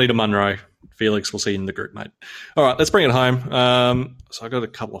 Alamotti to Munro. Felix, we'll see you in the group, mate. All right, let's bring it home. So I got a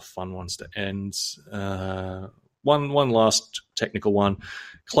couple of fun ones to end. One last technical one.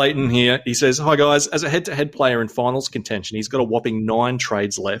 Clayton here. He says, hi, guys. As a head-to-head player in finals contention, he's got a whopping 9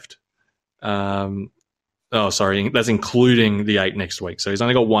 trades left. That's including the 8 next week. So he's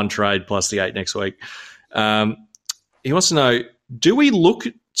only got 1 trade plus the 8 next week. He wants to know, do we look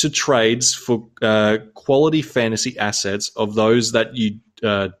to trades for quality fantasy assets of those that you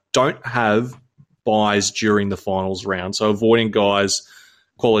don't have buys during the finals round? So avoiding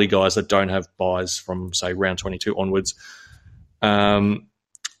quality guys that don't have buys from, say, round 22 onwards.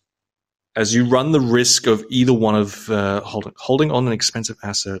 as you run the risk of either one of holding on an expensive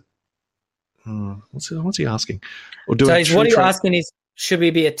asset. What's he asking? Or doing so what are you asking is, should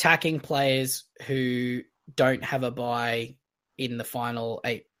we be attacking players who don't have a buy in the final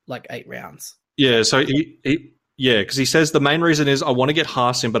 8 rounds? Yeah, so because he says the main reason is I want to get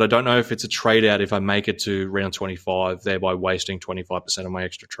Haas in, but I don't know if it's a trade out if I make it to round 25, thereby wasting 25% of my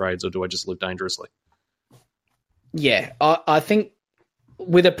extra trades, or do I just live dangerously? Yeah, I think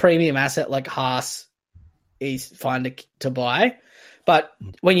with a premium asset like Haas, is fine to buy. But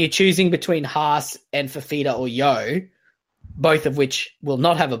when you're choosing between Haas and Fafita or Yo, both of which will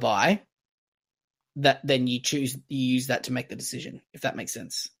not have a buy, then you use that to make the decision, if that makes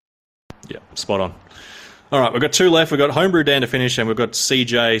sense. Yeah, spot on. All right, we've got 2 left. We've got Homebrew Dan to finish, and we've got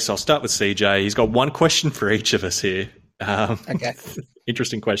CJ. So I'll start with CJ. He's got one question for each of us here. Okay.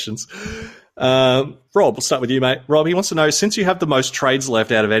 Interesting questions. Rob, we'll start with you, mate. Rob, he wants to know, since you have the most trades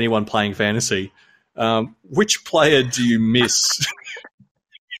left out of anyone playing fantasy, which player do you miss?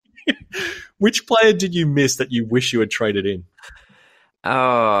 Which player did you miss that you wish you had traded in?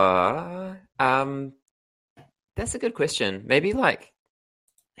 That's a good question. Maybe like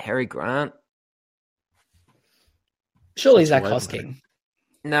Harry Grant. Surely Zach Hosking.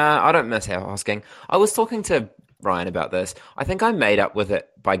 No, I don't miss Harry Hosking. I was talking to Ryan about this. I think I made up with it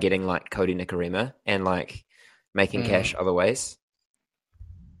by getting like Cody Nikorima and like making cash other ways.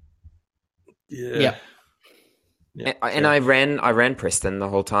 Yeah. And I ran Preston the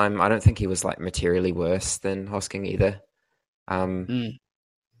whole time. I don't think he was like materially worse than Hosking either.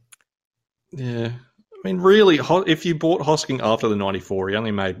 Yeah. I mean, really, if you bought Hosking after the 94, he only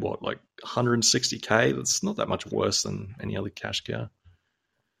made, what, like 160K? That's not that much worse than any other cash cow.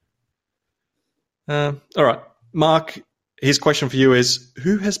 All right. Mark, his question for you is,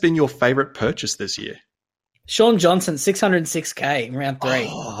 who has been your favourite purchase this year? Sean Johnson, 606K in round 3.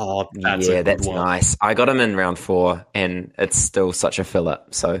 Oh, that's one. Nice. I got him in round 4, and it's still such a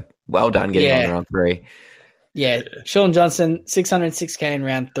fill-up. So well done getting on round 3. Yeah, Sean Johnson, 606K in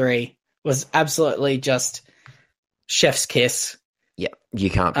round 3 was absolutely just chef's kiss. Yeah, you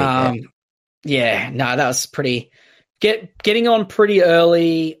can't beat that. Yeah, no, that was pretty... Getting on pretty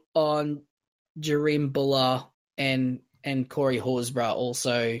early on Jareem Buller and Corey Horsburgh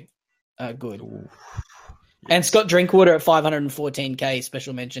also good. Ooh. And Scott Drinkwater at 514K,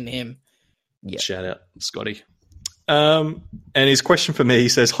 special mention to him. Yeah. Shout out, Scotty. And his question for me, he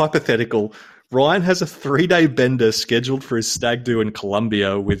says, hypothetical, Ryan has a 3-day bender scheduled for his stag do in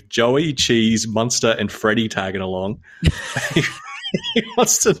Colombia with Joey, Cheese, Munster, and Freddie tagging along. He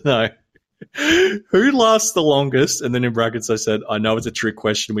wants to know who lasts the longest. And then in brackets, I said, I know it's a trick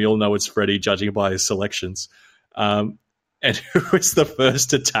question. We all know it's Freddie, judging by his selections. And who is the first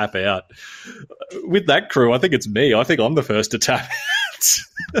to tap out? With that crew, I think it's me. I think I'm the first to tap out.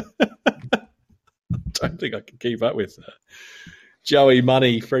 I don't think I can keep up with that. Joey,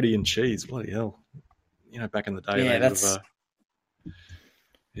 Money, Freddie, and Cheese. Bloody hell. You know, back in the day,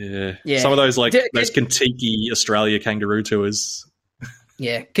 some of those those Kentucky Australia kangaroo tours.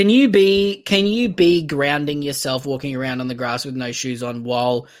 Yeah. Can you be grounding yourself walking around on the grass with no shoes on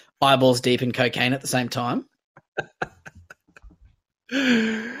while eyeballs deep in cocaine at the same time?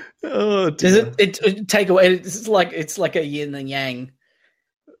 Oh, does it take away? It's like a yin and yang.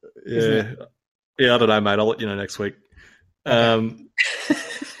 Yeah. Yeah, I don't know, mate. I'll let you know next week. Okay.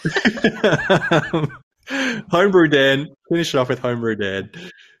 Homebrew Dan, finish it off with Homebrew Dan.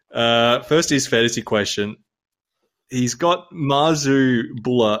 First, his fantasy question. He's got Marzu,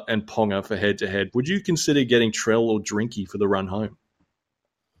 Buller, and Ponga for head-to-head. Would you consider getting Trell or Drinky for the run home?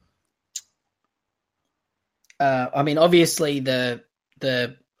 I mean, obviously the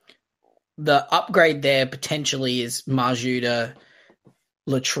upgrade there potentially is Marzu to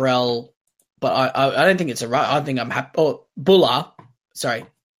Latrell, but I don't think it's a right. I think I'm happy. Oh, Buller to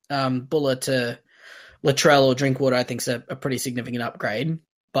Latrell or Drinkwater, I think is a pretty significant upgrade.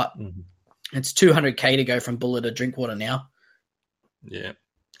 But it's 200K to go from Buller to Drinkwater now. Yeah.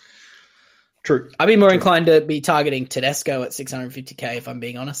 True. I'd be more inclined to be targeting Tedesco at 650K if I'm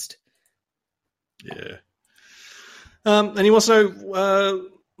being honest. Yeah. And he wants to know,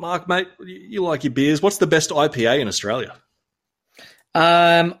 Mark, mate, you like your beers. What's the best IPA in Australia?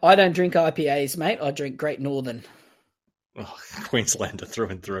 I don't drink IPAs, mate. I drink Great Northern. Oh, Queenslander through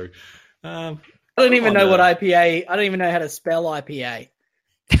and through. I don't even know what IPA. I don't even know how to spell IPA.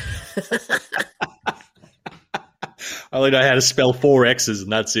 I only know how to spell 4 X's,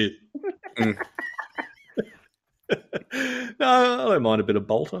 and that's it. No, I don't mind a bit of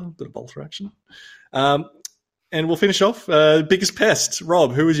bolter action. And we'll finish off. Biggest pest.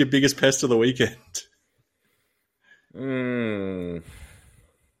 Rob, who was your biggest pest of the weekend?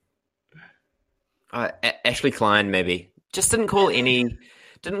 Ashley Klein maybe just didn't call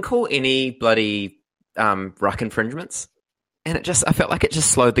any bloody ruck infringements, and I felt like it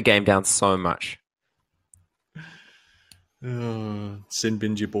just slowed the game down so much. Sin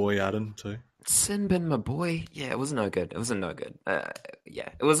binge your boy Adam too. Sin bin my boy. Yeah, it was no good. It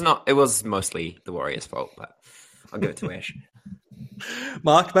was mostly the Warriors' fault, but I'll give it to Ash.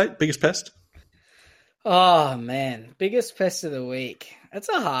 Mark, mate, biggest pest? Oh man, biggest pest of the week. That's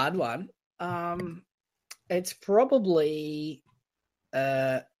a hard one. It's probably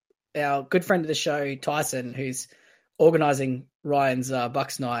our good friend of the show, Tyson, who's organising Ryan's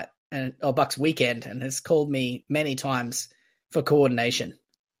Bucks night or Bucks weekend, and has called me many times for coordination.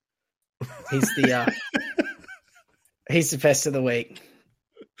 He's the pest of the week.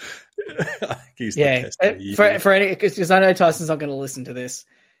 He's the pest of the year. For any, because I know Tyson's not going to listen to this,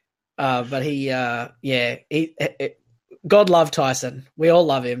 but he God love Tyson. We all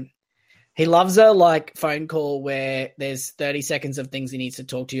love him. He loves a phone call where there's 30 seconds of things he needs to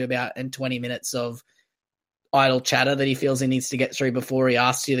talk to you about and 20 minutes of idle chatter that he feels he needs to get through before he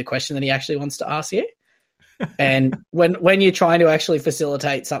asks you the question that he actually wants to ask you. And when you're trying to actually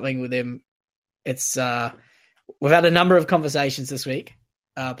facilitate something with him, it's we've had a number of conversations this week,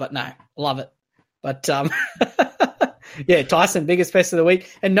 but no, love it. But yeah, Tyson, biggest pest of the week,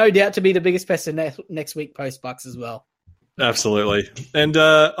 and no doubt to be the biggest pest of next week post Bucks as well. Absolutely. And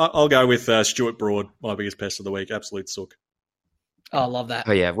I'll go with Stuart Broad, my biggest pest of the week. Absolute sook. Oh, I love that.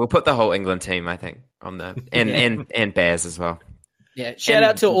 Oh yeah, we'll put the whole England team, I think, on the and Bears as well. Yeah, shout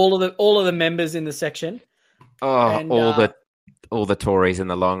out to all of the members in the section. Oh, and, all the Tories in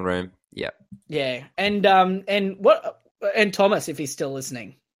the long room. Yep. Yeah, and Thomas, if he's still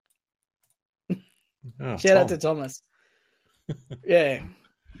listening. Shout out to Thomas. Yeah.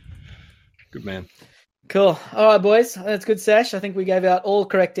 Good man. Cool. All right, boys. That's good, Sash. I think we gave out all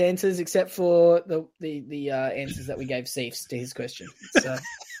correct answers except for the answers that we gave Cephs to his question. So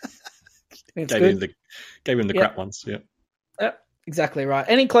gave him the crap ones. Yeah. Yep. Exactly right.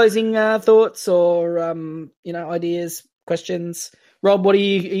 Any closing thoughts or ideas, questions? Rob, what are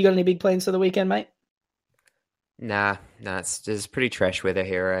you got any big plans for the weekend, mate? Nah, it's just pretty trash weather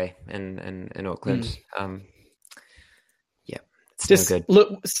here, in Auckland. It's just no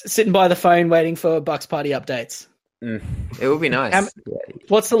good. Sitting by the phone waiting for Bucks party updates. It would be nice.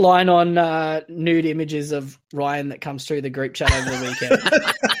 What's the line on nude images of Ryan that comes through the group chat over the weekend?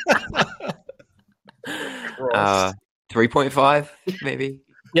 3.5, maybe.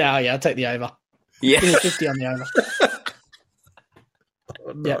 Yeah, I'll take the over. Yeah, 50 on the over.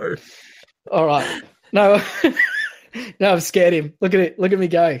 Oh, no. Yep. All right. No, I've scared him. Look at it. Look at me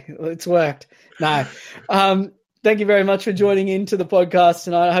go. It's worked. No. Thank you very much for joining into the podcast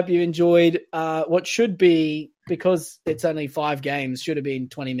tonight. I hope you enjoyed what should be, because it's only 5 games, should have been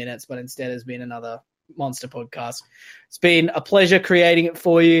 20 minutes, but instead has been another monster podcast. It's been a pleasure creating it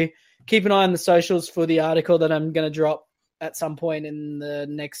for you. Keep an eye on the socials for the article that I'm going to drop at some point in the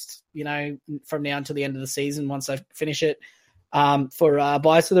next, from now until the end of the season once I finish it, for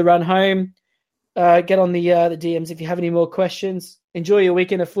Buys for the Run Home. Get on the DMs if you have any more questions. Enjoy your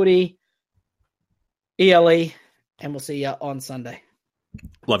weekend of footy, ELE, and we'll see you on Sunday.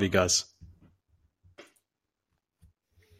 Love you guys.